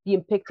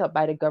being picked up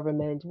by the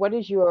government? What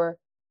is your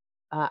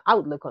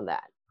outlook on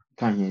that?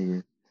 Can't hear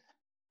you.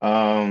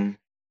 Um,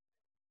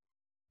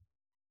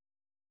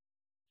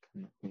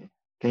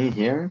 can you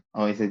hear?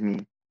 Or is it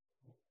me?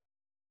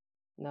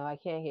 No, I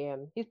can't hear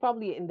him. He's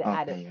probably in the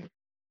attic.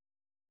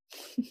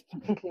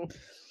 Okay.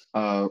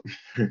 Uh,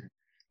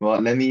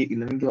 well, let me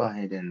go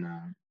ahead and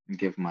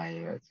give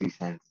my 2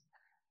 cents.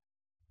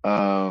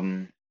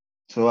 Um,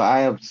 so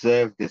I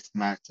observed this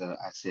matter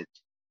as it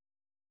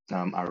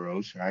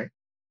arose, right?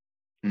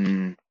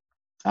 Mm,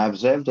 I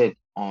observed it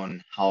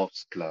on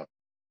House Club.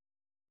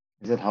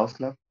 Is it House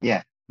Club?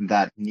 Yeah,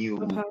 that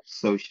new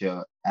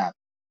social app.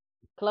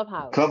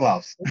 Clubhouse.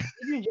 Clubhouse.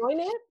 Did you join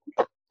it?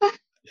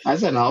 I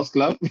said House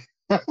Club.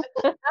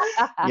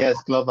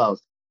 Yes,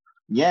 Clubhouse.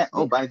 Yeah.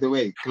 Oh, by the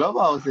way,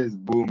 Clubhouse is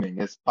booming.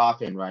 It's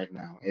popping right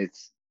now.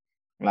 It's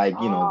like,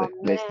 Oh the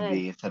place to man,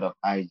 be instead of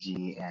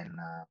IG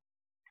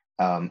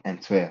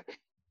and Twitter.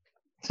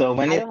 So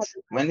when I don't it have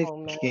an when it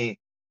iPhone, man. came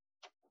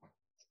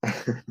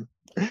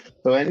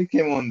so when it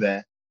came on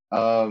there,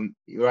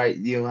 right,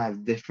 you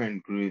have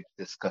different groups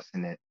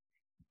discussing it.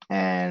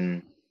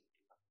 And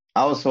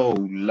I was so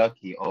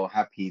lucky or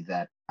happy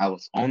that I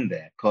was on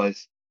there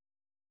because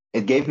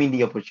it gave me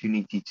the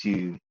opportunity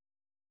to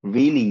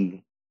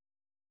really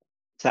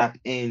tap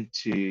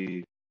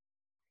into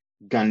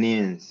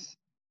Ghanaians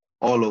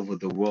all over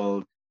the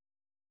world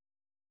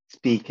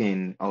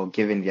speaking or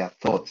giving their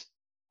thoughts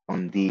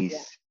on Yeah.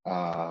 these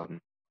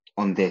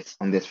on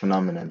this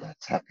phenomenon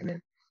that's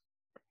happening.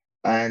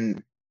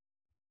 And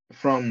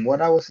from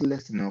what I was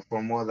listening,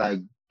 from what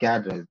I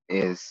gathered,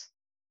 is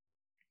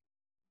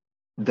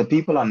the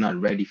people are not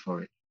ready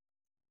for it.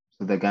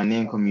 So the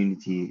Ghanaian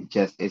community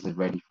just isn't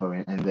ready for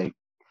it, and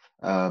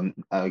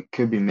there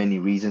could be many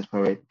reasons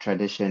for it: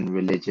 tradition,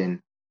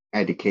 religion,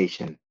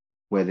 education,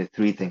 where the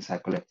three things are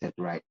collected,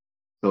 right?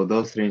 So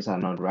those things are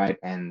not right,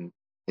 and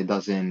it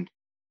doesn't.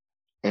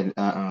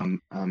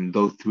 And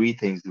those three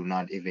things do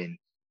not even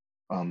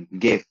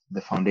give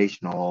the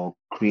foundation or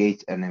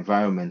create an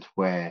environment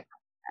where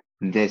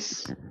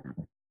this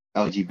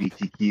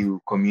LGBTQ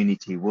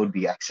community would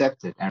be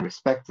accepted and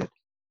respected.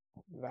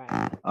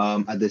 Right.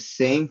 At the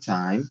same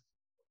time,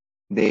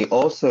 they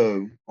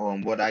also,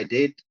 what I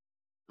did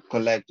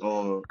collect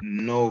or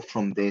know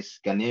from this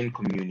Ghanaian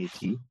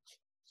community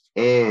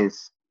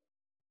is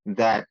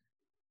that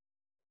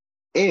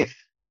if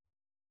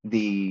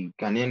the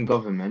Ghanaian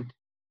government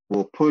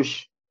will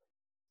push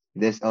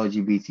this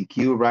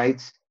LGBTQ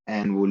rights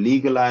and will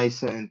legalize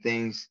certain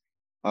things,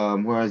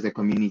 whereas the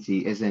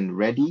community isn't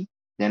ready,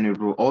 then it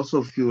will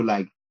also feel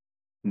like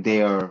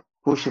they're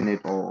pushing it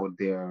or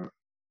they're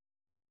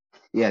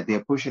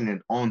pushing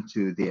it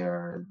onto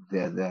their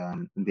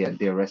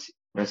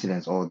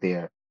residents or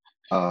their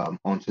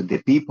onto the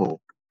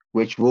people,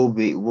 which will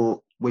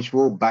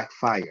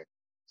backfire.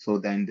 So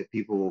then the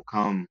people will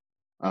come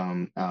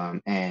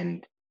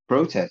and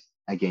protest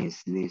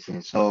against this,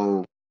 and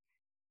so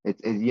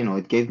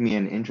it gave me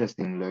an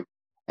interesting look.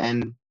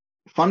 And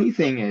funny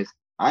thing is,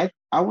 I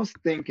was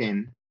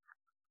thinking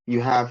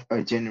you have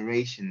a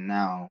generation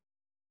now,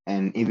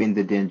 and even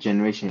the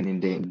generation in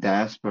the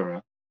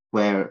diaspora,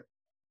 where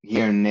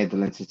here in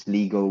Netherlands it's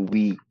legal.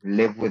 We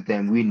live with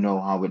them. We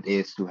know how it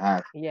is to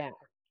have Yeah.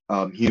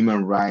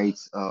 human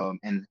rights,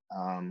 and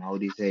how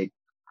do you say it?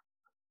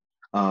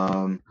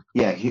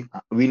 Yeah,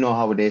 we know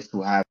how it is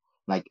to have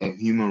like a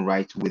human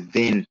rights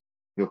within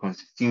your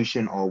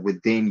constitution or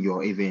within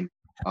your even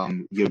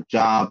your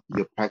job,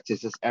 your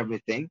practices,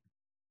 everything.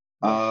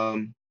 Yeah.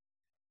 Um,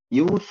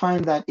 you would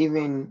find that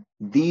even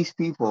these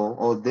people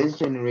or this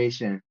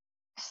generation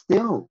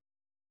still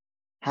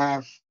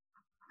have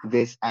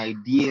this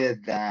idea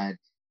that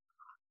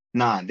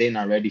nah, they're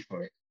not ready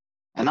for it.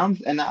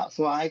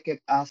 So I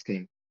kept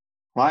asking,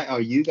 why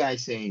are you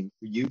guys saying,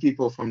 you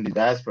people from the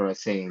diaspora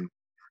saying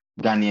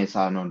Ghanaians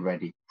are not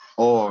ready,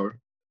 or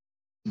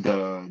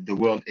the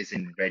world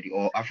isn't ready,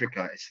 or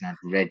Africa is not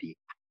ready?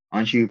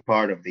 Aren't you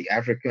part of the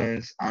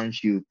Africans?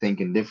 Aren't you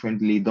thinking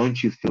differently?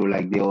 Don't you feel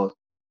like the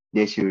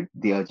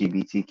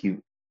LGBTQ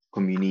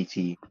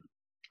community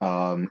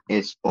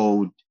is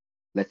owed,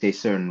 let's say,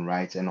 certain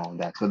rights and all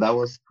that? So that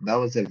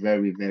was a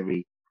very,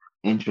 very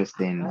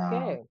interesting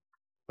Okay.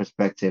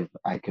 perspective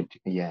I could,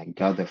 yeah,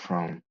 gather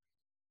from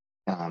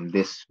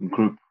this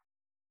group,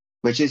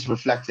 which is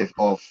reflective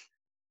of,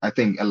 I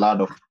think, a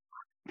lot of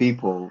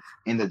people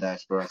in the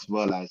diaspora as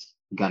well as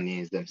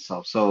Ghanaians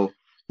themselves. So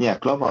yeah,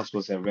 Clubhouse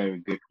was a very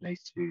good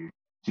place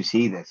to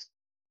see this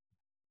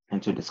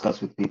and to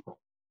discuss with people.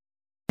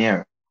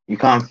 Yeah, you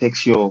can't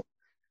fix your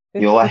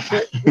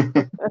Wi-Fi.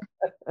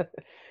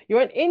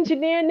 You're an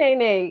engineer,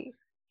 Nene.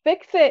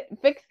 Fix it.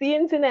 Fix the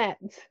internet.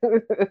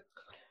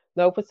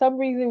 No, for some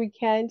reason we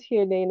can't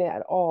hear Nene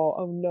at all.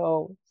 Oh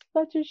no.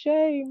 Such a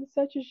shame.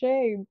 Such a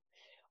shame.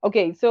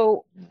 Okay,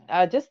 so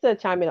just to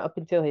chime in up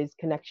until his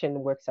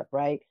connection works up,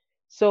 right?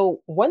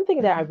 So one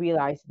thing that I Mhm.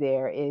 realized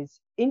there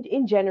is,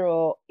 in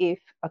general, if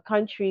a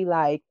country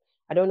like,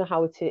 I don't know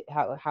how it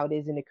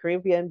is in the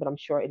Caribbean, but I'm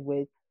sure it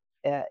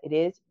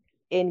is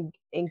in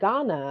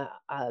Ghana,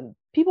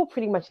 people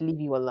pretty much leave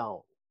you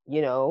alone,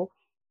 you know,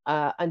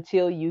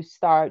 until you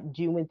start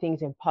doing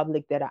things in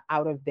public that are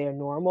out of their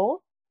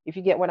normal, if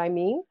you get what I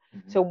mean.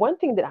 So Mhm. one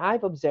thing that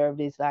I've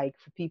observed is, like,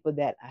 for people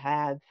that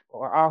have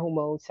or are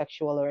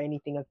homosexual or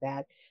anything of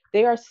that,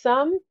 there are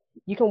some,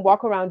 you can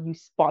walk around, you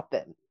spot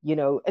them,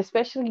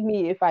 especially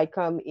me, if I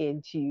come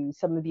into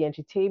some of the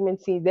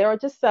entertainment scene, there are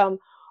just some,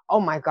 oh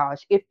my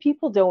gosh, if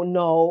people don't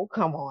know,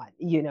 come on,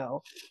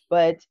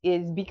 but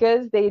it's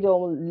because they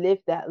don't live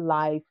that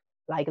life,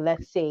 like,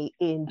 let's say,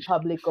 in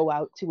public, go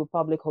out to a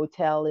public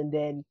hotel and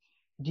then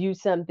do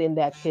something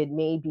that could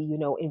maybe,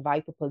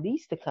 invite the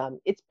police to come.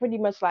 It's pretty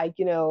much like,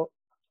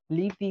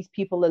 leave these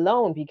people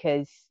alone,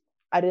 because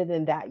other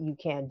than that, you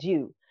can't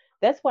do.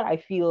 That's what I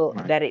feel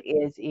Right. that it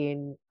is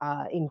in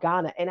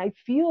Ghana, and I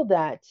feel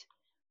that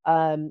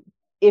um,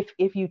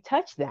 if you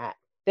touch that,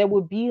 there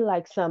would be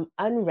like some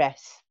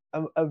unrest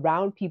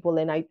around people,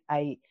 and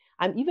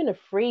I'm even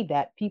afraid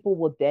that people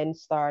will then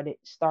start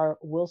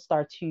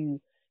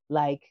to,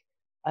 like,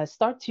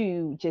 start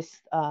to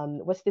just,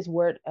 what's this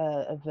word,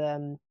 of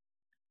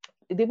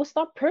they will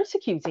start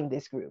persecuting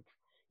this group,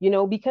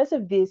 because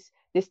of this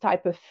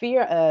type of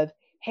fear of,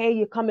 hey,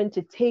 you're coming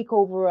to take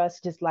over us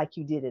just like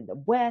you did in the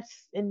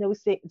West, and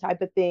those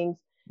type of things.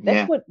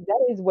 Yeah.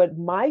 That is what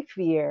my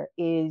fear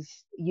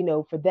is,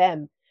 for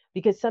them,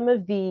 because some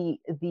of the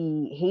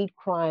hate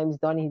crimes,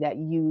 Donnie, that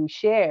you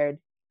shared,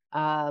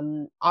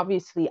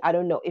 obviously I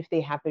don't know if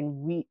they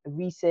happened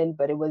recent,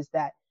 but it was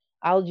that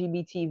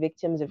LGBT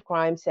victims of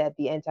crime said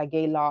the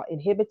anti-gay law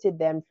inhibited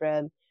them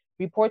from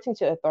reporting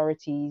to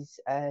authorities,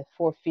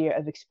 for fear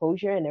of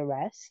exposure and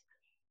arrest.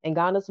 And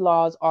Ghana's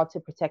laws ought to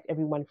protect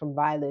everyone from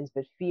violence,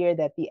 but fear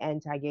that the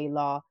anti gay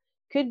law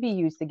could be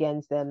used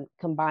against them,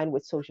 combined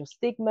with social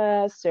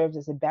stigma, serves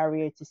as a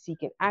barrier to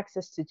seeking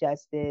access to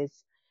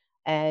justice.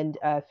 And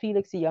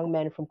Felix, a young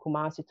man from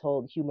Kumasi,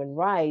 told Human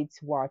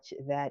Rights Watch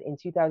that in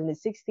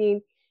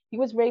 2016, he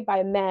was raped by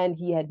a man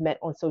he had met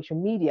on social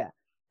media,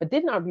 but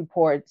did not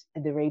report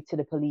the rape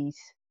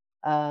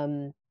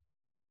um,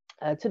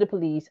 to the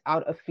police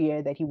out of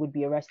fear that he would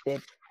be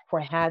arrested for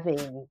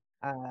having,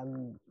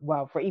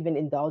 well, for even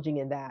indulging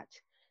in that.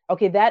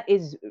 Okay, that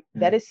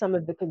Mm. is some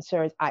of the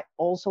concerns I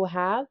also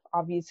have,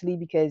 obviously,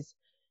 because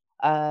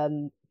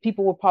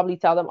people will probably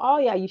tell them, oh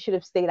yeah, you should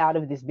have stayed out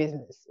of this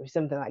business or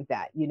something like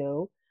that.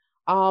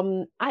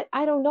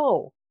 I don't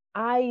know.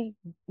 I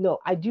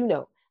do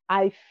know.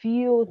 I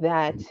feel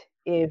that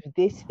if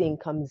this thing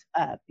comes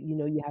up,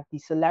 you have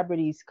these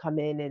celebrities come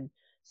in and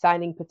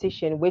signing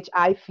petition, which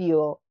I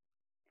feel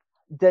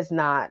does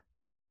not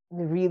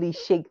really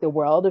shake the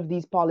world of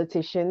these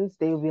politicians.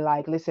 They'll be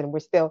like, listen,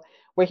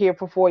 we're here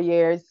for 4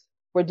 years.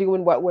 We're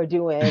doing what we're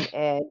doing.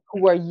 And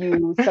who are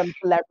you, some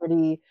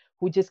celebrity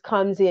who just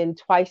comes in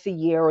twice a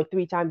year or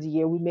 3 times a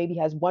year, who maybe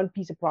has one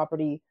piece of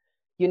property,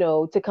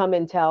 to come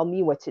and tell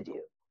me what to do?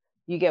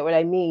 You get what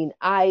I mean?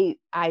 I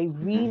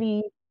Mhm.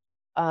 really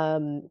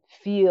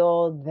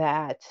feel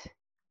that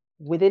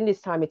within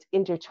this time, it's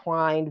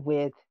intertwined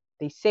with,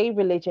 they say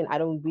religion. I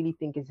don't really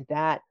think it's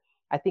that.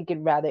 I think it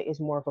rather is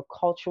more of a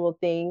cultural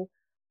thing,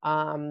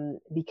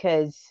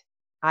 because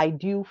I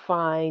do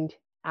find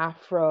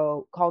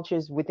Afro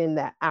cultures within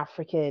the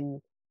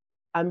African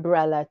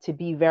umbrella to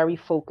be very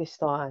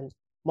focused on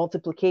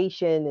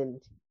multiplication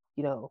and,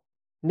 you know,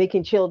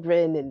 making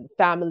children and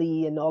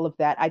family and all of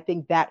that. I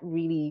think that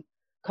really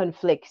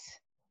conflicts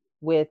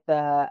with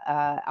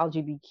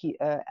LGBTQ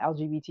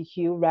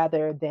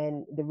rather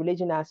than the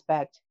religion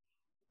aspect.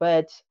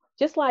 But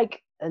just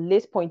like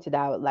Liz pointed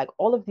out, like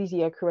all of these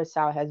years,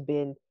 Curacao has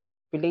been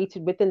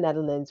related with the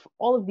Netherlands for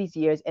all of these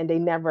years, and they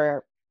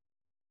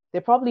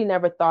probably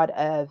never thought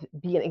of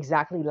being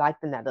exactly like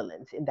the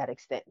Netherlands in that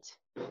extent,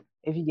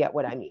 if you get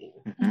what I mean.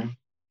 Mm-hmm.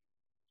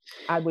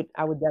 I would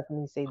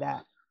definitely say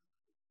that.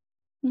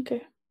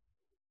 Okay.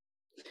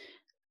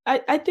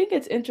 I think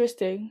it's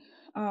interesting.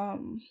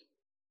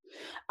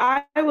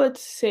 I would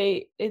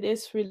say it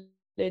is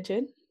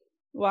religion.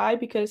 Why?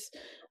 Because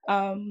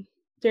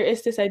there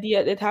is this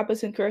idea that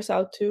happens in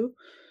Curacao too,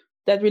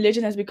 that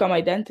religion has become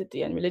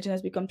identity and religion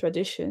has become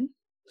tradition,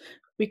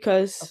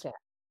 because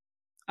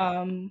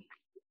Okay.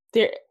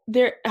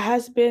 there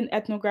has been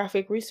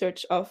ethnographic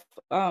research of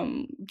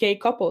gay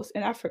couples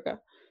in Africa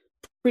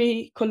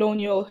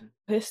pre-colonial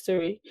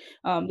history.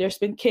 There's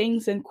been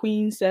kings and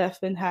queens that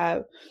have been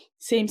have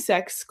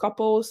same-sex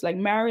couples, like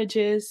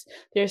marriages.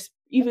 There's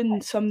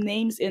even some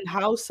names in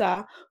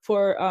Hausa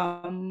for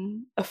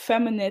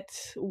effeminate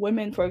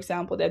women, for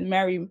example, that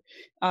marry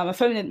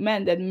effeminate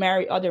men that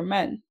marry other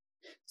men.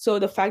 So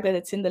the fact that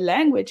it's in the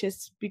language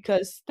is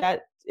because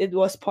that it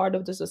was part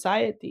of the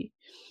society.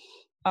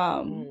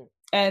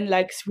 And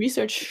like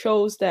research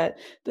shows that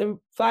the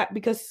fact,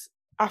 because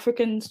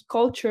African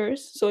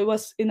cultures, so it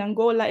was in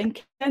Angola, in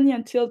Kenya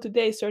until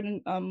today,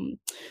 certain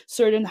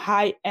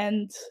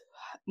high-end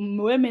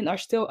women are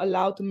still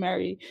allowed to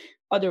marry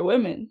other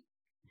women.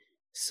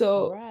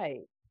 So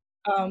Right.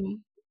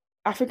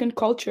 African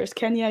cultures,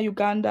 Kenya,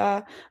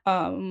 Uganda,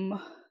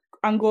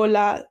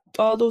 Angola,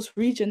 all those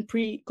regions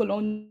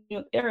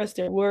pre-colonial eras,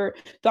 there were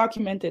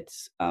documented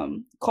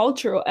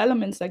cultural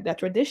elements like that,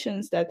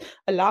 traditions that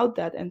allowed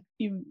that, and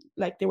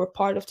like they were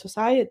part of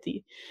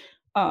society.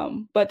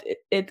 But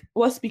it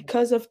was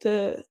because of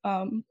the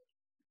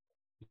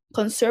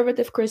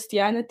conservative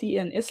Christianity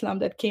and Islam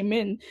that came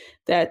in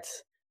that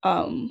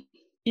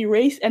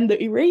erased, and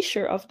the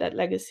erasure of that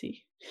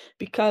legacy,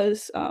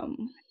 because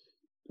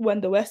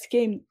when the West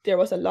came, there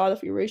was a lot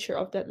of erasure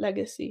of that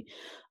legacy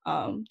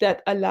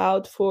that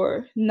allowed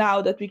for now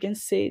that we can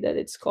say that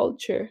it's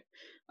culture.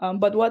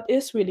 But what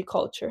is really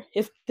culture?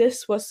 If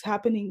this was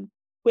happening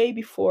way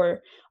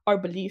before our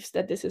beliefs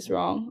that this is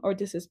wrong or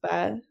this is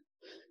bad,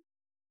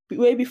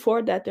 way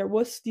before that, there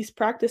was these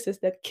practices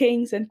that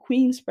kings and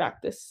queens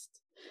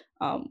practiced.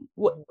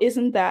 What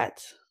isn't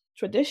that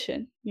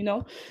tradition, you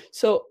know?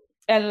 So,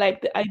 and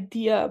like the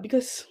idea,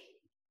 because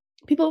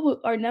people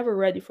are never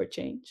ready for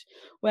change.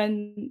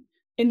 When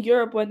in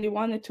Europe, when they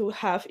wanted to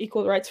have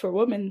equal rights for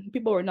women,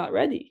 people were not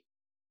ready.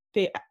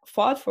 They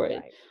fought for it.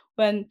 Right.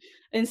 When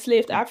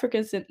enslaved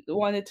Africans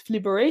wanted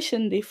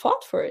liberation, they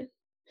fought for it.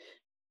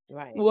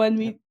 Right. When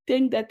we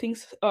think that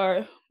things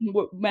are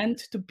meant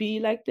to be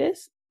like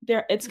this,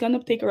 it's going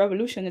to take a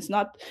revolution. It's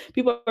not,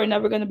 people are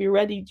never going to be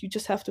ready. You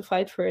just have to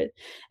fight for it.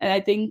 And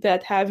I think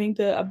that having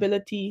the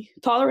ability,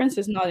 tolerance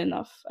is not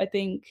enough. I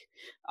think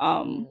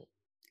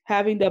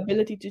having the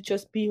ability to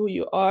just be who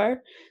you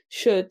are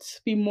should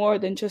be more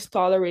than just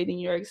tolerating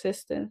your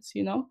existence,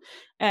 you know?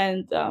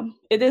 And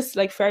it is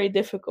like very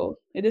difficult.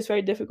 It is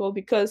very difficult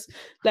because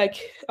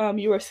like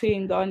you were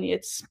saying, Donnie,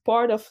 it's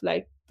part of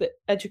like the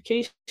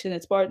education.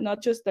 It's part,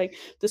 not just like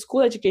the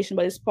school education,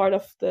 but it's part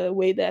of the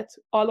way that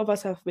all of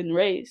us have been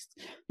raised.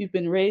 We've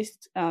been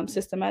raised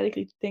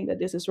systematically to think that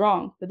this is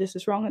wrong,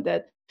 and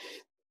that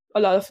a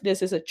lot of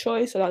this is a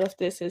choice, a lot of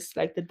this is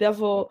like the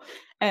devil,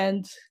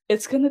 and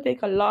it's going to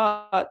take a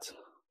lot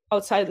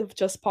outside of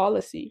just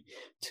policy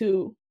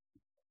to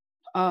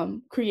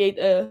create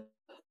a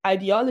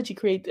ideology,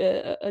 create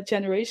a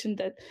generation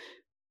that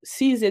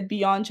sees it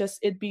beyond just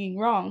it being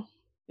wrong.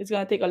 It's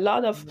going to take a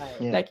lot of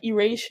like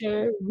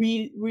erasure,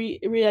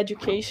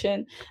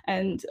 re-education,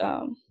 and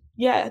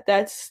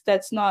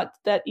that's not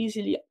that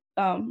easily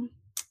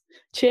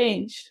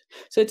changed.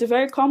 So it's a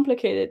very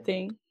complicated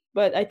thing.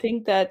 But I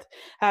think that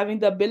having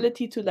the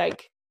ability to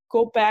like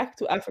go back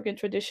to African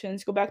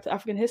traditions, go back to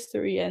African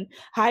history, and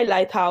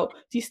highlight how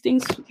these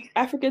things,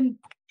 African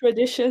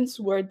traditions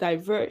were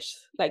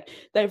diverse. Like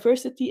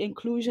diversity,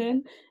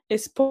 inclusion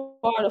is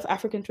part of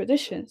African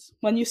traditions.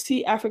 When you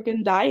see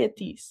African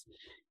deities,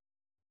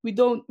 we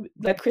don't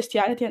like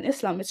Christianity and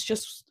Islam. It's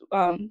just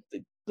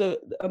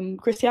the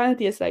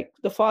Christianity is like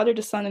the Father,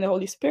 the Son, and the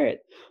Holy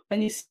Spirit.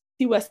 When you see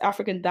West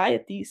African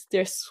deities,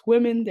 there's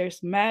women,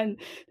 there's men,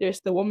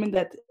 there's the woman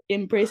that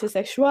embraces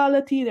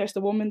sexuality, there's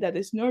the woman that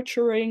is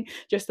nurturing,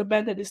 there's the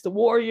man that is the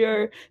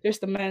warrior, there's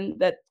the man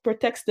that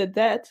protects the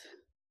dead.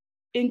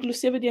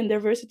 Inclusivity and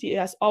diversity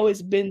has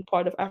always been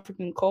part of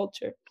African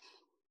culture.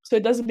 So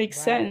it doesn't make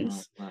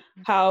sense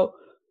how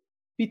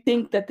we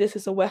think that this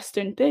is a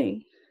Western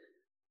thing.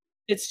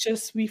 It's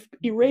just we've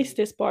erased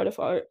this part of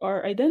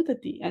our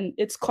identity, and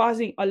it's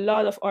causing a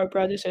lot of our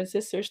brothers and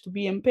sisters to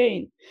be in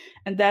pain.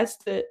 And that's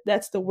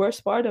the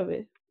worst part of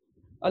it.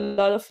 A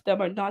lot of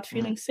them are not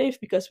feeling safe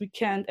because we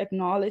can't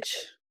acknowledge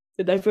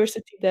the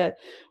diversity that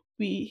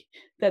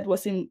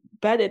was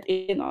embedded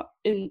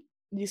in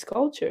these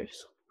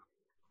cultures.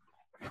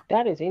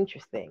 That is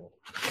interesting.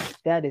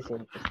 That is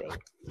interesting.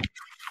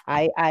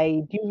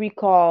 I do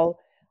recall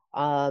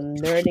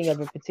learning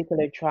of a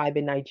particular tribe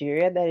in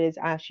Nigeria that is,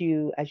 as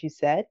you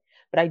said,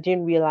 but I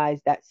didn't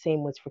realize that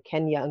same was for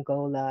Kenya,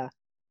 Angola,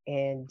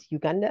 and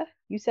Uganda.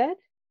 You said?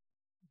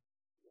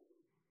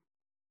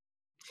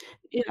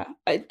 Yeah,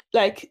 I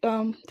like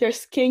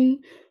there's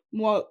King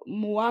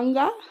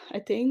Mwanga, I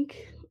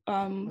think,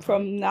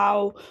 from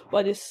now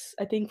what is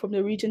I think from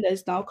the region that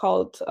is now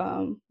called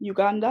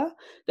Uganda.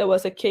 There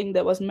was a king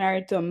that was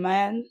married to a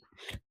man.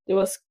 There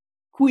was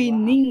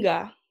Queen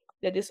Ninga,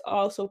 that is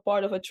also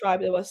part of a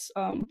tribe that was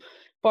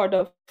part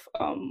of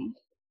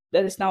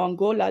that is now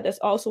Angola. That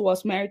also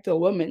was married to a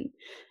woman.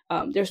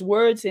 There's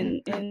words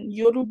in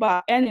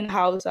Yoruba and in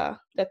Hausa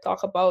that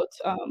talk about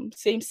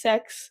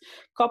same-sex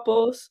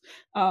couples.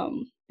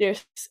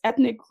 There's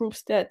ethnic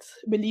groups that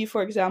believe,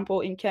 for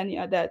example, in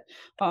Kenya, that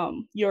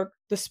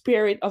the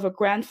spirit of a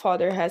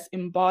grandfather has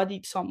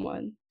embodied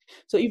someone.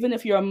 So even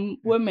if you're a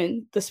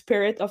woman, the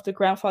spirit of the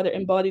grandfather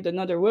embodied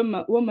another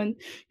woman,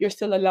 you're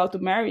still allowed to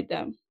marry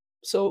them.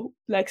 So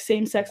like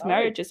same-sex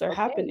marriages are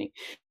happening,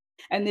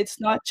 and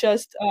it's not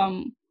just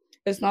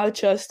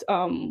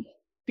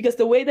because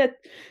the way that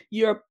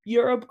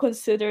Europe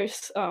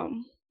considers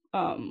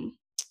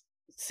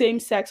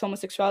same-sex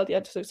homosexuality,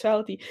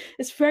 heterosexuality,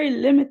 is very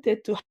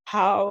limited to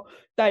how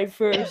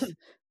diverse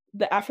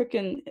the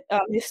African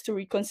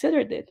history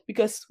considered it.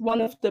 Because one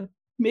of the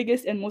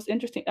biggest and most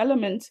interesting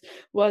elements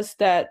was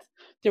that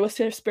there was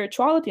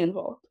spirituality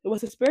involved. It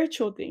was a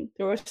spiritual thing.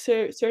 There were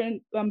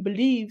certain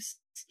beliefs,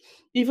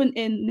 even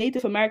in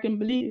Native American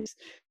beliefs,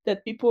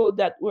 that people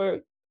that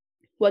were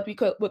what we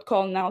would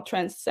call now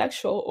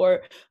transsexual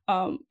or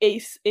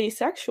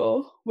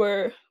asexual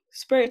were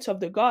spirits of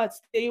the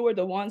gods. They were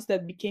the ones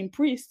that became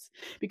priests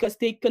because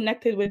they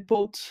connected with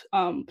both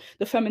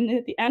the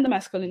femininity and the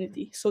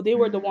masculinity. So they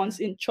were the ones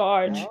in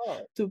charge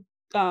to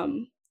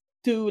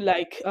do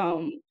like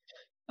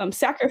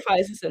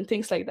sacrifices and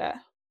things like that.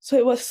 So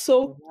it was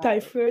so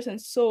diverse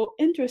and so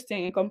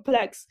interesting and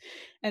complex.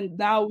 And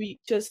now we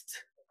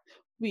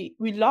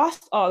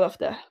lost all of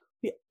that.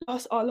 We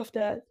lost all of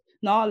that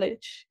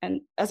knowledge, and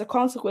as a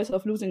consequence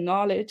of losing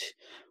knowledge,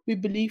 we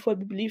believe what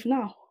we believe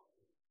now.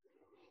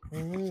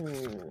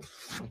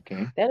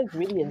 Okay. That is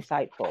really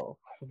insightful.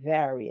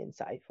 Very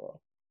insightful.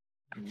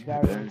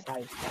 Very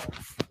insightful.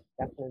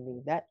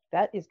 Definitely.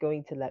 That is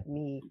going to let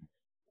me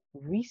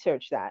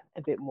research that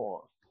a bit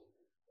more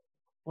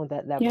on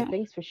that level. Yeah.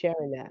 Thanks for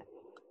sharing that.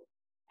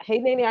 Hey,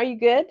 Nene, are you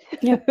good?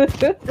 Yeah.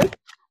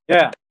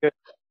 Yeah, good.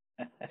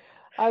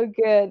 I'm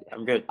good.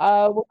 I'm good.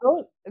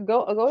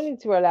 We're going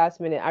into our last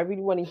minute. I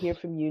really want to hear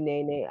from you,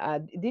 Nene.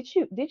 Did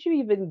you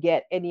even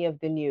get any of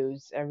the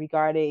news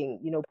regarding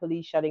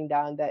police shutting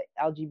down the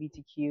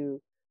LGBTQ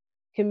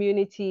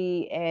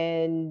community?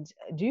 And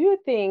do you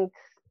think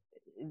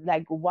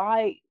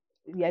why?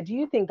 Yeah, do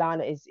you think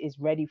Ghana is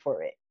ready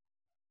for it?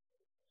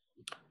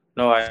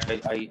 No, I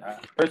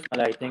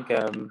personally I think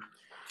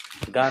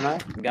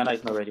Ghana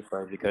is not ready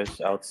for it, because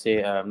I would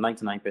say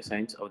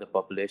 99% of the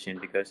population,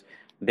 because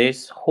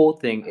this whole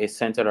thing is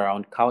centered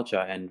around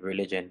culture and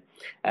religion.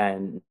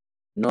 And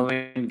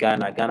knowing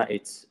Ghana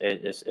it's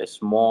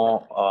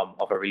more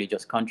of a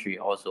religious country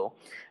also,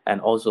 and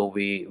also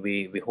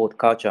we hold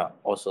culture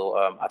also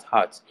at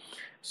heart.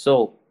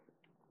 So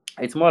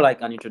it's more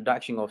like an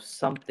introduction of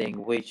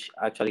something which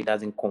actually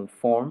doesn't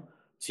conform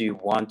to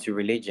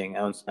religion,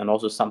 and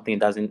also something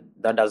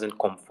that doesn't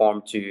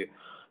conform to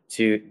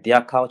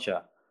their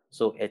culture.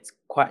 So it's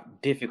quite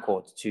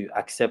difficult to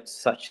accept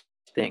such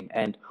thing.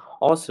 And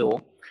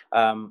also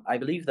I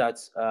believe that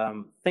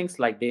things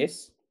like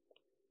this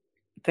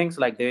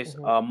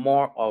are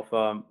more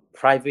of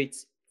private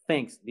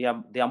things. They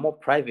are more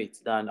private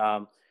than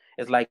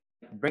it's like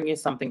bringing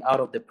something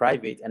out of the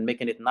private and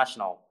making it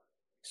national.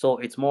 So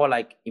it's more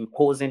like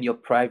imposing your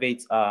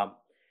private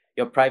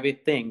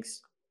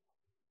things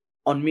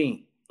on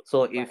me.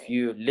 So if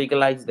you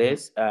legalize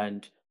this,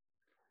 and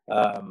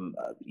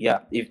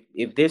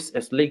if this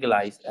is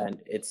legalized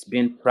and it's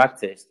being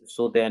practiced,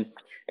 so then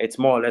it's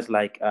more or less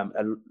like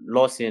a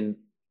loss in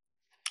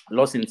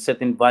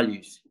certain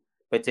values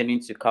pertaining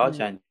to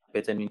culture and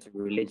pertaining to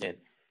religion.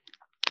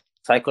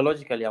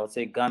 Psychologically, I would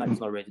say Ghana is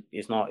not ready.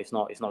 It's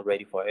not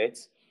ready for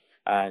it,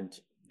 and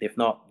they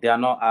are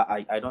not.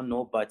 I don't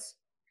know, but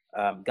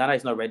Ghana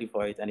is not ready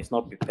for it, and it's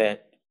not prepared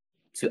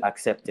to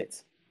accept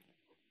it.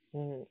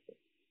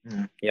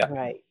 Yeah.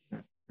 Right.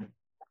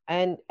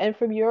 And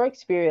from your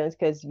experience,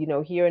 because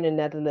here in the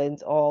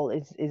Netherlands, all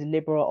is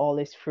liberal, all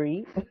is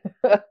free.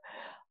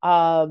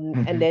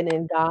 And then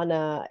in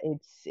Ghana,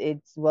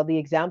 it's well, the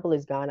example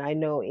is Ghana. I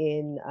know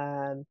in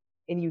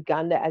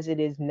Uganda, as it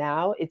is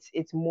now,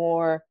 it's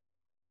more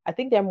I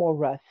think they're more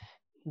rough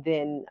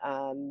than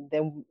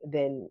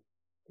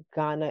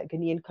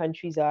Ghanaian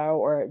countries are,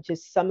 or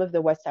just some of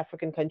the West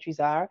African countries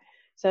are.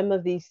 Some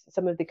of the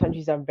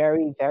countries are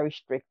very, very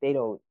strict. They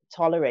don't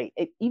tolerate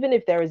it. Even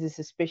if there is a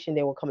suspicion,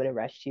 they will come and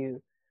arrest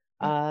you.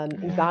 In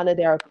Yeah. Ghana,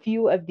 there are a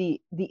few of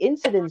the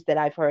incidents that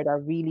I've heard are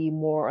really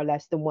more or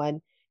less the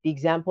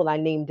example I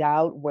named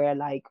out, where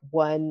like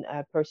one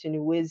person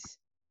who is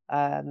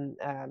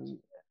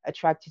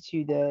attracted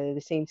to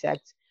the same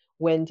sex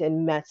went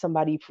and met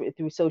somebody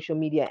through social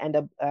media, end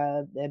up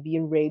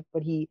being raped,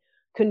 but he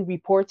couldn't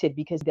report it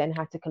because then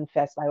had to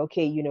confess, like,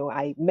 okay,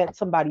 I met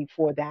somebody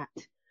for that,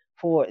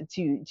 for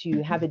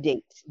to have a Mhm.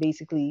 date,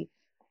 basically.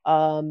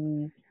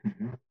 Um,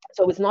 Mhm.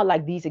 so it's not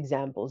like these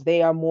examples.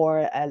 They are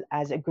more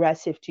as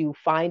aggressive to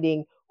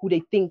finding who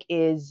they think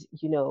is,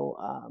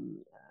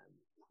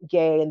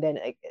 gay, and then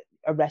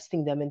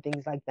arresting them and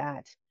things like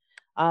that.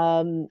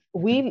 Mhm.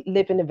 We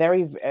live in a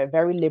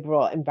very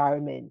liberal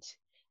environment,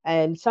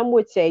 and some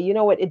would say, you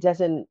know what, it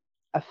doesn't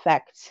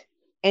affect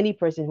any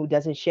person who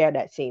doesn't share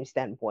that same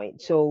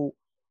standpoint. So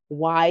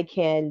why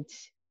can't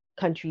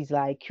countries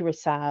like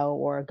Curacao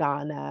or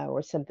Ghana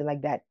or something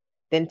like that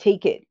then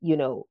take it?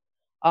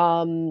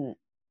 Um,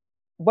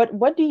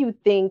 what do you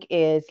think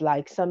is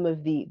like some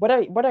of the what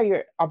are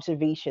your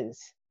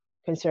observations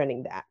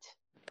concerning that?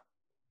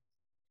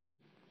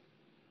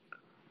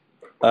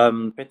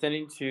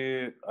 Pertaining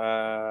to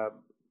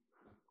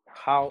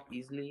how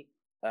easily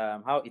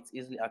how it's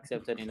easily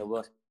accepted in the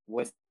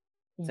Western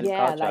Yeah,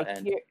 culture like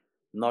and here,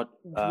 not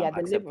yeah,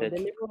 accepted. the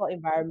liberal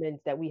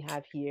environments that we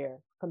have here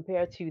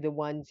compared to the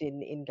ones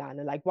in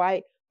Ghana. Like,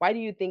 why do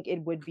you think it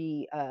would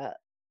be a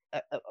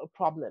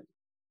problem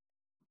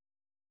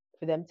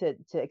for them to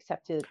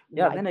accept it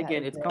Yeah, like then that?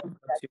 again, it comes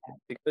down to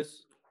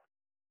because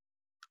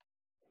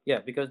yeah,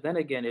 because then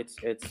again, it's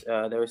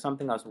there is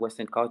something as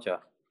Western culture,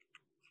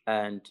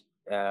 and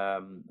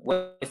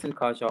Western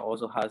culture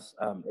also has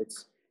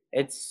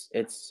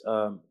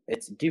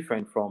it's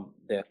different from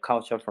the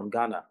culture from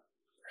Ghana.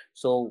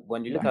 So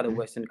when you look at the Mhm.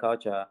 Western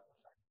culture,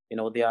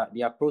 there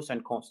are pros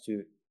and cons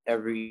to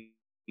every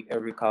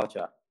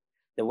culture.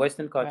 The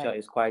Western culture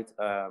is Right, quite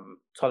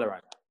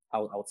tolerant. I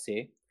would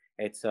say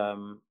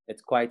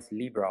it's quite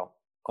liberal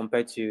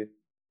compared to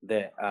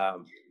the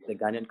um, the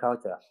Ghanaian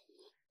culture.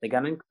 The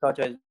Ghanaian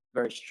culture is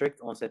very strict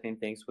on certain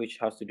things, which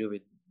has to do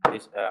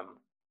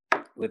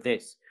with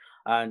this,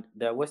 and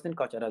the Western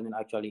culture doesn't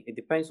actually. It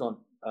depends on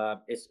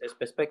its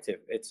perspective.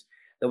 It's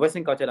the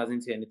Western culture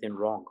doesn't see anything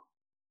wrong,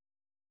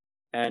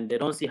 and they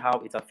don't see how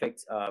it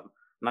affects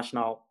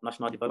national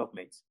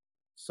development.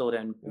 So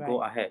then we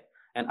go right, ahead.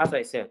 And as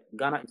I said,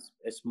 Ghana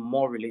is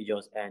more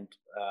religious, and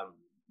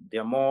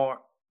they're more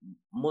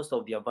most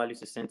of their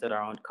values is centered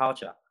around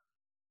culture.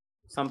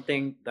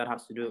 Something that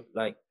has to do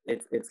like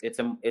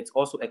it's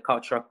also a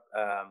cultural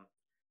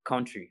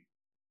country.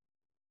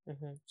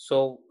 hmm,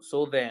 So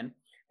then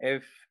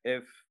if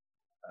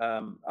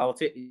I'll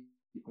say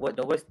what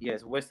the West,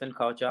 yes, Western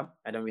culture,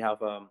 and then we have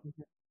hmm,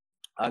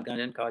 our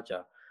Ghanaian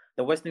culture.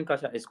 The Western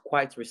culture is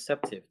quite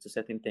receptive to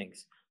certain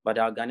things, but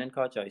our Ghanaian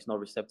culture is not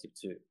receptive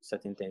to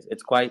certain things.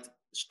 It's quite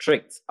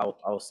strict,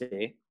 I'll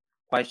say,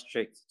 quite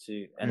strict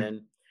to, and Mm.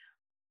 then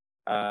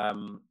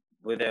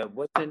with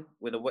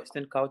the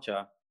Western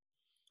culture,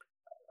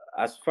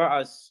 as far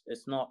as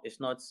it's not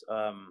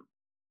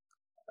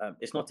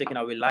taking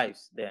away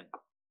lives, then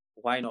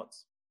why not?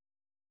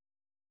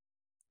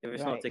 If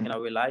it's not right, taking Mhm.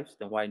 away lives,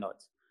 then why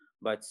not?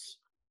 But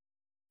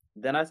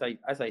then, as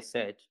I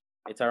said,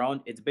 it's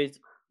based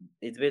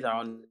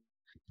around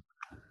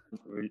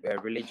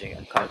religion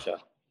and culture.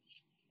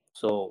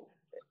 So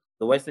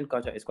the Western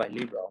culture is quite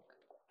liberal,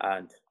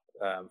 and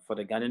for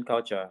the Ghanaian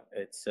culture,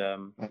 it's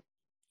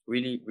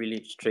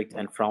really strict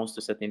and frowns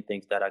to certain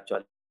things that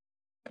actually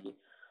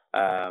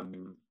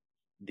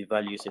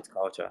devalues its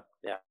culture.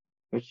 Yeah.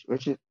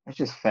 Which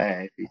is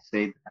fair if you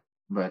say that,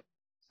 but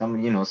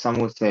some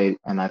would say,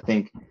 and I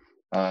think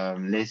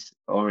Liz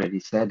already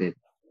said it.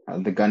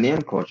 The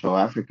Ghanaian culture or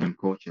African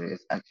culture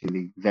is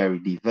actually very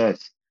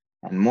diverse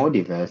and more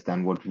diverse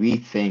than what we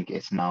think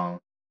is now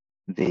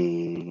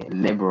the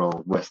liberal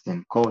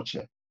Western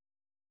culture.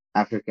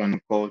 African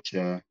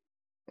culture,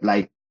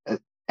 like,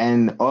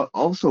 and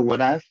also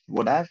what I've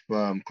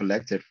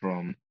collected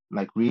from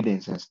like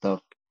readings and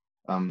stuff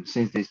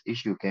since this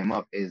issue came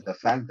up is the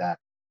fact that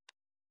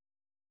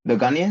the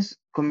Ghanaian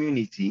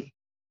community,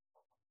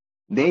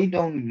 they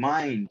don't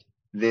mind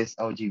this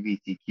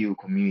LGBTQ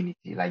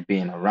community like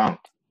being around.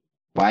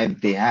 Why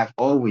they have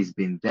always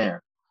been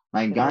there.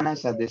 Like been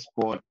Ghana's open. at this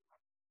sport,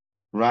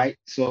 right?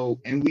 So,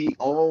 and we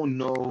all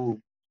know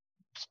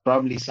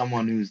probably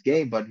someone who's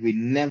gay, but we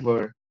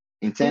never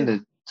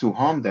intended to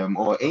harm them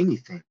or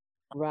anything.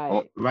 Or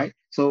Right, right?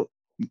 So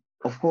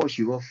of course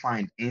you will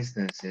find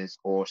instances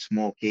or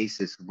small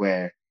cases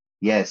where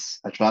yes,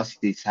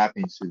 atrocities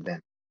happen to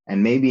them.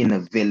 And maybe in a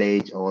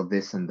village or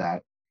this and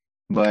that.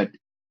 But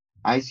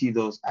I see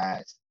those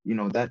as,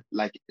 that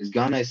like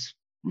Ghana is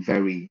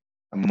very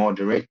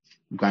moderate.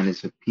 Ghana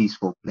is a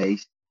peaceful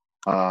place.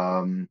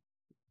 Um,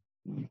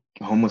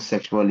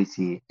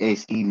 Homosexuality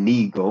is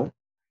illegal.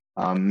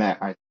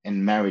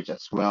 in marriage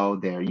as well.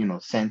 They're,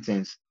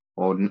 sentenced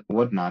or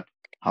whatnot.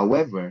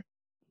 However,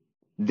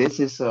 this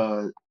is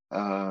a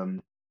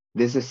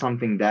this is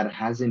something that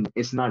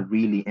it's not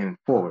really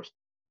enforced.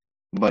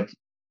 But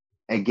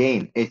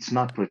again, it's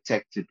not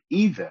protected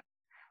either.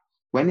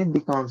 When it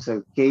becomes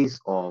a case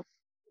of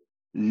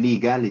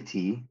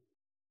legality,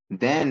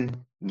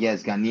 then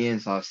yes,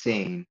 Ghanaians are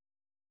saying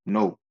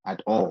no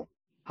at all.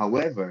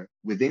 However,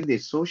 within the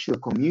social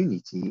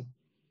community,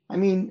 I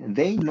mean,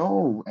 they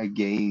know a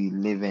gay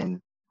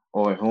living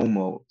or a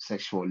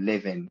homosexual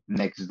living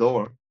next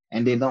door,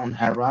 and they don't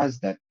harass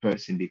that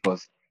person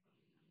because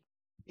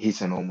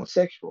he's an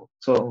homosexual.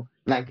 So,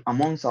 like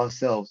amongst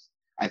ourselves,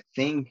 I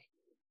think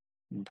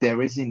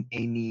there isn't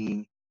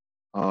any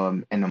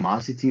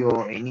animosity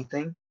or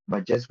anything,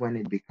 but just when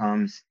it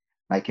becomes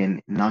like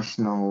a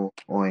national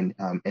or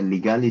a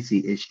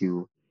legality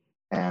issue,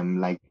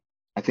 like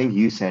I think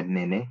you said,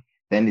 Nene,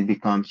 then it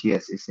becomes,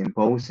 yes, it's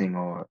imposing,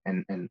 or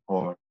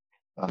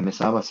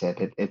Miss Ava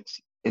said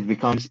it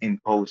becomes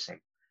imposing.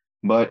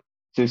 But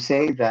to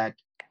say that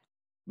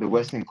the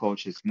Western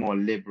culture is more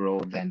liberal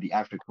than the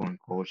African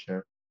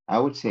culture, I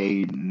would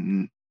say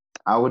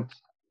I would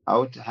I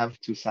would have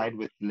to side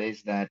with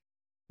Liz that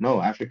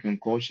no, African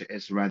culture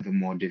is rather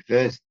more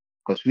diverse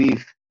because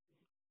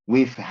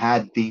we've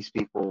had these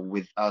people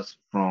with us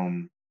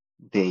from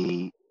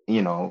the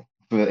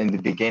in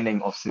the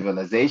beginning of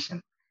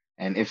civilization,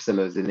 and if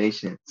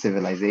civilization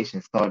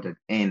started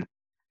in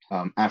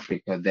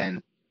Africa,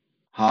 then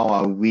how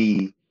are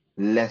we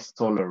less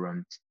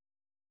tolerant,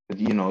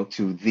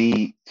 to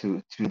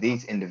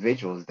these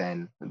individuals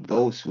than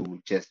those who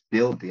just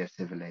build their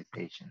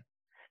civilization,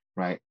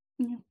 right?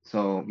 Yeah.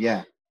 So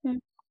yeah, Yeah.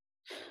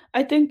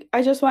 I think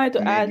I just wanted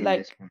to add, maybe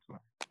this like, comes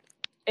well.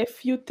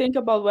 if you think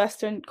about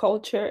Western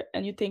culture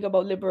and you think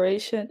about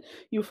liberation,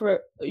 you've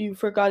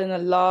forgotten a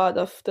lot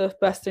of the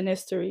Western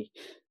history.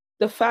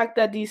 The fact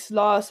that these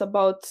laws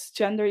about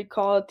gender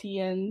equality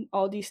and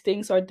all these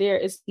things are there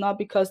is not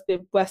because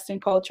the Western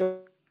culture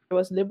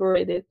was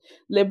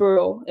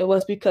liberal. It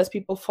was because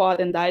people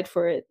fought and died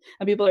for it,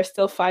 and people are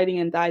still fighting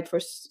and died for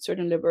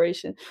certain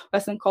liberation.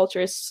 Western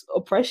culture is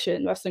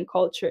oppression. Western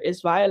culture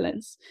is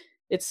violence.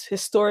 It's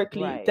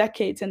historically Right.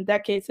 decades and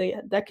decades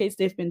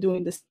they've been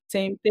doing the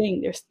same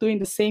thing. They're doing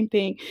the same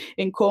thing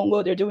in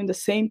Congo. They're doing the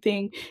same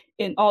thing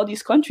in all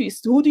these countries.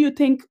 Who do you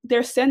think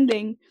they're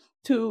sending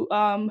to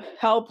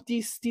help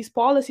these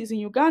policies in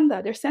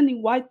Uganda? They're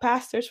sending white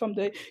pastors from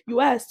the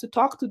U.S. to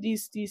talk to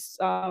these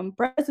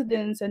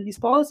presidents and these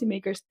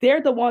policymakers.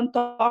 They're the one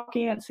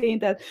talking and saying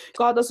that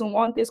God doesn't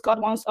want this. God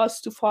wants us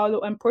to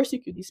follow and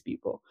persecute these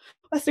people.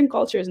 Western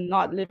culture is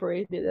not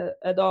liberated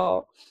at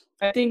all.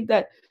 I think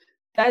that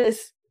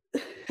is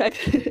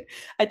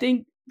I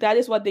think that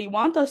is what they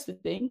want us to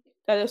think.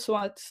 That is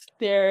what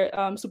their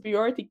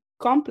superiority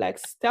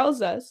complex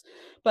tells us.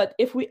 But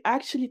if we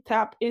actually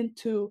tap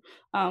into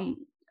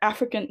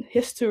African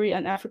history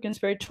and African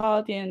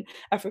spirituality and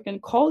African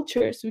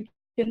cultures, we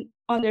can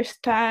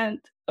understand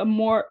a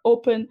more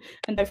open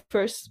and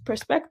diverse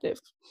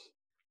perspective.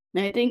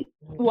 And I think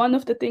one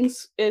of the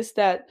things is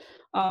that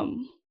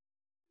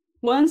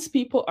once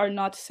people are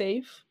not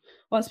safe,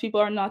 once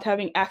people are not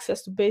having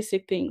access to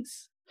basic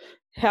things,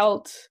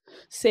 health,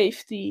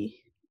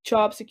 safety,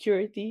 job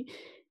security,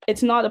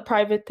 it's not a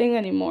private thing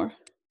anymore.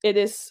 It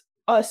is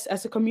us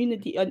as a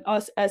community and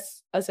us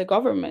as a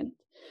government.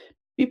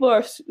 People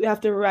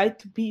have the right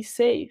to be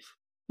safe,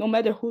 no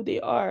matter who they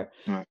are.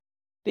 Right.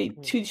 They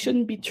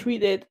shouldn't be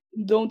treated,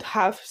 don't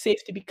have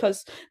safety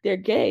because they're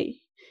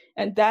gay.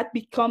 And that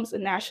becomes a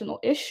national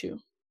issue.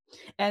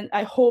 And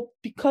I hope,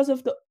 because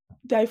of the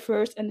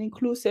diverse and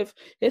inclusive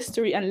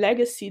history and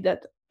legacy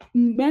that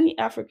many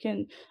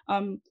African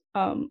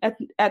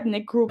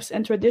ethnic groups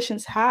and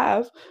traditions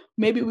have,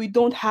 maybe we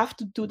don't have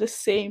to do the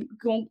same,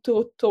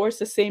 towards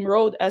the same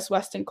road as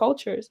Western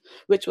cultures,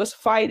 which was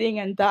fighting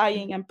and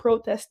dying and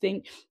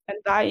protesting and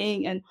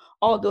dying and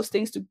all those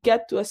things to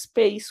get to a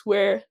space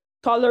where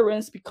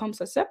tolerance becomes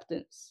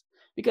acceptance.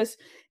 Because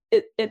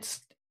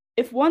it's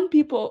if one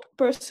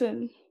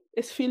person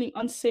is feeling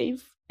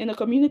unsafe in a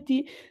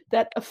community,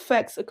 that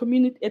affects a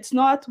community. It's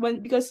not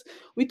because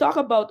we talk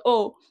about,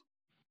 oh,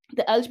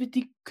 the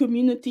LGBT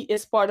community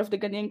is part of the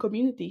Ghanaian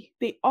community.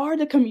 They are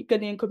the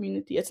Ghanaian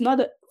community. It's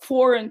not a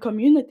foreign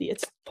community.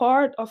 It's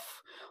part of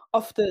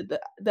the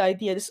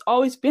idea. It's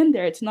always been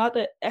there. It's not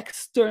an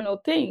external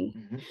thing.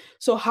 Mm-hmm.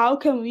 So how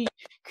can we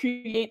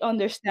create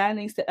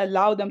understandings that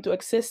allow them to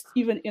exist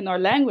even in our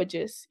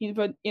languages,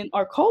 even in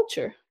our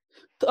culture?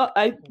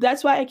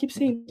 That's why I keep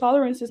saying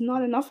tolerance is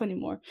not enough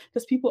anymore,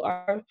 because people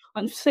are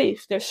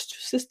unsafe. There's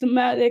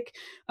systematic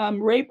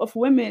rape of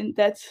women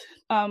that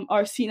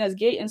are seen as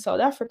gay in South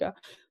Africa.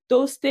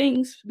 Those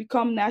things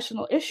become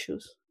national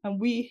issues, and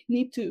we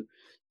need to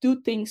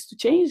do things to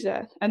change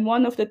that. And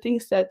one of the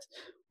things that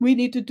we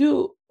need to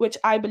do, which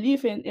I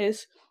believe in,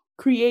 is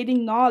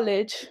creating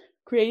knowledge,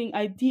 creating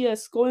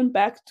ideas, going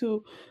back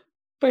to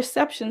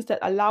perceptions that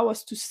allow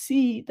us to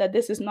see that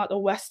this is not a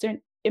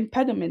Western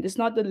impediment. It's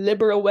not the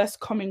liberal West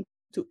coming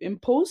to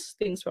impose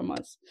things from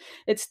us.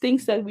 It's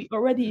things that we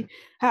already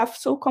have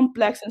so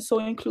complex and so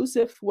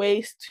inclusive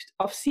ways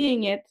of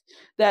seeing it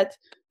that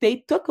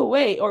they took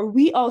away, or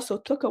we also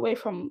took away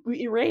from,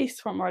 we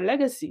erased from our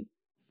legacy.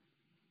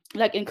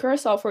 Like in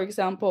Curacao, for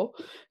example,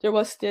 there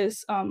was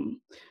this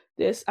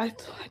I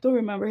don't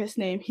remember his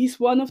name. He's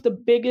one of the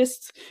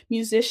biggest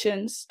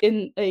musicians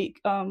in a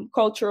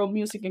cultural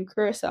music in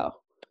Curacao.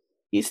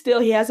 He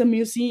has a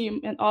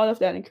museum and all of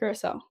that in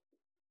Curacao,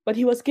 but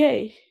he was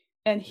gay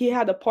and he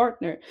had a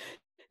partner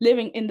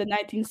living in the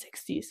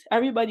 1960s.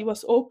 Everybody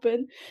was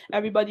open,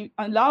 everybody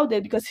allowed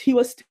it because he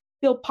was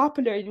still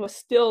popular, he was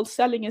still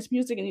selling his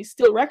music, and he's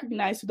still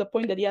recognized to the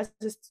point that he has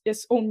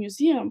his own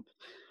museum.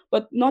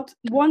 But not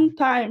one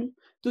time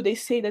do they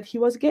say that he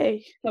was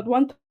gay. Not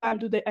one time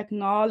do they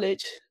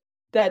acknowledge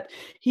that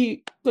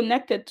he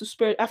connected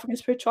to African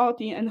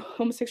spirituality and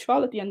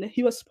homosexuality, and that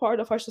he was part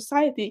of our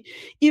society,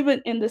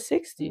 even in the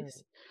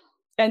 60s.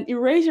 And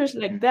erasures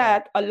like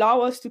that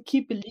allow us to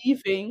keep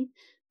believing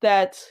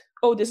that,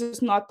 oh, this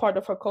is not part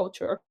of our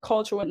culture. Our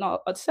culture will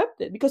not accept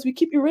it, because we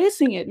keep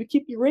erasing it. We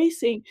keep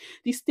erasing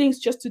these things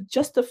just to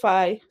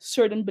justify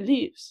certain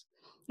beliefs.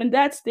 And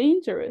that's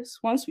dangerous.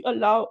 Once we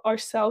allow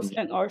ourselves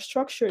and our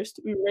structures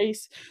to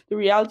erase the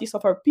realities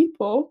of our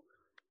people,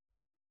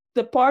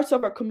 the parts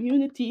of our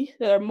community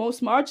that are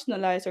most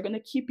marginalized are going to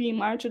keep being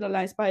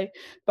marginalized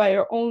by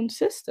our own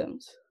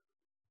systems.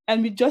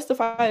 And we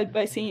justify it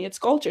by saying it's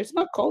culture. It's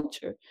not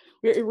culture.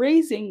 We're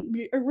erasing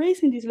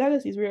these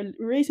legacies. We're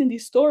erasing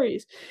these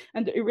stories.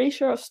 And the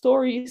erasure of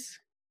stories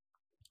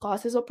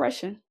causes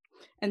oppression.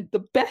 And the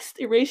best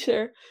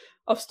erasure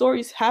of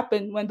stories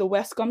happen when the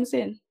West comes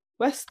in.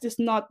 West is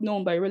not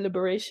known by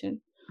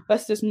liberation.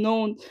 West is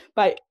known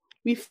by,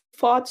 we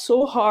fought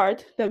so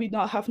hard that we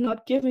have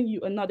not given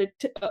you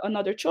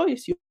another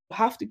choice. You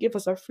have to give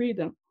us our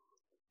freedom.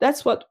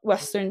 That's what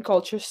Western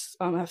cultures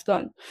have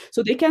done.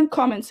 So they can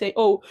come and say,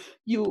 "Oh,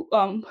 you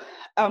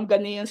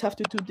Ghanaians have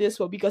to do this,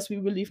 well, because we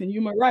believe in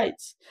human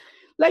rights."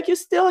 Like, you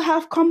still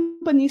have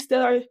companies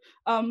that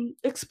are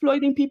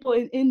exploiting people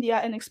in India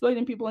and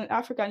exploiting people in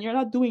Africa, and you're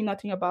not doing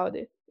nothing about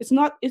it. This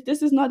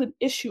is not an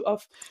issue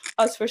of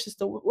us versus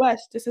the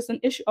West. This is an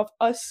issue of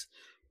us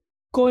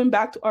going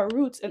back to our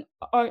roots and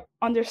our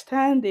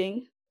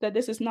understanding that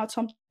this is not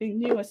something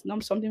new. It's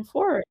not something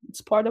foreign.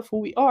 It's part of who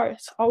we are.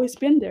 It's always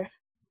been there.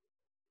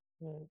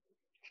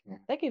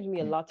 That gives me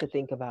a lot to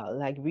think about.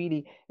 Like,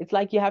 really, it's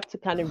like you have to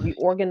kind of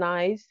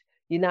reorganize.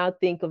 You now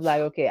think of,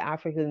 like, okay,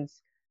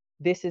 Africans,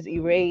 this is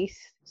erased,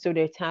 so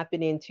they're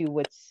tapping into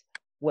what's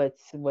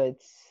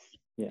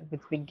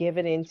been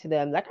given into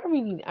them. Like, I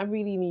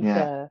really need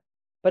to,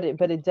 but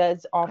it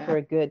does offer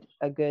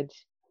a good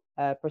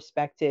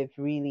perspective,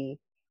 really.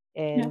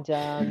 And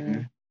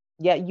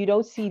you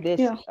don't see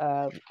this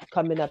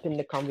coming up in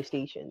the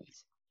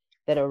conversations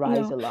that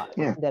arise a lot.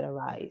 That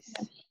arise.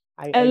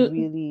 I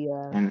really.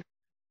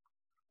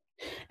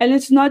 And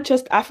it's not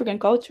just African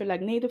culture.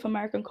 Like, Native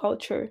American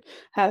culture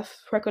have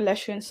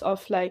recollections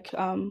of like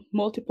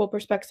multiple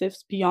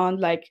perspectives beyond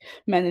like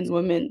men and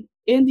women.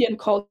 Indian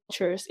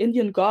cultures,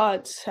 Indian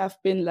gods have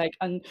been like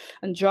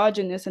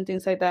androgynous and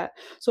things like that.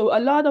 So a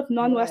lot of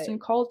non-Western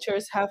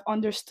cultures have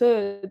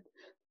understood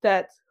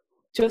that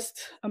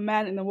just a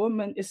man and a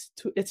woman it's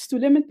too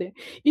limited.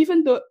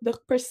 Even the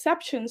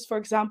perceptions, for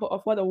example,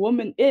 of what a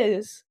woman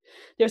is.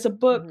 There's a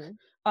book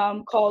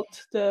called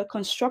The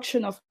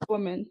Construction of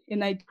Women in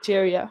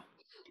Nigeria.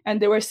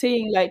 And they were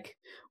saying like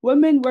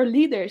women were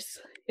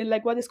leaders in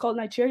like what is called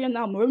Nigeria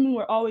now. Women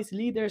were always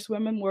leaders.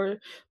 Women were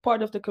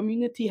part of the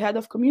community, head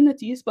of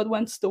communities. But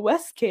once the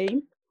West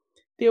came,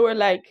 they were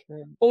like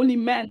only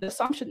men. The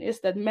assumption is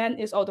that men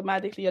is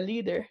automatically a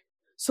leader.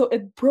 So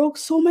it broke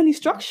so many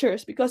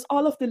structures because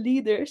all of the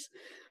leaders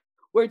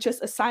were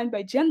just assigned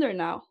by gender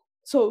now.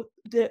 So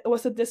there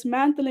was a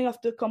dismantling of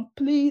the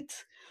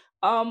complete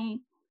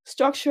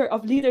structure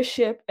of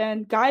leadership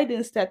and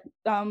guidance that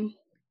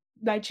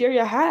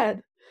Nigeria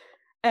had.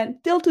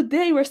 And till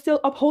today, we're still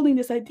upholding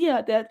this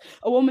idea that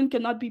a woman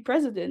cannot be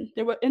president.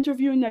 They were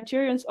interviewing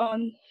Nigerians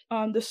on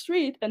the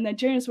street, and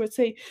Nigerians would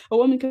say a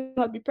woman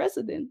cannot be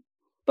president.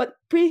 But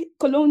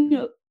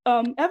pre-colonial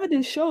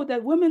evidence showed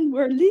that women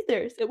were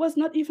leaders. It was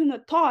not even a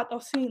thought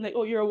of saying like,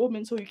 oh, you're a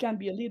woman, so you can't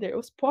be a leader. It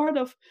was part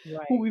of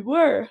who we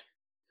were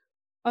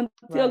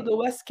until the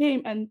West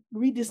came and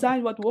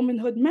redesigned what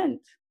womanhood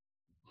meant.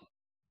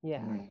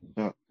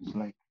 So it's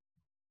like,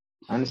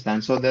 I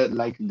understand. So that,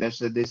 like, there's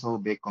this whole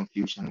big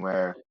confusion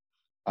where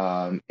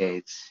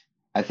it's,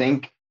 I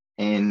think,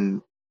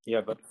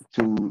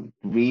 to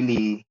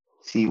really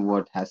see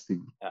what has to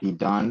be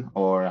done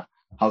or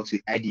how to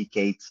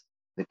educate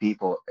the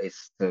people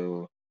is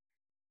to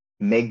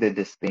make the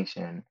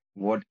distinction: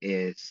 what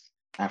is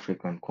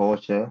African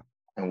culture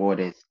and what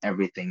is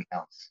everything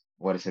else?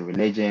 What is a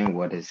religion?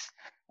 What is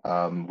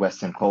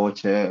Western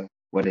culture?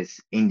 What is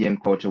Indian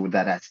culture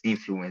that has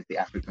influenced the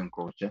African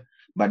culture?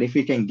 But if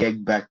we can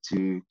get back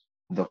to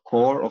the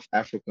core of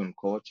African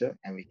culture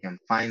and we can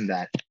find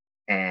that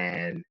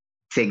and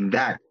take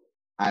that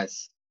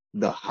as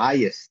the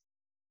highest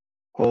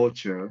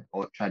culture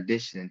or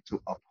tradition to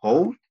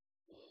uphold,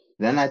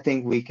 then I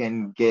think we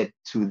can get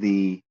to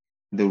the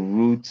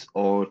roots,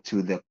 or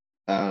to the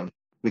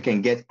we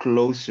can get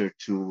closer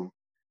to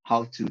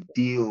how to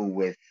deal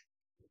with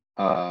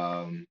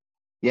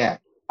yeah,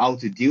 how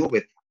to deal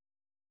with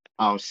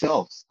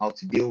ourselves, how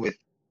to deal with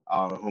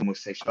our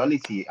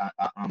homosexuality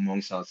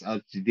amongst us, how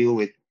to deal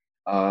with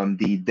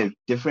the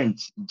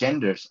different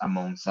genders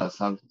amongst us,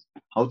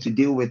 how to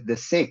deal with the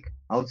sick,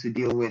 how to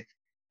deal with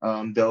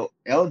the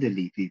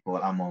elderly people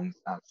amongst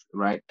us,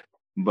 right?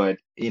 But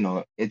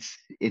it's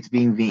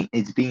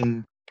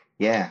been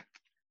yeah,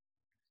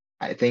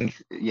 I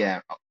think,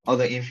 yeah,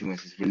 other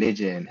influences,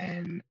 religion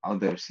and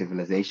other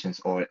civilizations,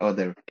 or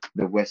the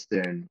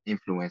Western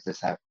influences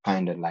have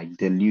kind of like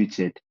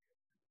diluted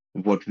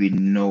what we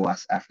know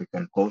as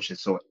African culture.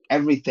 So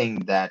everything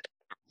that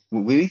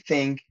we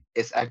think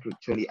is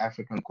actually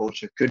African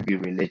culture could be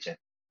religion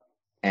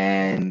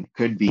and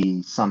could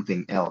be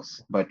something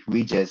else, but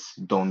we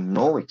just don't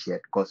know it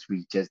yet because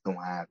we just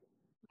don't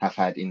have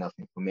had enough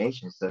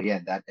information. So yeah,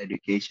 that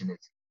education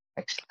is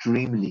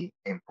extremely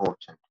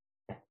important.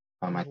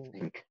 I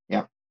think.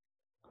 Yeah.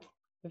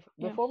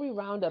 Yeah. Before we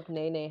round up,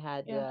 Nene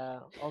had Yeah.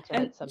 also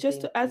And had something.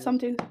 just to add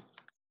something,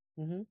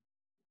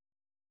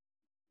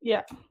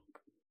 yeah,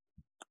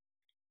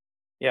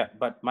 Yeah,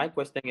 but my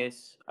question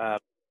is,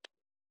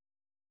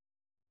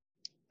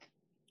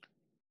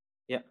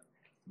 yeah,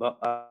 but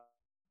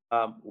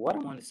what I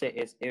want to say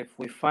is, if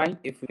we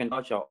can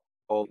culture,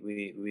 or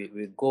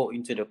we go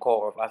into the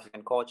core of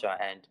African culture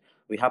and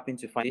we happen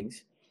to find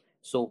things,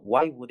 so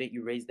why would it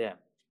erase them?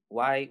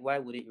 Why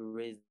would it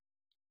erase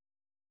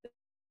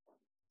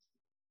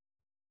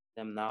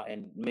them now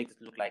and make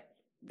it look like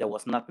there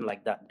was nothing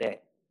like that there?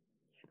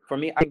 For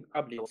me, I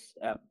probably was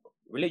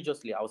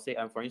religiously, I would say,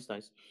 for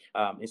instance,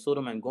 in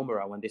Sodom and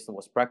Gomorrah, when this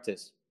was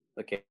practiced,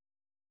 okay,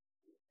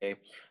 it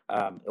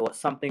was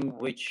something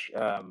which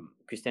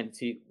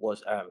Christianity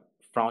was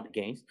frowned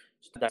against.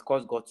 So that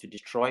caused God to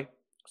destroy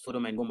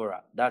Sodom and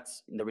Gomorrah.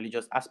 That's in the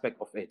religious aspect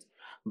of it.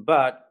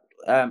 But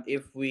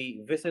if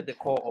we visit the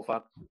core of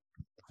our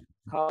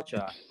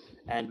culture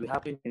and we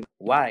happen to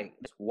why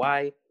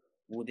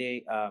would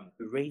they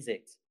erase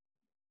it?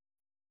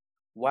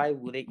 Why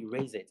would they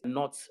erase it?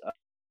 Not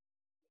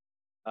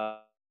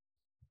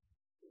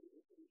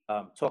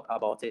talk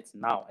about it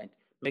now and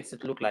makes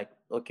it look like,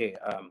 okay,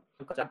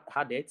 because I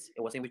had it,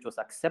 it was in which was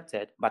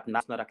accepted, but now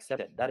it's not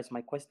accepted. That is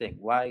my question.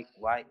 Why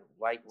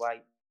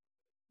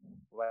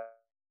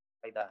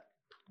that?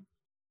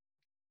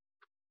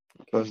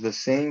 Because the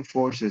same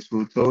forces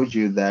who told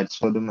you that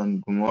Sodom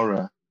and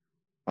Gomorrah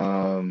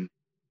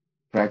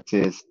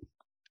practiced,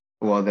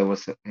 well, there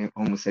was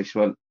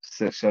homosexual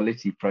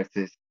sexuality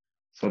practiced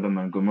Sodom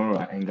and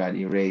Gomorrah and got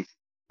erased.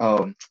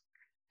 And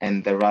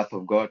the wrath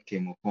of God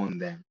came upon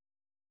them.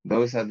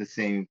 Those are the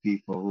same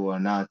people who are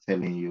now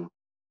telling you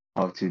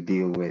how to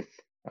deal with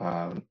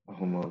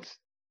homos.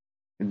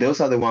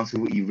 Those are the ones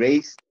who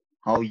erased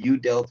how you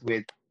dealt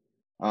with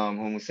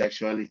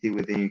homosexuality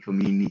within your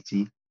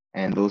community,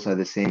 and those are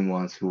the same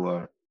ones who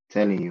are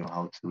telling you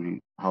how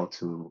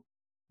to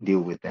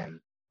deal with them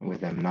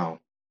now.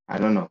 I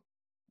don't know.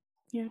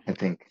 yeah. I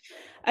think.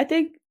 I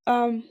think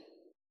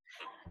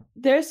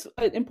there's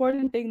an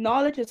important thing.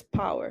 Knowledge is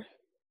power.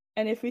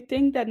 And if we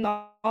think that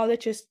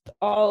knowledge is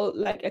all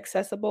like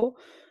accessible,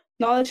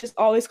 knowledge is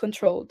always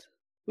controlled.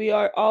 We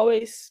are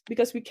always,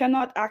 because we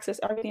cannot access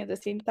everything at the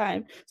same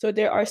time. So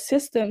there are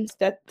systems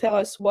that tell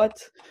us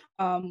what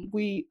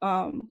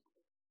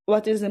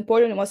is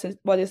important and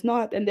what is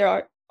not. And there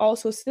are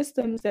also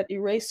systems that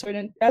erase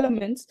certain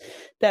elements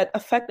that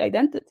affect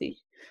identity.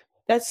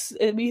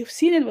 We've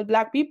seen it with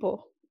Black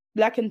people.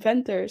 Black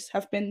inventors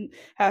have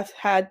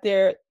had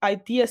their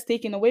ideas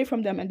taken away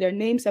from them and their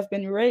names have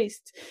been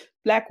erased.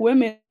 Black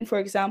women, for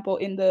example,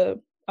 in the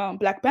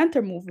Black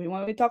Panther movie,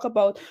 when we talk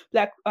about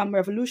Black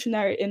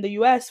revolutionary in the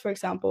US, for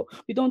example,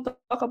 we don't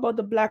talk about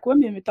the Black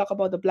women, we talk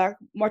about the Black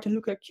Martin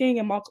Luther King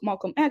and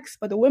Malcolm X,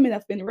 but the women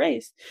have been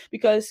erased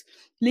because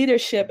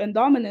leadership and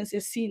dominance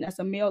is seen as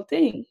a male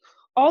thing.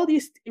 All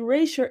these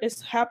erasure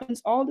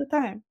happens all the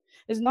time.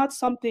 It's not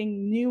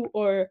something new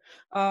or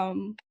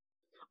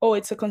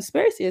it's a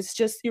conspiracy. It's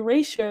just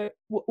erasure.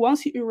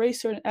 Once you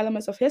erase certain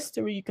elements of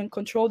history, you can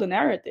control the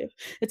narrative.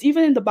 It's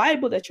even in the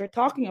Bible that you're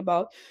talking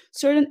about,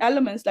 certain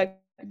elements like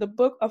the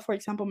book of, for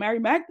example, Mary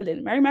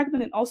Magdalene. Mary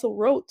Magdalene also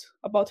wrote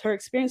about her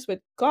experience with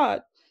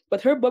God,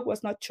 but her book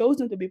was not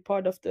chosen to be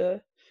part of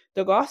the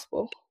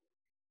gospel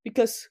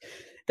because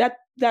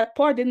that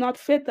part did not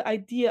fit the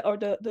idea or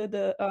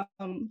the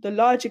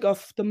logic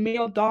of the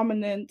male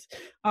dominant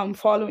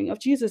following of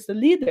Jesus, the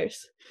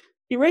leaders.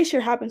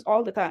 Erasure happens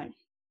all the time.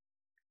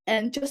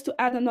 And just to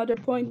add another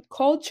point,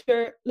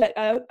 culture, like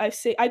I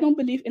say, I don't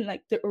believe in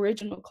like the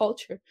original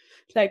culture.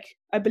 Like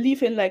I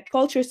believe in like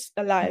culture's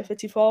alive,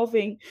 it's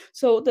evolving.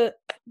 So the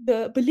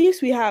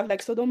beliefs we have,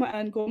 like Sodom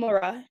and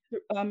Gomorrah,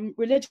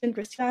 religion,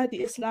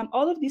 Christianity, Islam,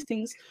 all of these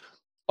things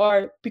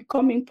are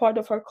becoming part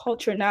of our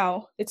culture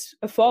now. It's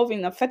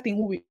evolving, affecting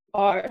who we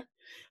are.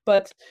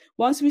 But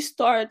once we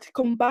start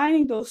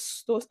combining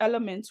those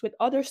elements with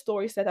other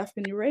stories that have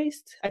been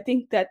erased, I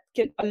think that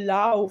can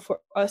allow for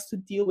us to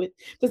deal with,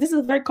 because this is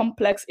a very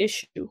complex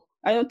issue.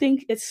 I don't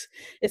think it's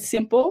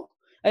simple.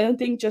 I don't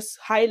think just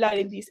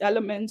highlighting these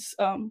elements,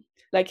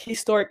 like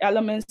historic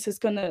elements, is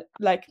gonna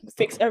like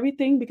fix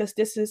everything, because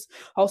this is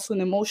also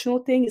an emotional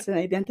thing, it's an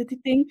identity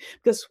thing.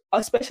 Because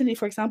especially,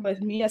 for example,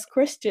 as me as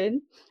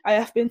Christian, I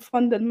have been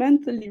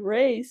fundamentally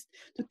raised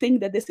to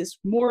think that this is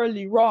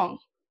morally wrong.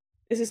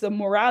 This is a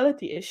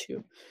morality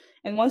issue.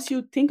 And once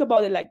you think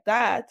about it like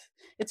that,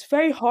 it's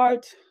very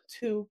hard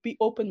to be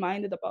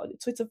open-minded about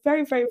it. So it's a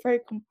very, very, very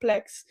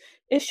complex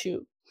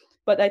issue.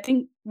 But I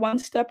think one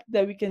step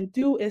that we can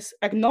do is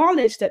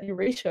acknowledge that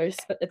erasure is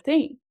a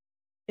thing.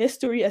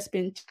 History has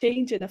been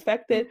changed and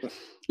affected.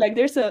 Like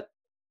there's a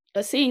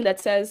saying that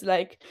says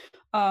like,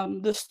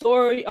 the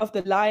story of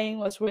the lion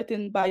was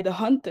written by the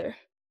hunter.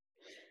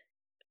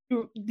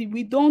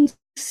 We don't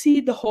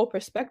see the whole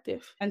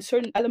perspective, and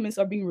certain elements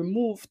are being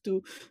removed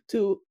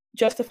to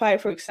justify,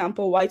 for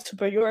example, white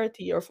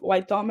superiority or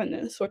white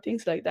dominance or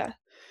things like that.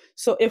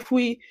 So if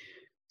we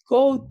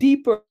go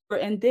deeper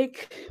and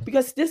dig,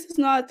 because this is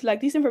not like,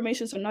 these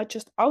informations are not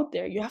just out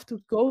there, you have to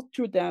go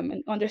through them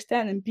and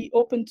understand and be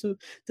open to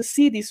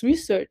see this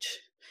research.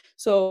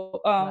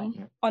 So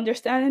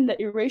understanding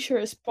that erasure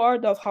is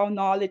part of how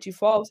knowledge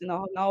evolves and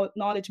how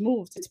knowledge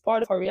moves. It's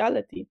part of our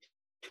reality,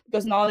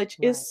 because knowledge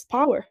is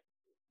power.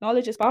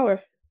 Knowledge is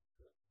power.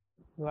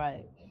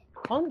 Right.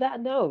 On that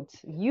note,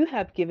 you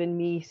have given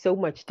me so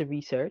much to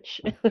research,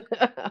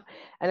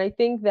 and I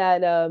think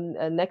that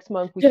next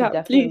month we should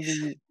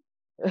definitely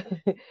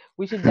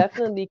we should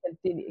definitely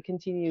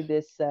continue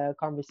this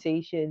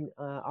conversation.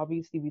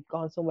 Obviously, we've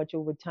gone so much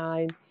over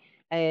time,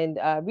 and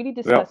really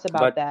discuss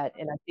about that.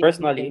 And I think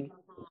personally,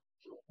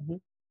 Mhm.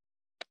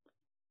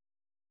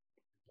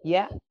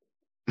 Yeah.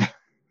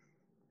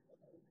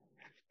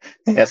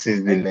 Yes,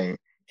 is the name.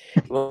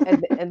 Well,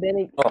 and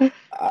then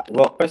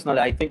well, personally,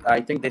 I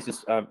think this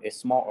is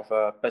it's more of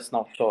a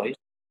personal choice.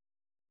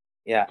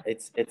 Yeah,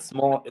 it's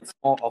more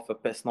of a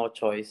personal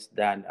choice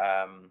than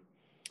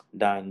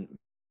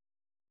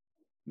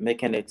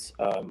making it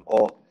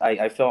or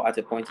I felt at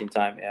a point in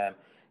time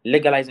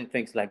legalizing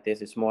things like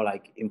this is more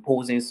like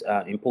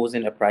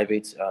imposing a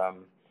private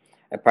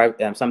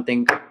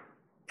something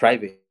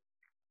private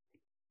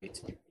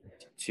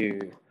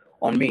to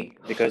on me,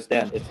 because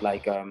then it's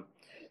like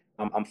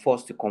I'm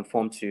forced to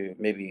conform to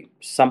maybe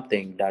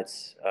something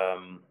that's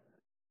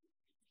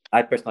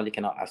I personally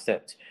cannot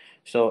accept.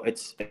 So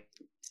it's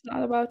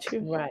not about you.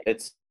 Right.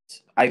 It's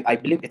I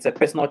believe it's a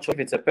personal choice. If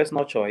it's a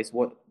personal choice,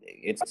 what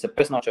it's a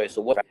personal choice.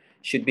 So what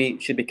should be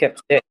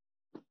kept there.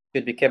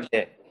 Should be kept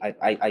there.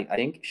 I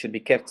think should be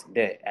kept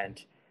there,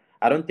 and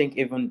I don't think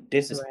even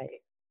this is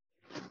Right.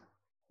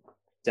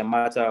 a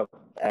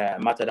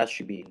matter that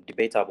should be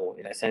debatable,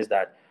 in a sense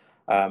that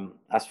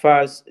as far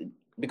as,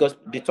 because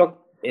the talk,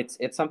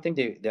 it's something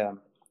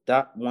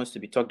that wants to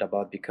be talked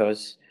about,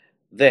 because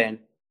then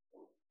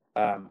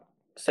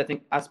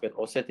certain aspect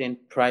or certain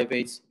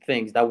private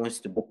things that wants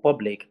to go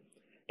public,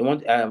 they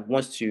uh,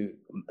 wants to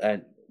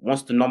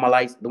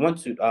normalize, they want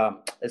to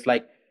it's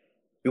like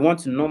we want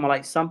to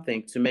normalize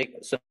something to make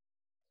so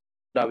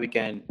that we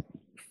can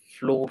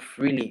flow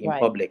freely in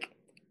Right. public.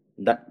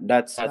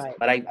 That's Right.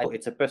 but I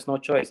it's a personal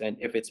choice, and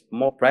if it's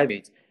more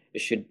private, it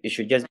should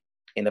just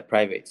be in the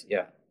private.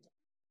 Yeah.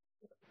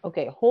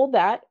 Okay, hold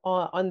that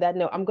on that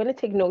note. I'm going to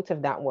take notes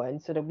of that one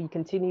so that we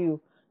continue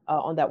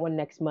on that one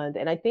next month.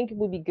 And I think it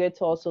would be good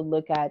to also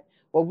look at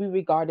what we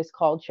regard as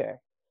culture,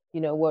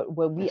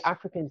 what we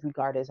Africans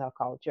regard as our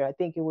culture. I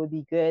think it would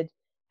be good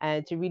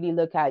and to really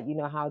look at,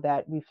 how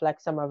that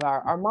reflects some of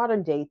our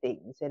modern day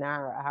things and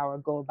how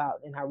we go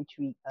about and how we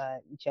treat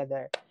each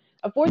other.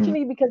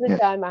 Unfortunately, because of Yes.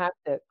 time, I have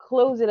to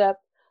close it up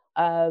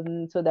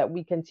so that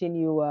we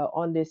continue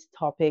on this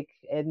topic.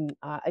 And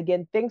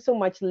again, thanks so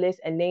much, Liz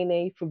and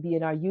Nene, for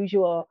being our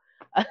usual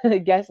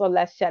guests on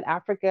Let's Chat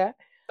Africa.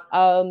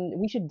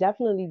 We should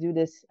definitely do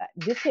this.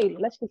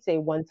 Let's just say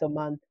once a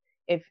month,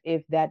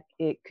 if that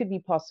it could be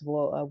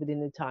possible within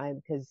the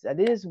time, because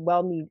this is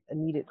a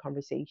needed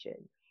conversation.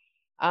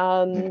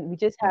 We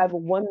just have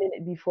 1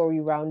 minute before we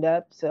round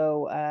up.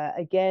 So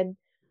again,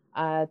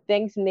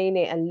 thanks,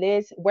 Nene and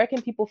Liz. Where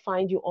can people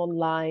find you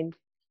online?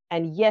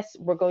 And yes,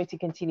 we're going to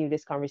continue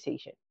this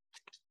conversation.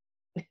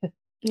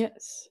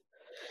 Yes.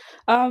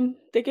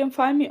 They can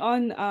find me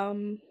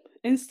on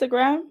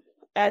Instagram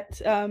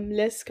at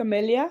Les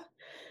Camellia.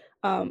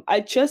 I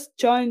just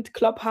joined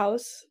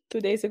Clubhouse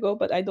 2 days ago,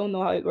 but I don't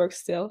know how it works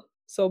still.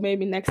 So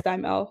maybe next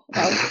time I'll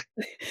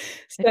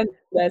send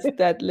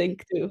that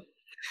link too.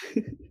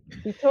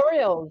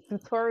 Tutorials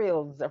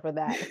are for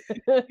that.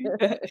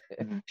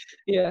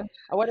 Yeah.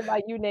 What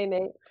about you,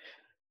 Nene?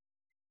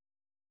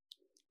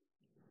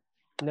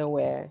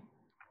 Nowhere.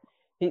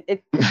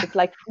 It's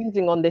like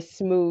freezing on this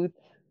smooth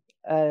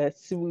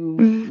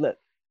look.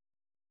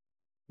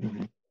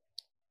 Mhm.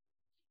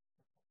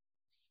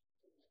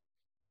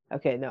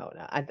 Okay, no.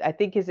 I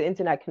think his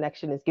internet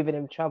connection is giving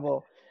him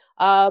trouble.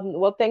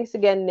 Well, thanks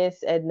again,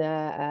 Liz and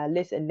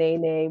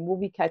Nene. We'll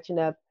be catching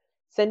up,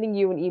 sending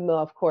you an email,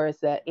 of course,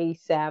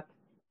 ASAP.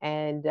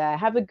 And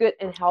have a good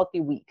and healthy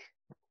week.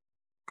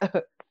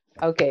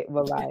 Okay,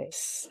 bye-bye.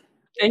 Yes.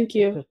 Thank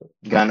you.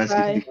 Ghana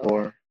Bye.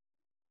 64.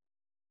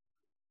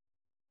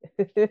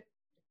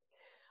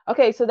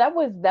 Okay, so that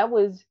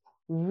was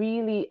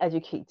really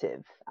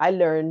educative. I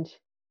learned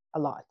a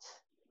lot.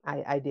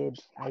 I did.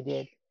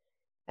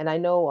 And I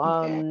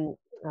know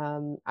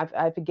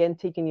I've again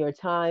taken your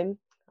time.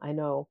 I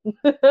know.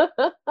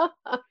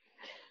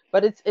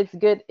 But it's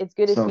good. It's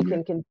good if So we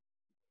good.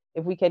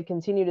 if we can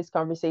continue this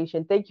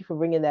conversation. Thank you for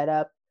bringing that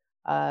up.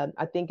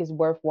 I think it's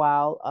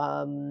worthwhile,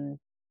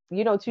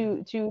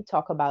 to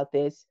talk about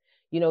this.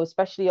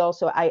 Especially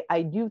also,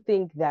 I do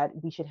think that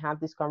we should have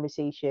this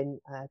conversation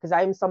because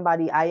I am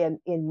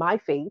in my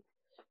faith.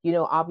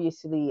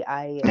 Obviously,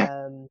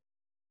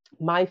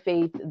 my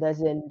faith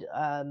doesn't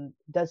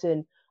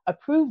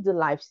approve the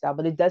lifestyle,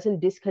 but it doesn't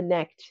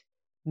disconnect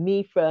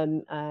me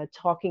from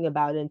talking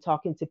about and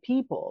talking to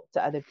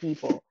other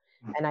people.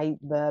 And I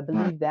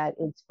believe that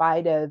in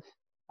spite of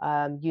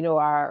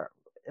our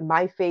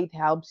my faith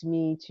helps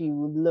me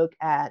to look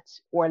at,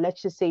 or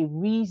let's just say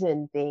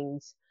reason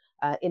things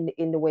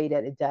in the way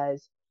that it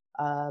does.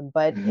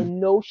 But Mhm. in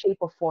no shape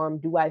or form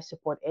do I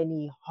support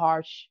any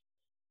harsh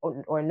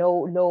or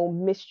no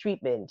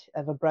mistreatment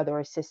of a brother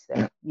or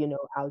sister,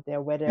 out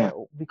there, Yeah,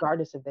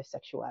 regardless of their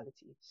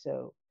sexuality.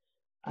 So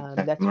that's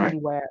exactly right.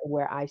 really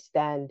where I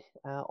stand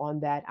on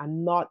that.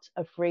 I'm not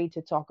afraid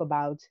to talk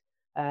about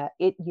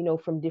it,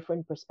 from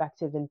different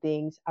perspective and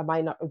things. I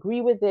might not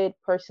agree with it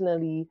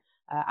personally.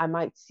 I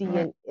might see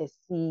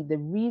the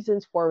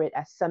reasons for it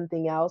as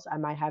something else. I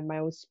might have my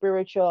own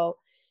spiritual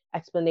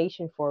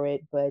explanation for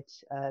it, but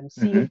Hmm.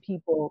 seeing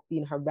people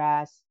being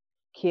harassed,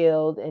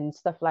 killed, and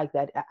stuff like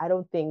that, I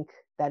don't think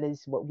that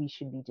is what we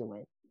should be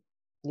doing.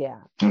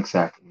 Yeah,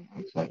 Exactly, yeah,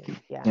 exactly.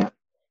 yeah. Yeah.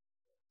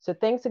 So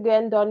thanks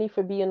again, Donnie,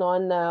 for being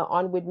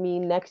on with me.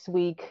 Next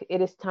week,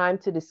 it is time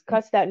to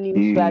discuss that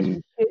news flash. You,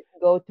 We should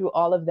go through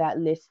all of that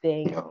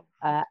listing. yo,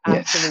 yes.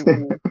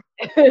 Absolutely.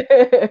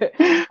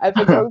 And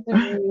for those of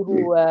you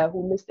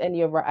who missed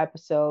any of our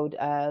episodes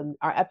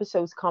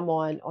come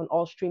on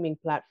all streaming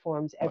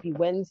platforms every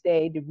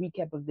Wednesday. The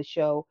recap of the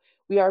show.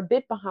 We are a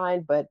bit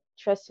behind, but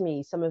trust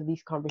me, some of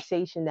these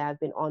conversations that have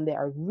been on there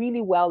are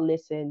really well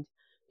listened.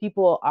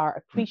 People are Mhm.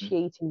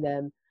 appreciating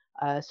them.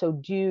 So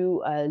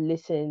do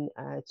listen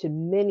to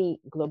many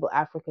global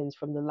Africans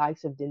from the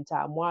likes of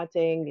Dinta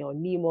Moateng,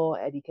 Nemo,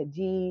 Eddie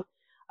Kadi,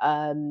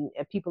 and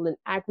people in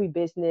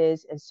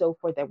agribusiness and so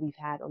forth that we've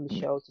had on the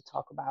show to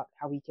talk about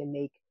how we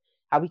can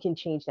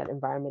change that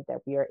environment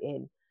that we are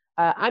in.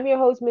 I'm your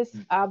host, Miss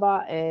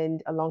Abba,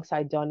 and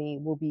alongside Donnie,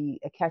 we'll be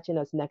catching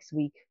us next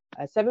week,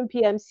 7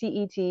 p.m.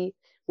 CET.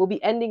 We'll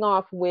be ending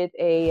off with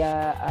a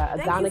Thank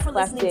you Ghana for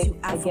listening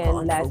classic. to Africa Again,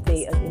 on last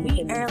day Focus. of We air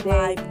Independence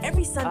Day. live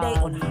every Sunday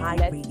on High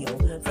Let's-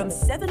 Radio from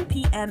 7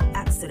 p.m.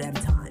 Amsterdam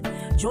time.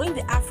 Join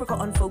the Africa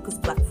on Focus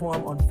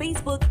platform on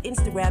Facebook,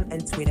 Instagram,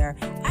 and Twitter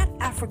at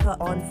Africa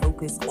on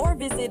Focus, or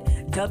visit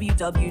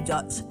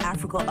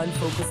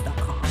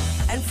www.africaonfocus.com.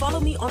 And follow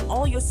me on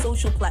all your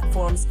social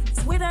platforms,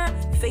 Twitter,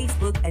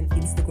 Facebook, and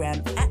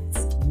Instagram at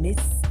Miss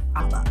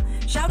Abba.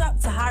 Shout out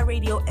to High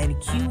Radio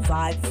and Q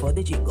Vibe for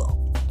the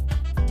jingle.